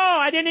in. Oh,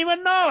 I didn't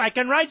even know. I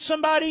can write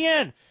somebody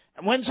in.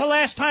 And when's the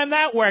last time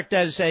that worked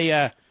as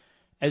an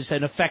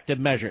effective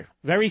measure?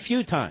 Very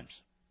few times.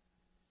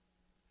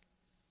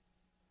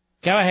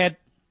 Go ahead.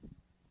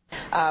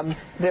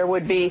 There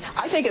would be,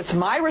 I think it's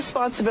my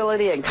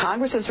responsibility and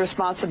Congress's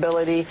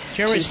responsibility. It's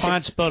your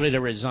responsibility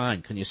to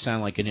resign. Can you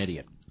sound like an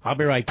idiot? I'll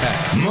be right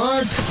back.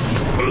 Mark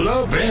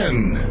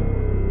Levin.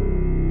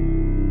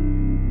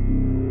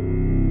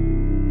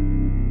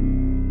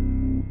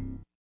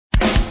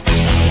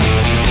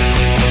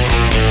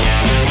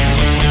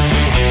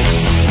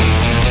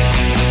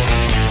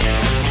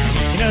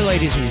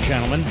 Ladies and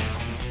gentlemen,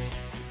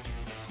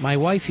 my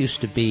wife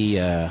used to be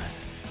a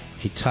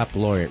top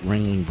lawyer at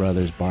Ringling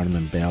Brothers, Barnum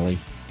and Bailey,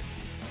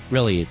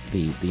 really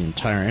the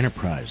entire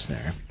enterprise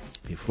there,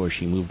 before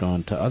she moved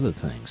on to other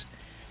things.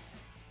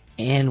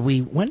 And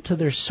we went to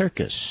their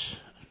circus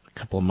a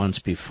couple of months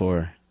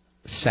before,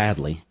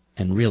 sadly,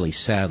 and really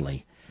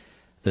sadly,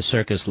 the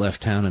circus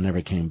left town and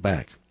never came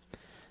back.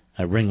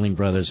 Ringling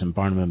Brothers and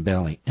Barnum and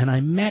Bailey. And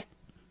I met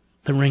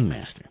the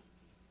ringmaster.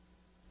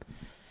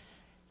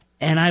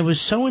 And I was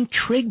so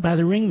intrigued by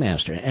the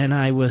ringmaster, and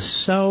I was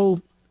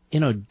so,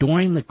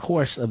 during the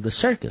course of the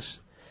circus,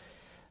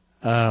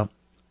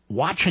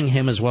 watching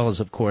him as well as,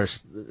 of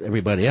course,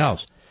 everybody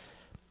else,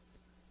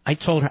 I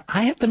told her,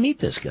 I have to meet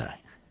this guy.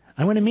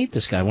 I want to meet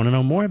this guy. I want to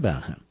know more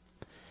about him.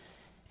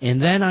 And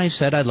then I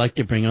said I'd like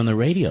to bring on the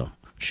radio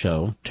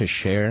show to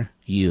share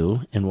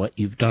you and what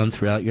you've done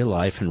throughout your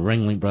life in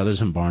Ringling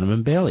Brothers and Barnum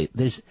and Bailey.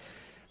 It's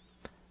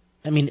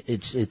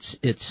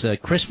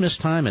Christmas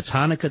time, it's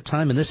Hanukkah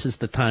time, and this is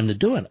the time to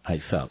do it, I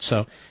felt.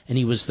 So, and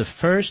he was the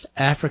first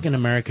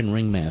African-American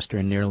ringmaster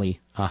in nearly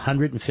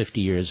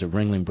 150 years of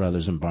Ringling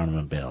Brothers and Barnum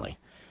and Bailey.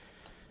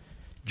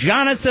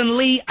 Jonathan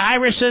Lee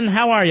Iverson,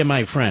 how are you,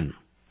 my friend?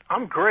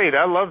 I'm great.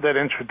 I love that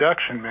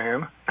introduction,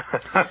 man.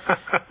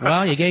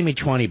 Well, you gave me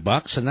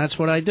 $20, and that's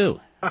what I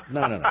do.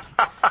 No.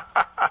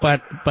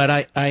 But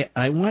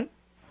I want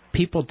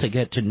people to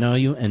get to know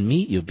you and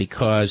meet you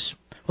because,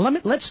 well,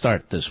 let's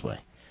start this way.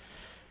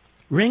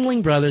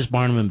 Ringling Brothers,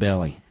 Barnum and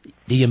Bailey.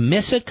 Do you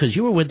miss it? Because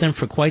you were with them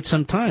for quite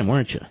some time,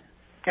 weren't you?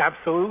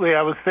 Absolutely.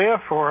 I was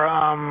there for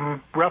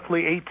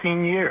roughly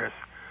 18 years.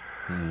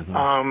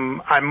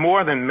 Mm-hmm. I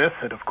more than miss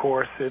it, of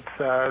course. It's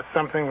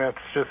something that's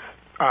just,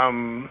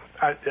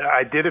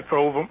 I did it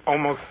for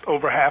almost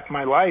over half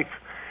my life.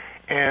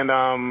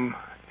 And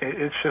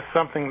it's just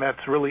something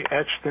that's really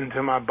etched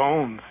into my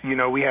bones. You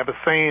know, we have a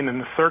saying in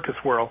the circus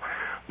world,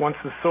 once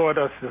the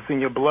sawdust is in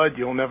your blood,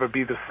 you'll never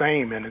be the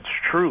same, and it's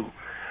true.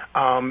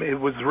 It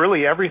was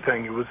really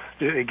everything.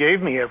 It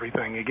gave me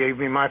everything. It gave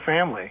me my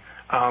family.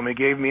 It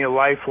gave me a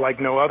life like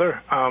no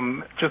other.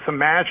 Just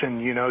imagine,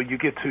 you know, you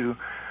get to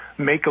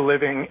make a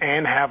living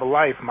and have a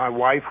life. My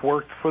wife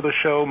worked for the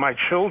show. My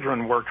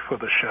children worked for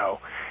the show.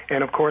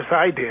 And, of course,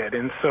 I did.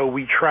 And so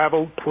we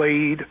traveled,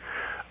 played,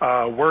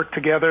 worked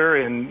together.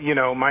 And, you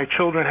know, my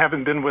children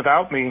haven't been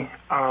without me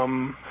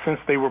since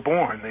they were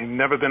born. They've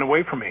never been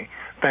away from me,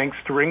 thanks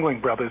to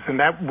Ringling Brothers. And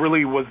that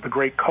really was the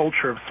great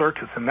culture of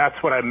circus. And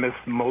that's what I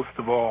missed most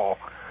of all.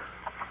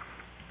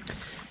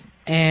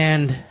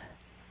 And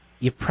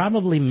you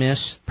probably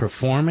miss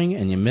performing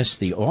and you miss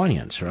the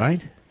audience,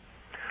 right?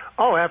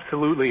 Oh,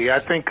 absolutely. I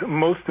think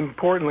most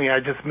importantly, I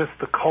just miss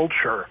the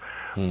culture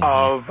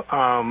of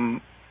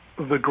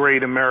the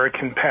great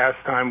American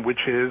pastime, which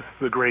is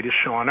the greatest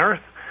show on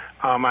earth.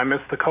 I miss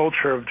the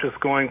culture of just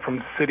going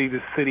from city to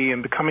city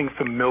and becoming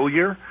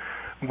familiar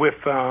with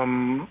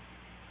the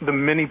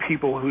many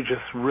people who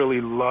just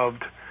really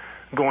loved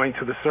going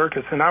to the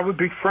circus. And I would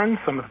befriend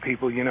some of the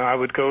people. You know, I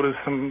would go to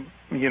some,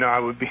 you know, I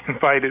would be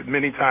invited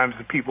many times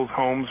to people's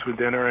homes for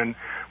dinner, and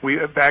we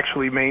have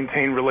actually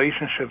maintained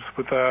relationships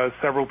with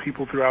several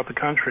people throughout the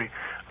country.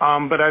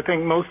 But I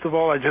think most of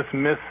all, I just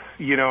miss,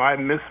 you know, I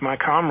miss my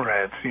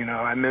comrades. You know,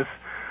 I miss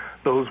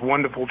those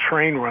wonderful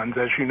train runs.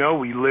 As you know,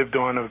 we lived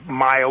on a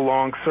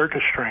mile-long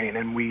circus train,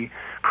 and we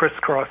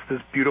crisscrossed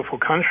this beautiful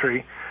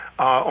country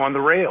on the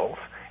rails.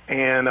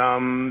 And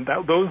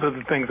those are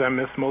the things I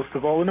miss most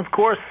of all. And, of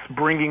course,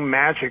 bringing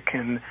magic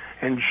and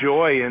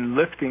joy and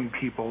lifting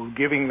people,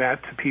 giving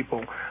that to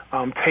people,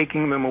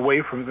 taking them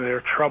away from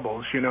their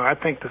troubles. You know, I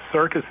think the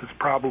circus is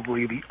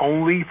probably the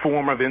only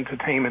form of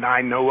entertainment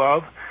I know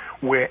of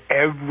where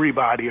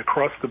everybody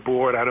across the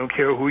board, I don't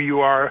care who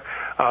you are,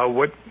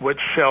 what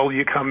shell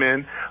you come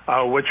in,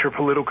 what your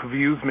political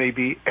views may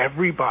be,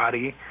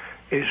 everybody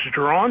is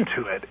drawn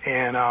to it.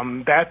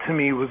 And that to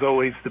me was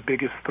always the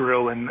biggest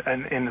thrill and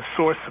the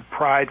source of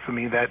pride for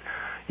me, that,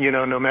 you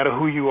know, no matter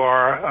who you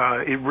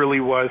are, it really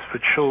was for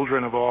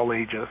children of all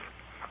ages.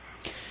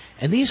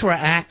 And these were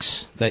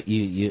acts that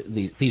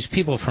these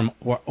people from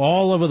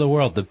all over the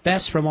world, the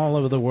best from all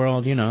over the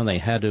world, you know, they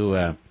had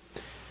to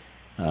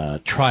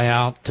try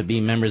out to be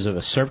members of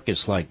a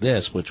circus like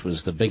this, which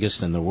was the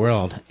biggest in the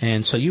world.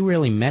 And so you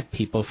really met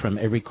people from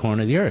every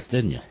corner of the earth,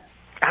 didn't you?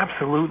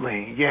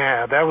 Absolutely,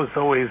 yeah. That was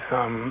always,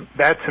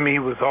 that to me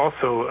was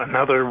also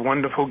another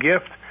wonderful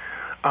gift,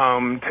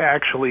 to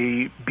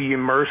actually be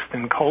immersed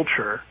in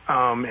culture,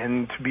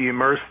 and to be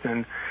immersed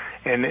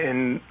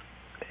in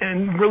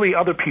really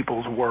other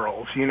people's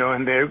worlds, you know,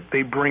 and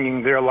they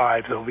bringing their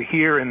lives over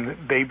here,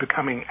 and they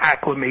becoming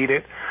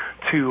acclimated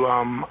to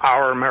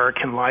our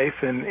American life,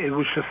 and it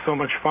was just so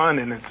much fun,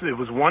 and it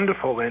was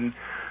wonderful. And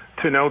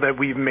to know that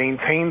we've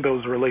maintained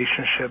those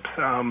relationships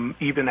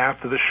even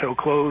after the show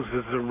closed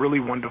is a really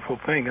wonderful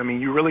thing. I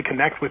mean, you really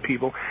connect with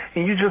people,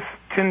 and you just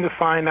tend to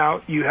find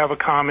out you have a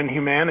common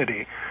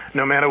humanity,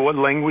 no matter what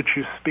language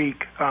you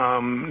speak,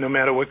 no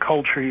matter what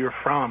culture you're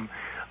from.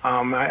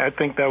 I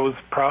think that was,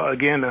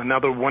 again,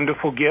 another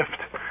wonderful gift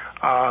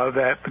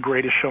that the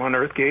greatest show on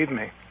earth gave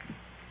me.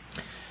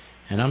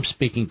 And I'm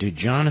speaking to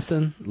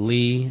Jonathan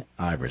Lee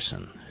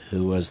Iverson,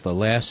 who was the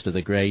last of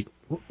the great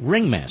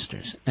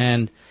ringmasters.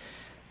 And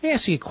let me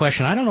ask you a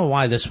question. I don't know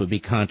why this would be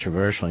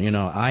controversial. You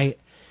know, I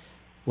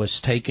was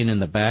taken in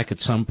the back at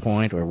some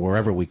point, or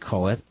wherever we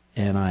call it,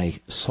 and I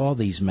saw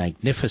these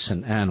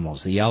magnificent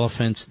animals, the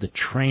elephants, the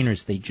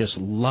trainers. They just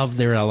love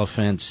their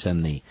elephants,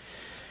 and the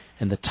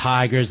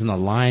tigers and the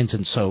lions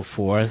and so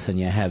forth. And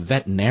you have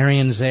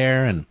veterinarians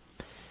there. And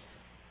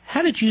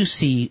how did you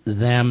see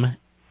them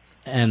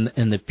and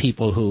the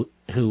people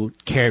who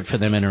cared for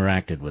them,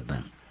 interacted with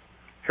them?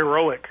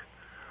 Heroic.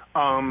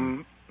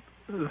 Some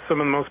of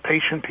the most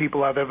patient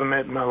people I've ever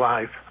met in my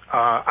life.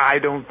 I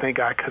don't think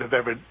I could have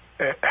ever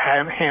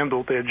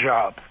handled their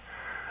jobs.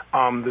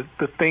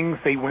 The things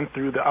they went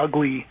through, the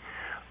ugly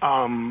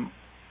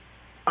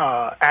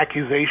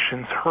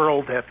accusations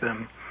hurled at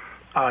them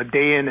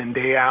day in and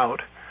day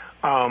out,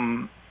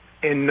 and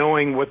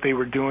knowing what they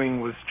were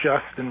doing was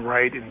just and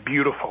right and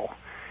beautiful,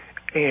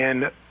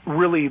 and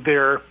really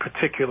their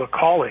particular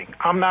calling.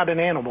 I'm not an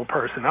animal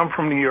person. I'm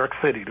from New York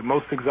City. The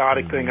most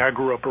exotic thing I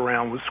grew up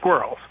around was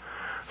squirrels.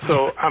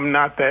 So I'm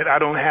not that, I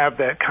don't have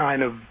that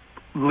kind of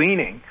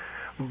leaning,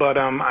 but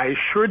I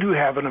sure do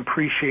have an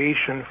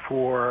appreciation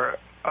for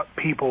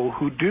people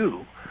who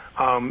do.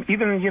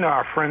 Even,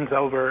 our friends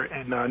over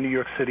in New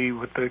York City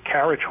with the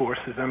carriage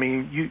horses. I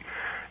mean,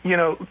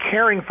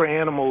 caring for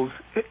animals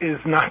is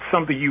not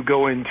something you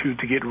go into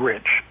to get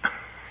rich.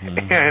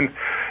 And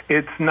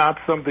it's not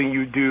something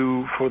you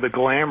do for the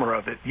glamour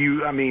of it.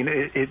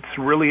 It's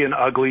really an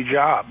ugly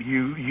job.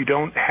 You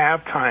don't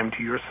have time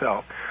to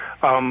yourself.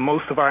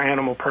 Most of our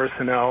animal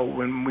personnel,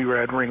 when we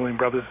were at Ringling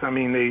Brothers,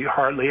 they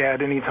hardly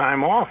had any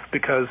time off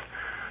because,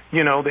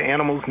 the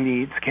animals'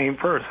 needs came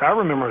first. I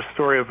remember a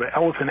story of an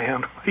elephant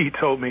animal. He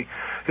told me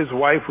his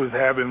wife was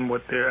having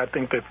their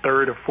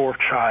third or fourth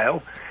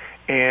child,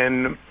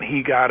 and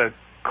he got a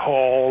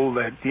call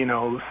that,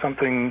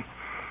 something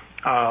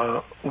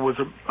was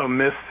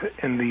amiss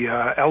in the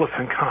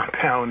elephant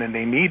compound and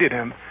they needed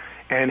him.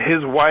 And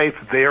his wife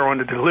there on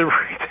the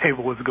delivery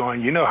table was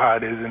going, you know how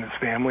it is in his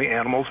family,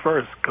 animals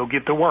first, go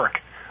get to work.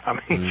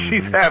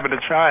 She's having a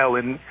child,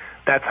 and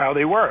that's how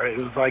they were. It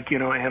was like,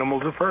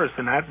 animals are first.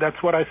 And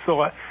that's what I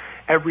saw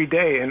every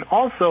day. And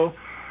also,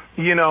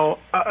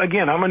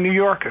 again, I'm a New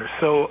Yorker,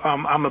 so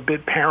I'm a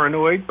bit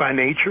paranoid by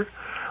nature.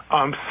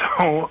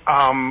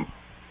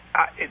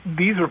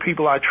 These were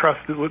people I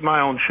trusted with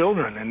my own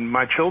children, and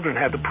my children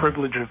had the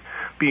privilege of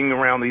being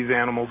around these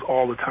animals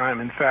all the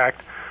time. In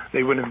fact,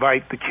 they would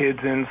invite the kids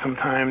in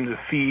sometimes to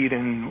feed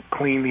and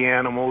clean the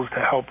animals, to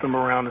help them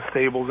around the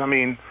stables. I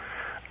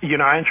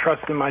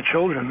entrusted my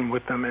children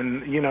with them,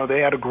 and,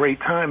 they had a great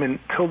time. And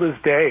till this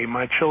day,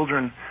 my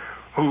children,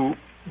 who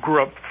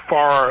grew up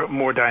far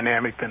more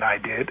dynamic than I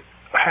did,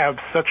 have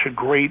such a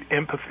great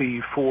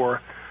empathy for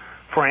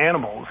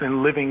animals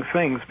and living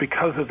things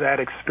because of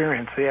that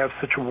experience. They have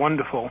such a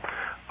wonderful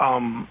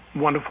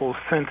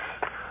sense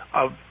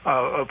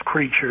of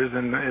creatures,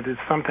 and it is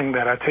something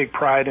that I take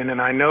pride in,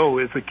 and I know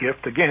is a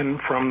gift, again,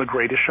 from the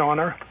greatest show on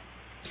earth.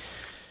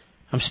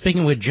 I'm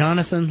speaking with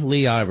Jonathan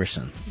Lee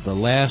Iverson, the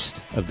last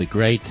of the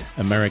great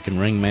American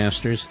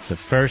ringmasters, the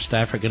first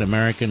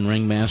African-American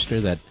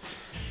ringmaster that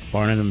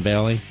Barnum and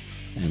Bailey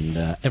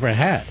ever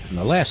had, and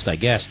the last, I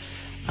guess.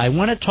 I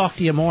want to talk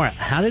to you more.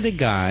 How did a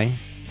guy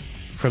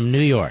from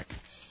New York,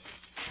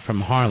 from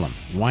Harlem,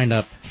 wind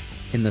up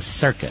in the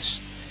circus?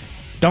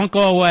 Don't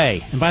go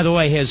away. And by the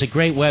way, here's a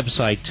great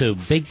website, too,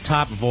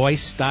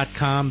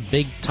 bigtopvoice.com,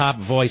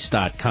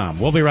 bigtopvoice.com.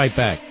 We'll be right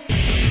back.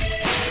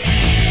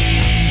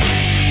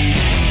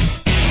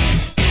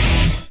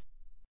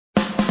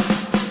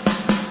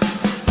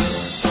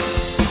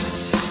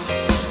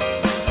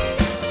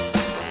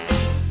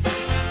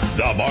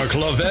 The Mark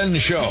Levin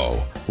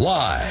Show,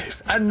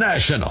 live and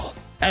national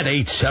at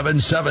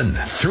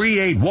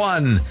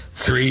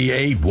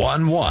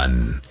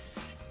 877-381-3811.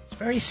 It's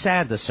very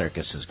sad the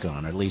circus is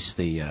gone, or at least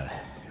the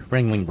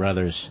Ringling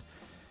Brothers,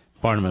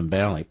 Barnum and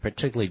Bailey,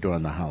 particularly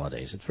during the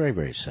holidays. It's very,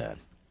 very sad.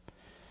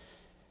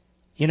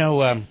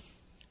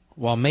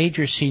 While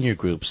major senior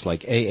groups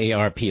like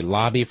AARP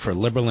lobby for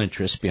liberal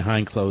interests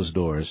behind closed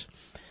doors,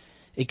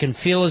 it can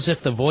feel as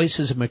if the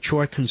voices of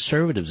mature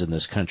conservatives in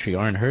this country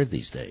aren't heard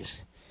these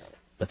days.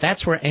 But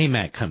that's where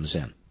AMAC comes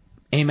in.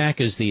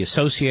 AMAC is the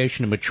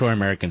Association of Mature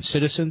American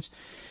Citizens.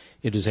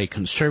 It is a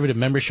conservative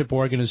membership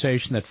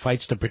organization that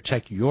fights to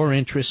protect your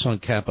interests on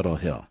Capitol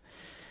Hill.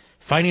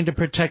 Fighting to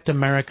protect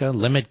America,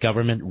 limit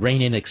government,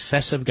 rein in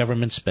excessive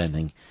government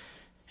spending,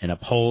 and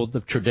uphold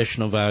the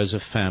traditional values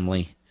of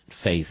family,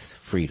 faith,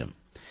 freedom.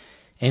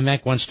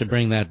 AMAC wants to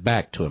bring that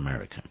back to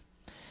America.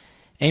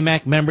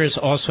 AMAC members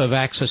also have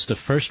access to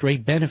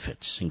first-rate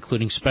benefits,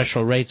 including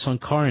special rates on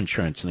car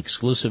insurance and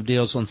exclusive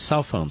deals on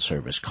cell phone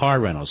service, car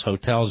rentals,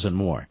 hotels, and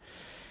more.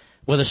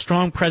 With a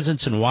strong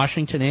presence in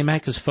Washington,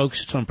 AMAC is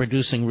focused on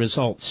producing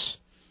results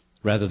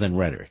rather than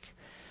rhetoric.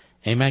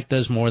 AMAC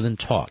does more than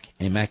talk.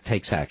 AMAC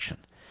takes action.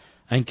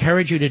 I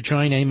encourage you to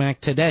join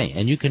AMAC today,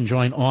 and you can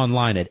join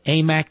online at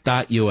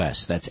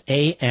amac.us. That's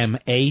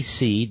amac.us.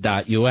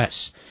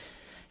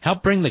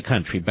 Help bring the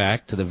country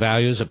back to the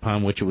values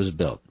upon which it was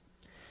built.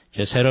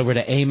 Just head over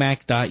to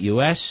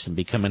amac.us and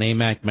become an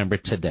AMAC member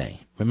today.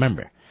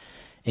 Remember,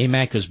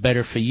 AMAC is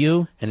better for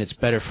you, and it's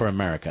better for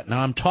America. Now,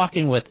 I'm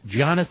talking with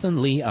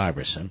Jonathan Lee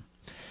Iverson,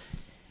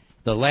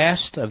 the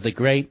last of the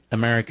great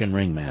American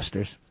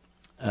ringmasters,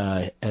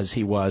 as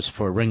he was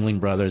for Ringling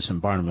Brothers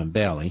and Barnum and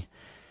Bailey.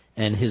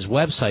 And his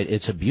website,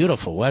 it's a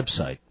beautiful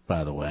website,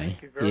 by the way,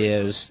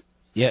 it's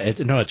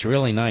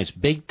really nice,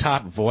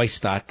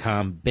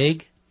 bigtopvoice.com,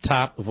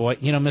 bigtopvoice.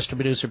 Mr.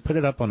 Producer, put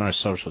it up on our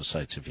social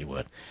sites if you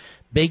would.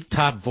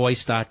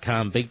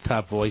 bigtopvoice.com,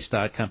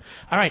 bigtopvoice.com.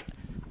 All right,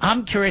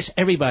 I'm curious,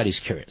 everybody's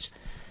curious.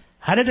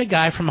 How did a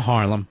guy from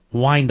Harlem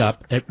wind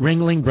up at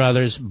Ringling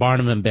Brothers,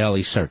 Barnum and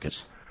Bailey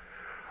Circus?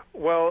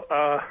 Well,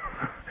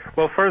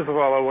 first of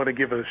all, I want to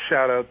give a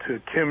shout-out to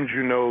Kim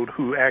Junod,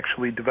 who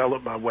actually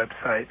developed my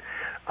website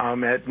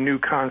at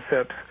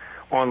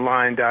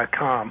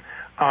newconceptsonline.com.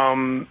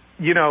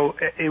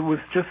 It was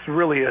just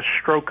really a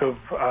stroke of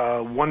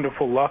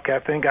wonderful luck, I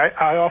think.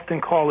 I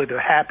often call it a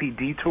happy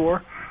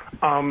detour.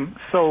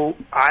 So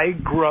I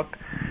grew up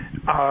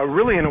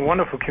really in a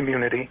wonderful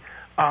community.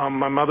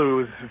 My mother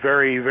was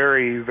very,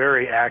 very,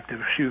 very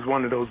active. She was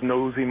one of those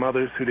nosy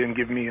mothers who didn't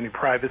give me any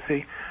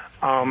privacy.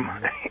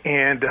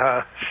 And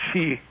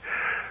she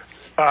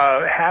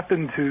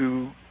happened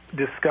to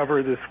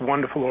discover this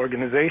wonderful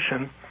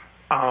organization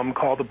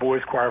called the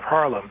Boys Choir of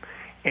Harlem.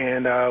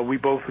 And we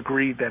both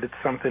agreed that it's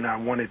something I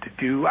wanted to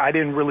do. I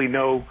didn't really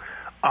know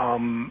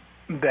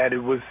that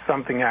it was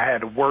something I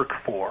had to work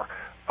for.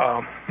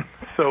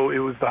 So it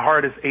was the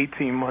hardest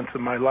 18 months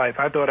of my life.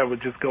 I thought I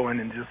would just go in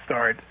and just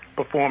start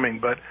performing,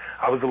 but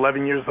I was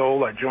 11 years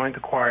old. I joined the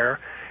choir,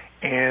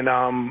 and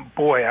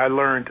boy, I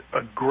learned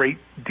a great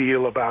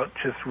deal about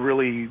just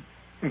really,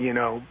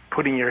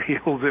 putting your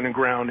heels in the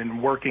ground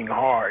and working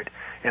hard.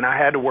 And I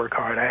had to work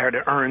hard. I had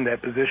to earn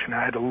that position.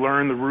 I had to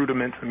learn the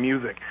rudiments of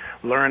music,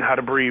 learn how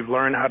to breathe,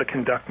 learn how to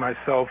conduct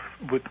myself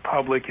with the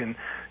public. And,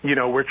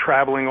 we're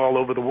traveling all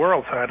over the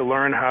world, so I had to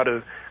learn how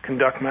to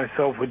conduct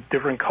myself with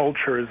different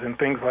cultures and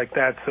things like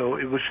that. So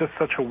it was just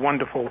such a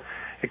wonderful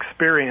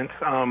experience,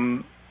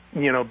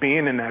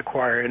 being in that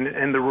choir.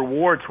 And the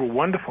rewards were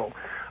wonderful.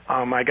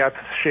 I got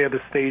to share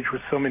the stage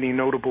with so many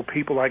notable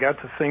people. I got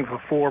to sing for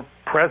 4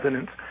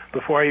 presidents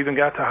before I even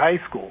got to high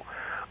school.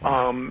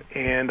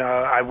 And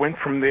I went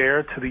from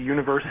there to the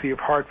University of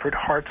Hartford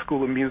Hart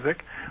School of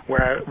Music,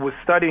 where I was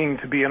studying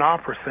to be an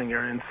opera singer.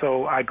 And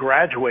so I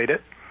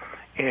graduated,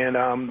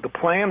 and the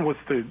plan was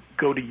to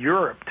go to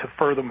Europe to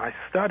further my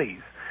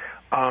studies.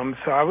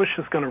 So I was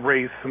just going to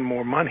raise some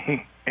more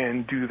money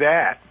and do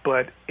that.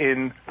 But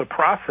in the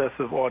process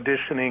of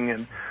auditioning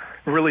and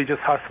really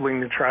just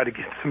hustling to try to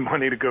get some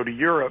money to go to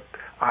Europe,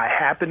 I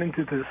happened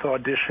into this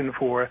audition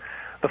for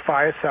the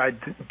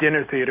Fireside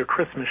Dinner Theater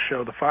Christmas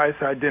show. The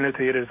Fireside Dinner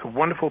Theater is a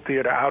wonderful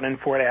theater out in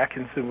Fort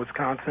Atkinson,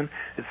 Wisconsin.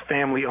 It's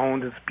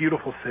family-owned. It's a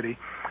beautiful city.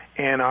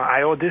 And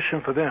I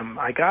auditioned for them.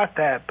 I got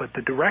that, but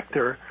the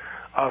director,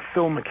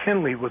 Phil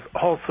McKinley, was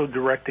also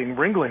directing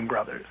Ringling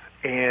Brothers.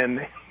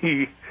 And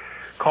he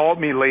called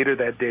me later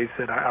that day,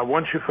 said, I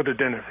want you for the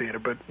dinner theater,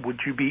 but would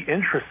you be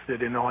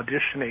interested in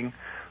auditioning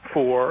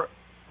for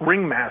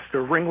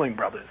Ringmaster Ringling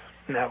Brothers?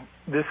 Now,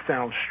 this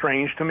sounds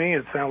strange to me.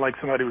 It sounded like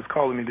somebody was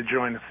calling me to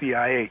join the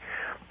CIA.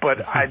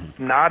 But I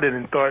nodded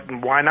and thought,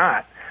 why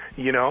not?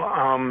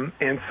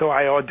 And so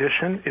I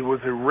auditioned. It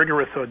was a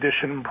rigorous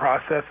audition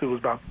process. It was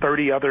about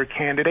 30 other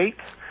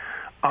candidates.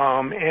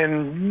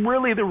 And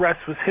really the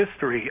rest was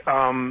history.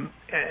 I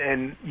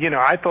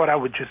thought I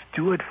would just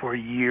do it for a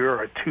year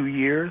or 2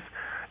 years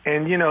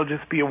and,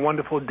 just be a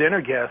wonderful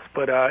dinner guest.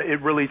 But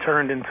it really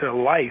turned into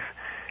life.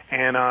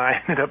 And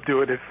I ended up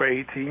doing it for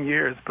 18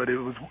 years, but it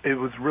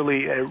was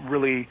really a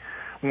really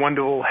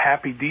wonderful,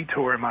 happy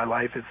detour in my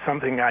life. It's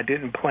something I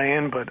didn't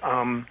plan, but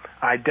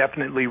I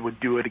definitely would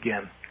do it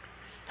again.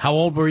 How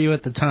old were you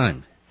at the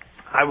time?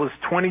 I was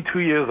 22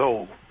 years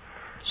old.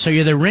 So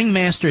you're the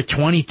ringmaster at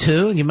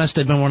 22? You must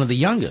have been one of the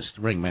youngest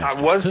ringmasters.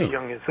 I was the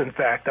youngest, in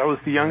fact. I was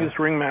the youngest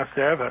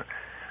ringmaster ever.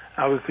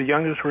 I was the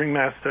youngest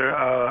ringmaster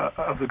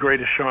of the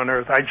greatest show on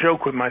earth. I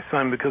joke with my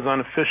son because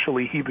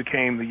unofficially he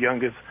became the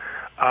youngest.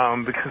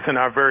 Because in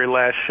our very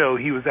last show,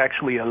 he was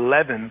actually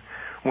 11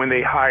 when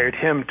they hired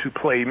him to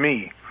play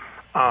me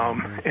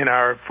in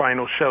our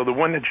final show, the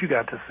one that you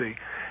got to see.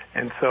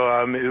 And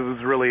so it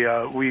was really,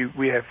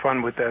 we had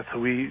fun with that. So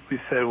we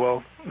said,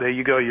 well, there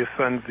you go, your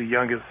son's the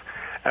youngest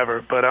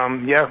ever. But,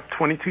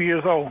 22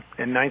 years old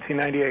in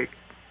 1998.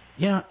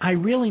 Yeah, I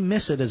really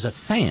miss it as a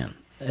fan,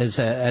 as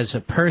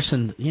a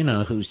person,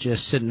 who's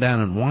just sitting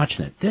down and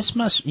watching it.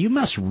 You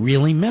must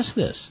really miss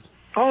this.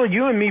 Oh,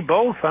 you and me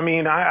both. I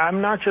mean,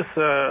 I'm not just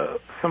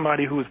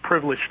somebody who was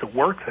privileged to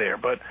work there,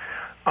 but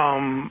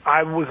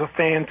I was a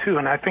fan too,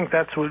 and I think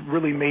that's what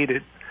really made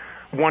it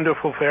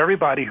wonderful for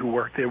everybody who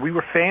worked there. We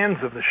were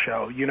fans of the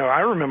show. I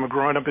remember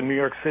growing up in New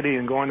York City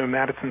and going to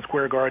Madison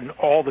Square Garden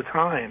all the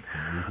time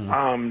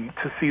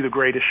to see the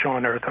greatest show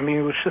on earth. I mean,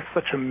 it was just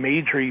such a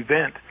major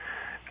event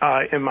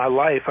in my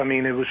life. I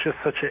mean, it was just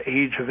such an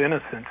age of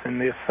innocence, and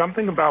there's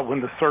something about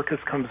when the circus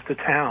comes to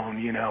town,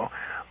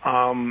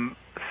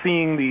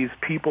 seeing these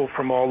people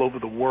from all over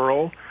the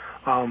world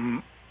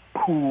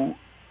who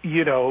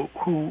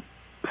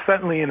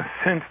suddenly, in a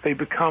sense, they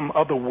become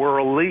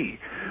otherworldly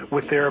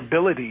with their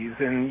abilities,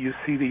 and you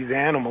see these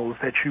animals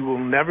that you will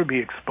never be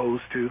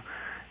exposed to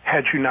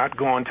had you not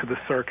gone to the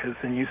circus,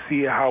 and you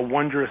see how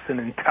wondrous and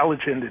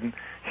intelligent and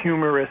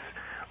humorous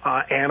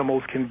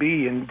animals can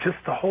be, and just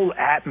the whole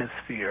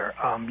atmosphere.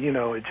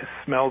 It just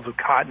smells of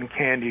cotton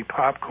candy,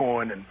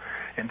 popcorn,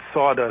 and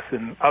sawdust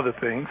and other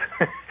things.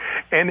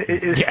 And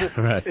it's just,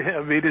 right.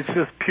 I mean, it's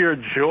just pure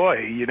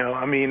joy,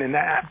 I mean, and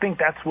I think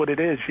that's what it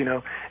is,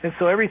 And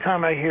so every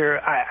time I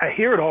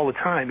hear it all the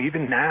time,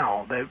 even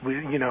now that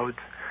it's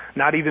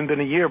not even been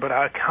a year, but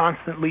I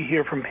constantly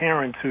hear from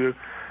parents who,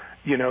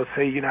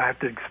 say, I have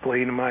to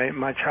explain to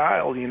my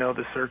child,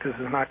 the circus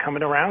is not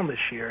coming around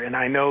this year. And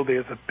I know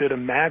there's a bit of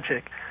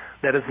magic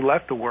that has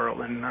left the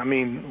world.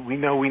 And, we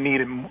know we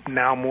need it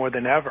now more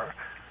than ever.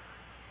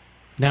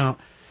 Now,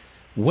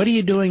 what are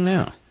you doing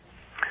now?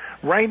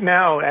 Right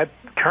now,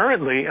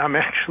 currently, I'm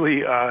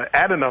actually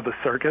at another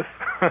circus.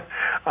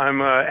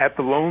 I'm at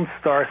the Lone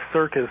Star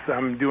Circus.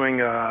 I'm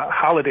doing a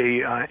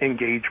holiday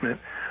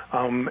engagement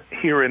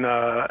here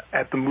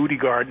at the Moody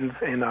Gardens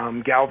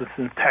in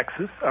Galveston,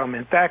 Texas.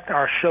 In fact,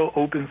 our show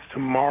opens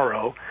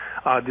tomorrow,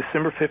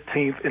 December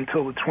 15th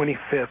until the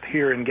 25th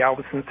here in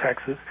Galveston,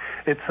 Texas.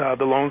 It's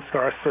the Lone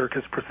Star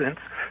Circus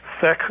presents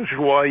Sacre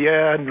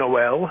Joyeux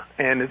Noël,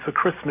 and it's a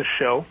Christmas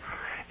show.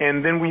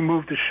 And then we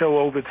moved the show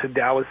over to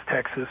Dallas,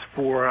 Texas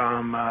for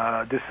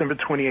December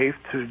 28th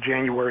to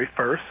January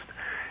 1st.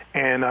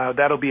 And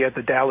that'll be at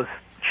the Dallas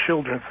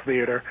Children's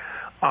Theater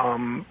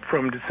from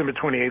December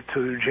 28th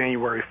to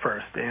January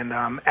 1st. And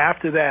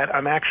after that,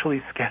 I'm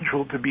actually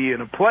scheduled to be in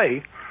a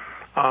play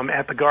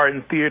at the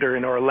Garden Theater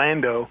in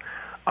Orlando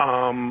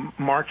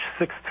March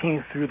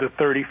 16th through the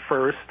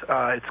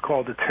 31st. It's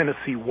called The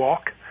Tennessee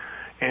Walk.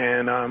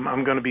 And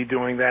I'm going to be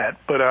doing that.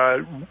 But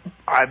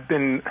I've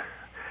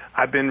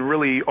been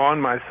really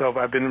on myself.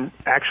 I've been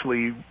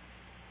actually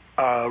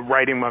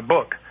writing my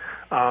book,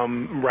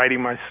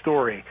 writing my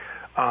story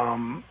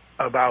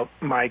about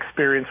my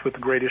experience with the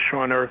greatest show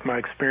on earth, my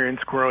experience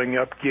growing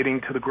up,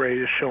 getting to the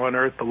greatest show on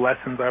earth, the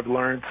lessons I've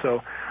learned.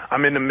 So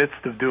I'm in the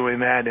midst of doing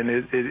that, and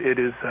it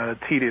is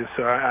tedious.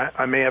 So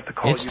I may have to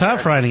call you. It's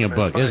tough writing a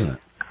book, isn't it?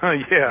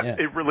 Yeah,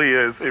 it really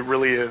is. It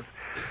really is.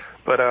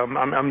 But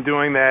I'm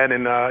doing that,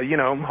 and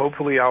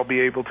hopefully I'll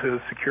be able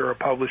to secure a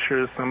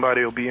publisher.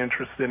 Somebody will be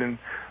interested, and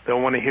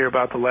they'll want to hear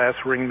about The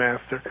Last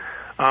Ringmaster.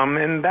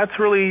 And that's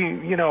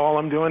really, all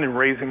I'm doing, and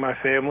raising my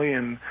family,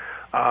 and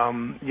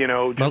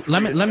Well,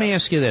 let me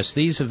ask you this: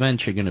 these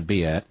events you're going to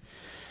be at,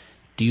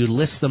 do you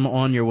list them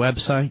on your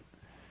website?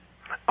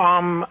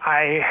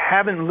 I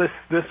haven't listed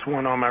this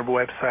one on my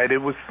website. It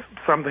was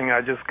something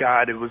I just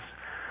got. It was,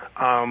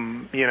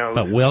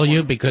 But will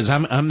you? Because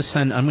I'm going to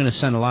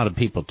send a lot of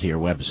people to your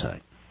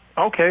website.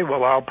 Okay,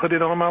 well, I'll put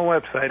it on my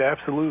website,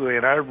 absolutely,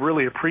 and I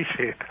really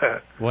appreciate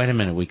that. Wait a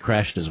minute, we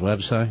crashed his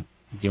website?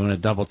 Do you want to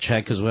double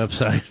check his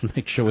website and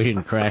make sure we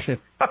didn't crash it?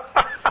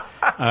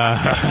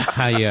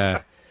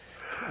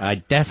 I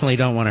definitely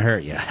don't want to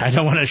hurt you. I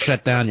don't want to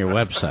shut down your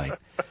website.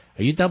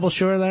 Are you double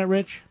sure of that,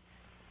 Rich?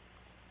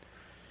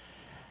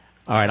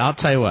 All right, I'll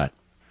tell you what.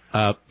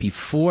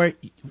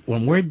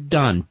 When we're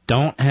done,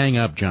 don't hang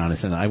up,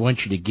 Jonathan. I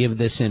want you to give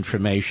this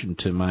information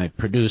to my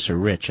producer,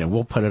 Rich, and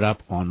we'll put it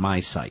up on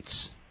my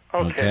sites.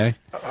 Okay?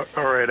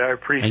 All right, I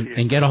appreciate it.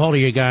 And get a hold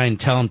of your guy and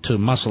tell him to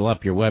muscle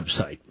up your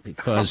website,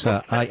 because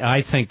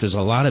I think there's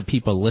a lot of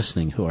people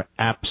listening who are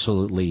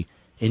absolutely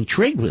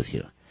intrigued with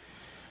you.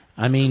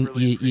 I mean,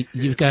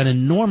 you've got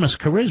enormous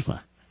charisma.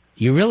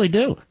 You really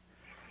do.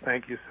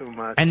 Thank you so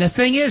much. And the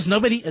thing is,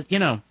 nobody,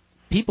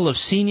 people have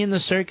seen you in the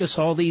circus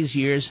all these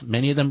years.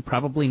 Many of them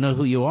probably know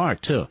who you are,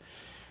 too.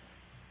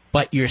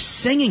 But your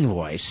singing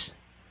voice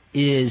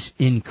is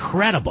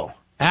incredible.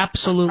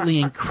 Absolutely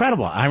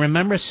incredible. I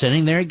remember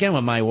sitting there again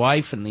with my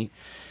wife and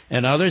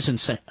others and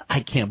saying, I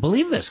can't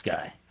believe this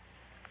guy.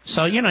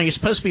 So, you're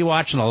supposed to be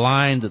watching the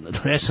lines and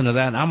this and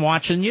that, and I'm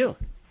watching you.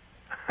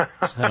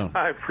 So.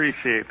 I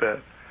appreciate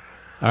that.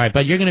 All right,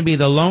 but you're going to be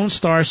the Lone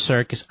Star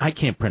Circus. I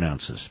can't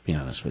pronounce this, to be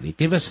honest with you.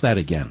 Give us that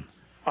again.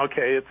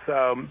 Okay, it's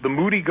the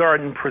Moody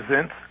Garden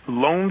presents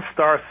Lone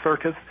Star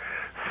Circus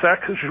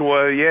Sacre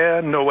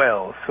Joyeux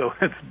Noël. So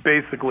it's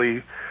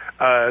basically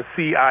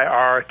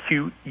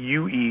CIRQUE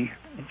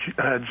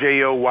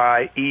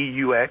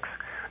JOYEUX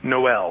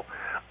Noël.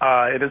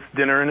 It is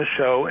dinner and a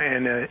show,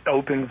 and it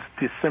opens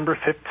December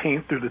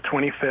 15th through the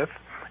 25th.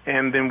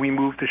 And then we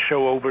move the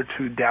show over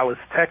to Dallas,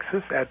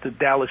 Texas at the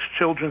Dallas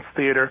Children's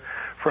Theater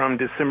from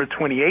December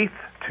 28th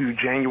to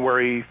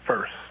January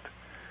 1st.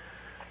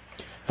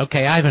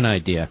 Okay, I have an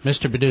idea.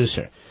 Mr.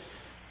 Producer,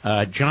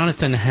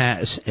 Jonathan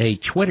has a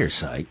Twitter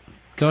site.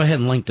 Go ahead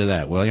and link to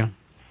that, will you?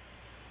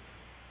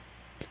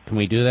 Can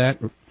we do that?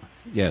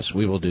 Yes,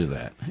 we will do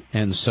that.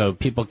 And so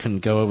people can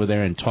go over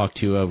there and talk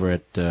to you over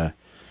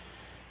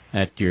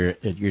at your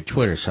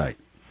Twitter site,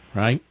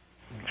 right?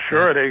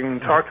 Sure, they can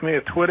talk to me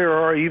at Twitter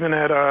or even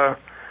at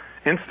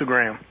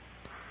Instagram.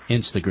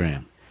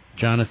 Instagram.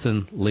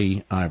 Jonathan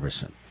Lee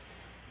Iverson.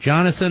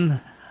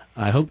 Jonathan,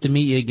 I hope to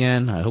meet you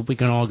again. I hope we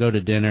can all go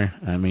to dinner.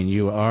 I mean,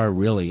 you are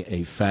really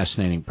a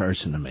fascinating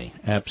person to me.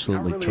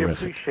 Absolutely terrific. I really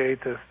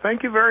appreciate this.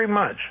 Thank you very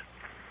much.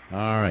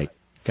 All right.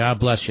 God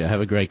bless you.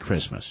 Have a great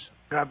Christmas.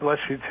 God bless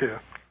you, too.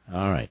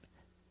 All right.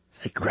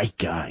 He's a great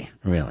guy,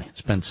 really.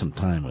 Spent some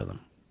time with him.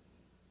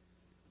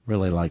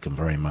 Really like him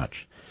very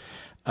much.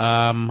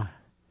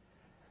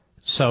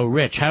 So,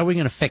 Rich, how are we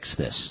going to fix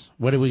this?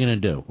 What are we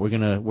going to do? We're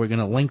going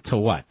to link to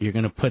what? You're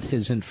going to put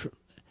his info.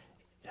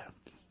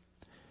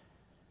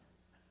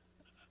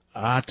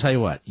 I'll tell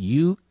you what.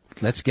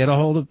 Let's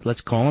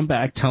call him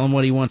back. Tell him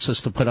what he wants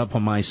us to put up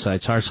on my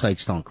sites. Our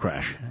sites don't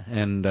crash,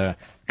 and the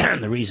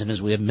reason is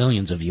we have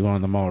millions of you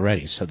on them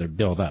already, so they're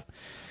built up.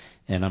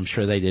 And I'm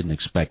sure they didn't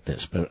expect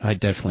this, but I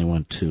definitely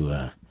want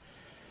to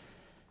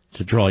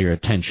draw your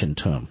attention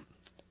to him.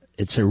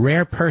 It's a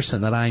rare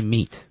person that I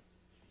meet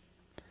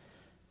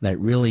that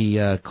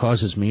really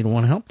causes me to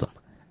want to help them.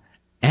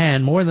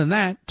 And more than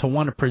that, to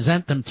want to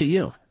present them to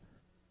you,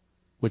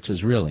 which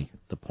is really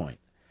the point.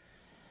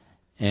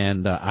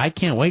 And I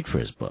can't wait for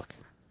his book.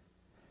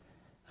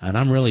 And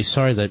I'm really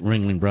sorry that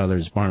Ringling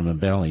Brothers, Barnum and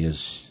Bailey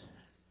is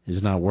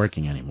not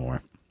working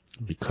anymore,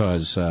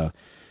 because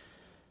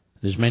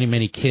there's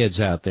many kids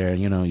out there.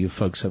 You know, you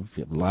folks have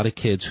a lot of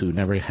kids who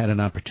never had an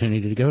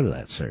opportunity to go to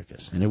that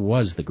circus. And it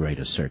was the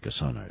greatest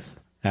circus on earth.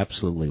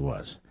 Absolutely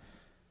was.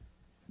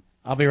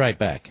 I'll be right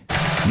back.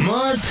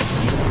 Mark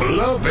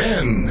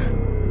Levin.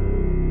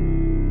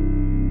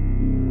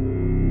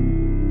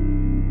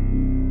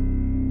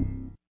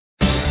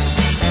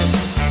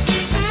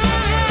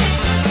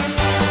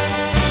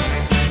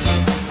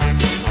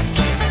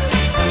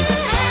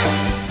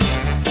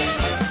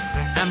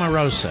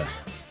 Amorosa.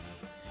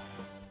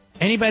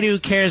 Anybody who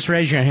cares,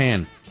 raise your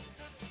hand.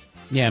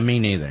 Yeah, me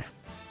neither.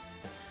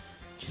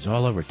 She's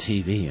all over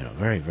TV, you know,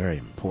 very, very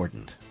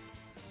important.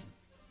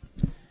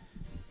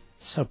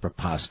 So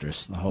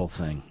preposterous, the whole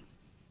thing.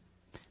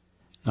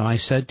 Now, I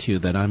said to you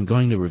that I'm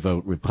going to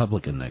vote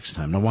Republican next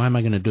time. Now, why am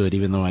I going to do it,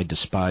 even though I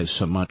despise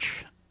so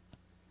much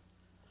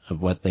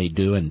of what they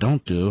do and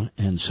don't do,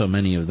 and so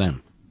many of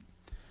them?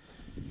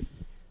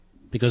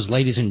 Because,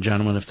 ladies and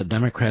gentlemen, if the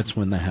Democrats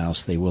win the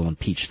House, they will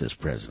impeach this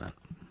president.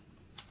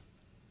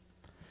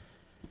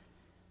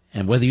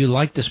 And whether you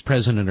like this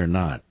president or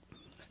not,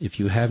 if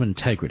you have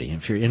integrity,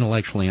 if you're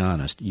intellectually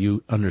honest,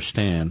 you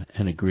understand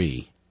and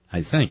agree,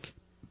 I think,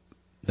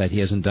 that he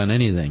hasn't done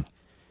anything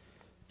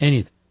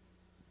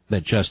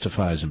that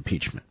justifies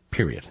impeachment,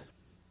 period.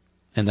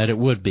 And that it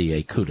would be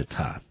a coup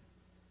d'etat.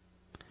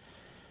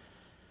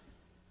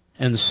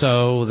 And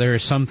so there are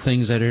some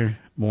things that are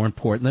more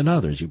important than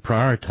others. You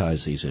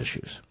prioritize these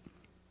issues.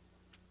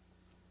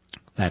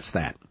 That's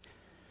that.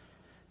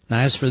 Now,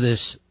 as for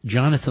this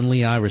Jonathan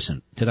Lee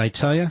Iverson, did I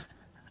tell you?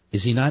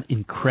 Is he not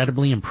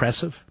incredibly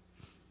impressive?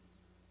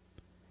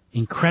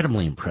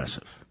 Incredibly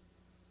impressive.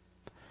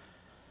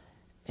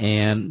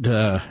 And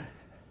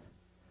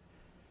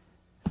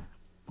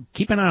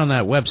keep an eye on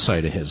that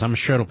website of his. I'm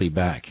sure it'll be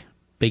back.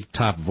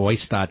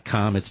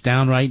 BigTopVoice.com. It's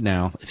down right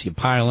now. If you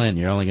pile in,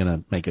 you're only going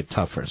to make it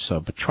tougher. So,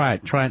 but try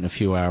it in a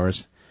few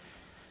hours.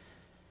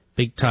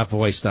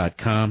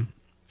 BigTopVoice.com.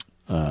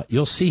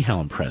 You'll see how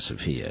impressive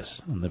he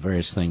is and the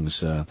various things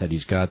that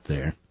he's got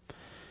there.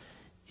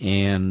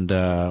 And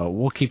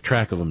we'll keep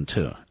track of him,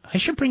 too. I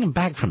should bring him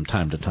back from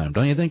time to time,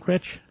 don't you think,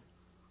 Rich?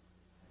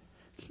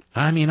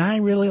 I mean, I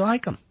really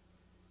like him.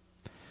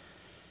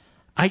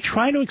 I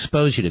try to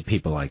expose you to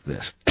people like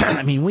this.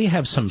 I mean, we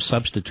have some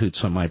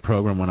substitutes on my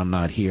program when I'm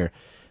not here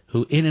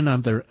who, in and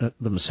of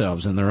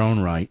themselves, in their own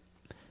right,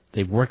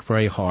 they've worked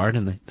very hard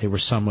and they were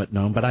somewhat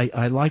known, but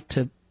I like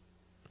to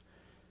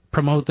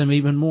promote them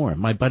even more.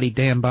 My buddy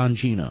Dan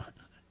Bongino.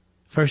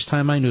 First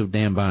time I knew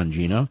Dan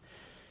Bongino,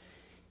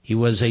 he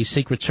was a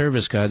Secret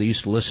Service guy that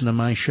used to listen to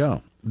my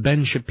show.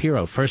 Ben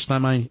Shapiro. First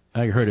time I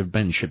heard of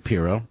Ben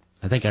Shapiro,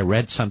 I think I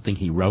read something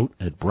he wrote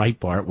at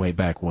Breitbart way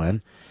back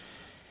when.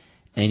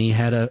 And he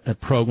had a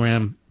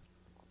program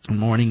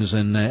mornings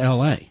in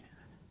L.A.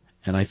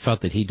 And I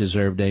felt that he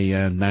deserved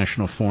a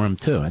national forum,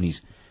 too. And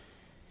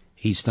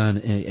he's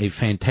done a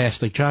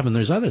fantastic job, and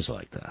there's others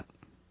like that.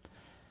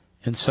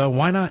 And so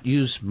why not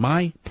use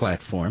my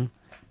platform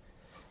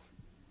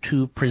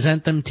to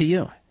present them to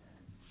you?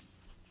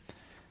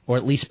 Or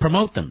at least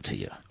promote them to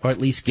you? Or at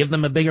least give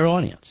them a bigger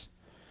audience?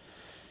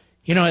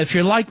 You know, if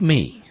you're like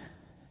me,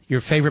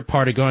 your favorite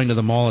part of going to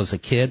the mall as a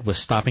kid was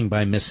stopping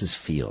by Mrs.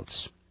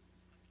 Fields.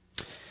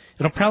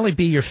 It'll probably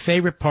be your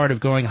favorite part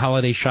of going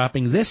holiday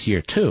shopping this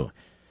year, too.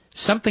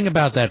 Something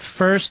about that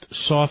first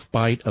soft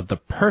bite of the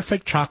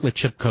perfect chocolate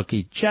chip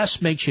cookie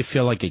just makes you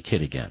feel like a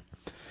kid again.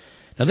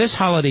 Now, this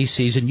holiday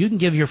season, you can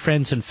give your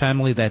friends and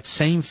family that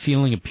same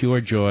feeling of pure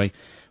joy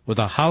with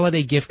a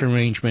holiday gift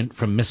arrangement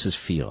from Mrs.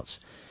 Fields.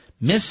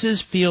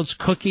 Mrs. Fields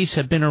cookies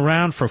have been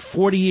around for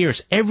 40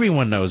 years.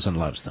 Everyone knows and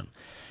loves them.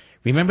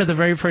 Remember the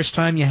very first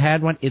time you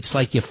had one? It's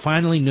like you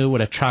finally knew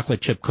what a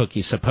chocolate chip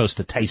cookie is supposed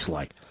to taste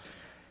like.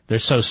 They're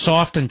so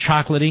soft and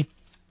chocolatey.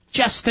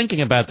 Just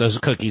thinking about those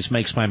cookies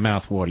makes my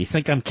mouth water. You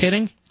think I'm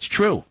kidding? It's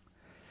true.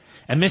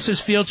 And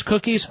Mrs. Fields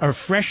cookies are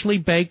freshly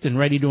baked and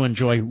ready to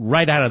enjoy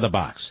right out of the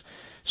box.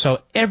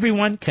 So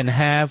everyone can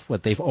have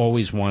what they've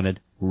always wanted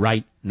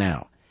right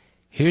now.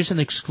 Here's an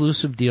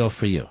exclusive deal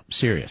for you.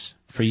 Serious.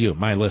 For you,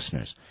 my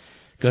listeners.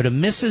 Go to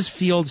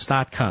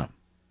MrsFields.com.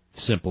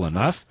 Simple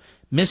enough.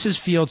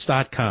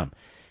 MrsFields.com.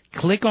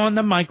 Click on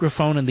the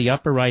microphone in the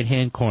upper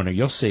right-hand corner.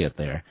 You'll see it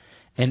there.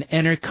 And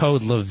enter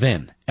code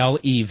Levin,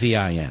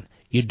 Levin.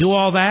 You do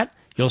all that,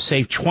 you'll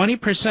save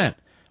 20%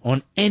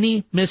 on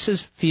any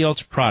Mrs.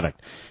 Fields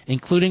product,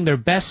 including their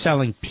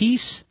best-selling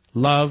Peace,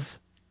 Love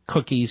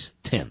Cookies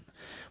tin,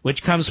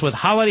 which comes with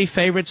holiday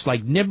favorites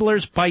like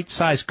Nibbler's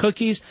bite-sized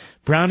cookies,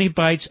 brownie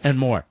bites, and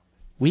more.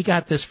 We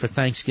got this for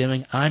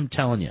Thanksgiving. I'm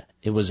telling you,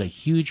 it was a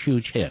huge,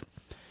 huge hit.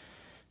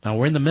 Now,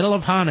 we're in the middle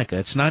of Hanukkah.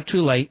 It's not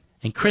too late.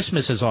 And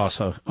Christmas is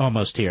also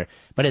almost here.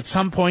 But at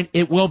some point,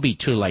 it will be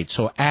too late,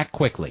 so act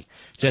quickly.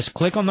 Just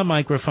click on the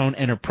microphone,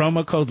 enter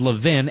promo code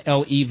Levin,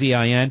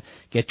 Levin,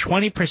 get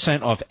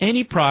 20% off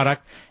any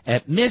product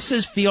at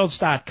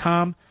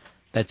mrsfields.com.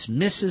 That's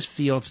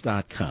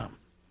mrsfields.com.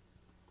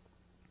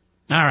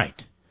 All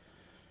right.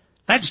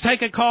 Let's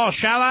take a call,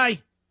 shall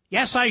I?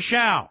 Yes, I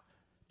shall.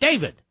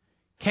 David,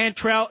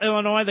 Cantrell,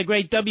 Illinois, the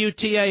great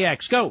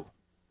WTAX. Go.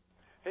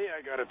 Hey,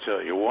 I got to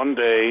tell you, one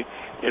day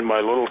in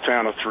my little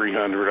town of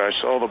 300, I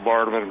saw the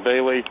Barnum and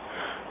Bailey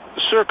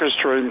circus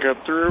train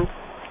come through.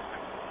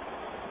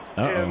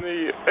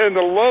 And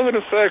the love and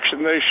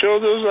affection they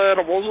showed those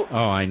animals.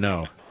 Oh, I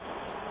know.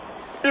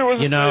 It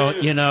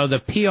was the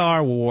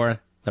PR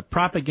war, the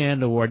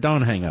propaganda war,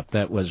 don't hang up,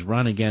 that was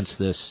run against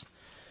this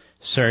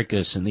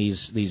circus and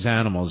these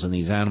animals and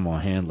these animal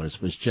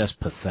handlers was just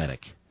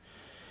pathetic.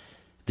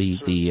 The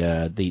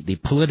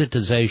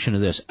politicization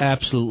of this,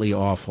 absolutely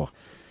awful.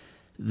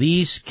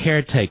 These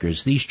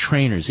caretakers, these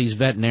trainers, these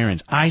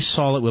veterinarians, I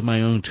saw it with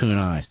my own two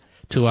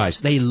eyes.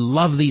 They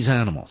love these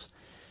animals.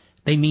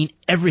 They mean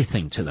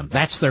everything to them.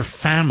 That's their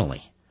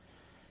family.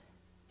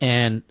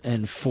 And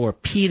for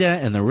PETA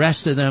and the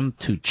rest of them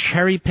to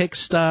cherry pick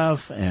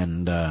stuff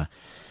and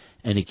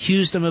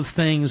accuse them of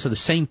things, the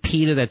same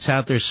PETA that's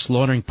out there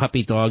slaughtering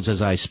puppy dogs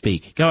as I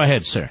speak. Go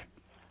ahead, sir.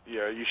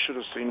 Yeah, you should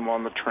have seen them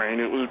on the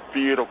train. It was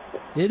beautiful.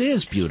 It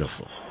is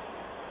beautiful.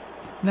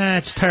 Nah,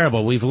 it's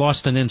terrible. We've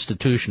lost an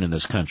institution in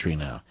this country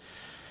now.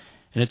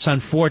 And it's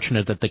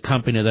unfortunate that the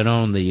company that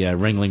owned the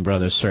Ringling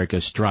Brothers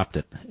Circus dropped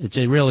it. It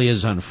really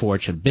is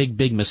unfortunate.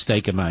 Big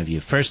mistake in my view.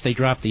 First they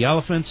dropped the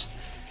elephants,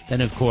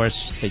 then, of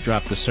course, they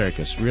dropped the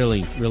circus.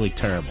 Really, really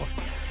terrible.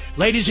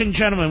 Ladies and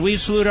gentlemen, we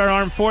salute our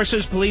armed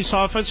forces, police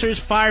officers,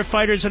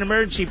 firefighters, and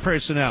emergency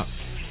personnel.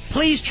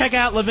 Please check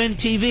out Levin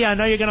TV. I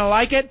know you're going to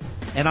like it,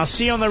 and I'll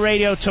see you on the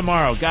radio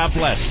tomorrow. God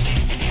bless.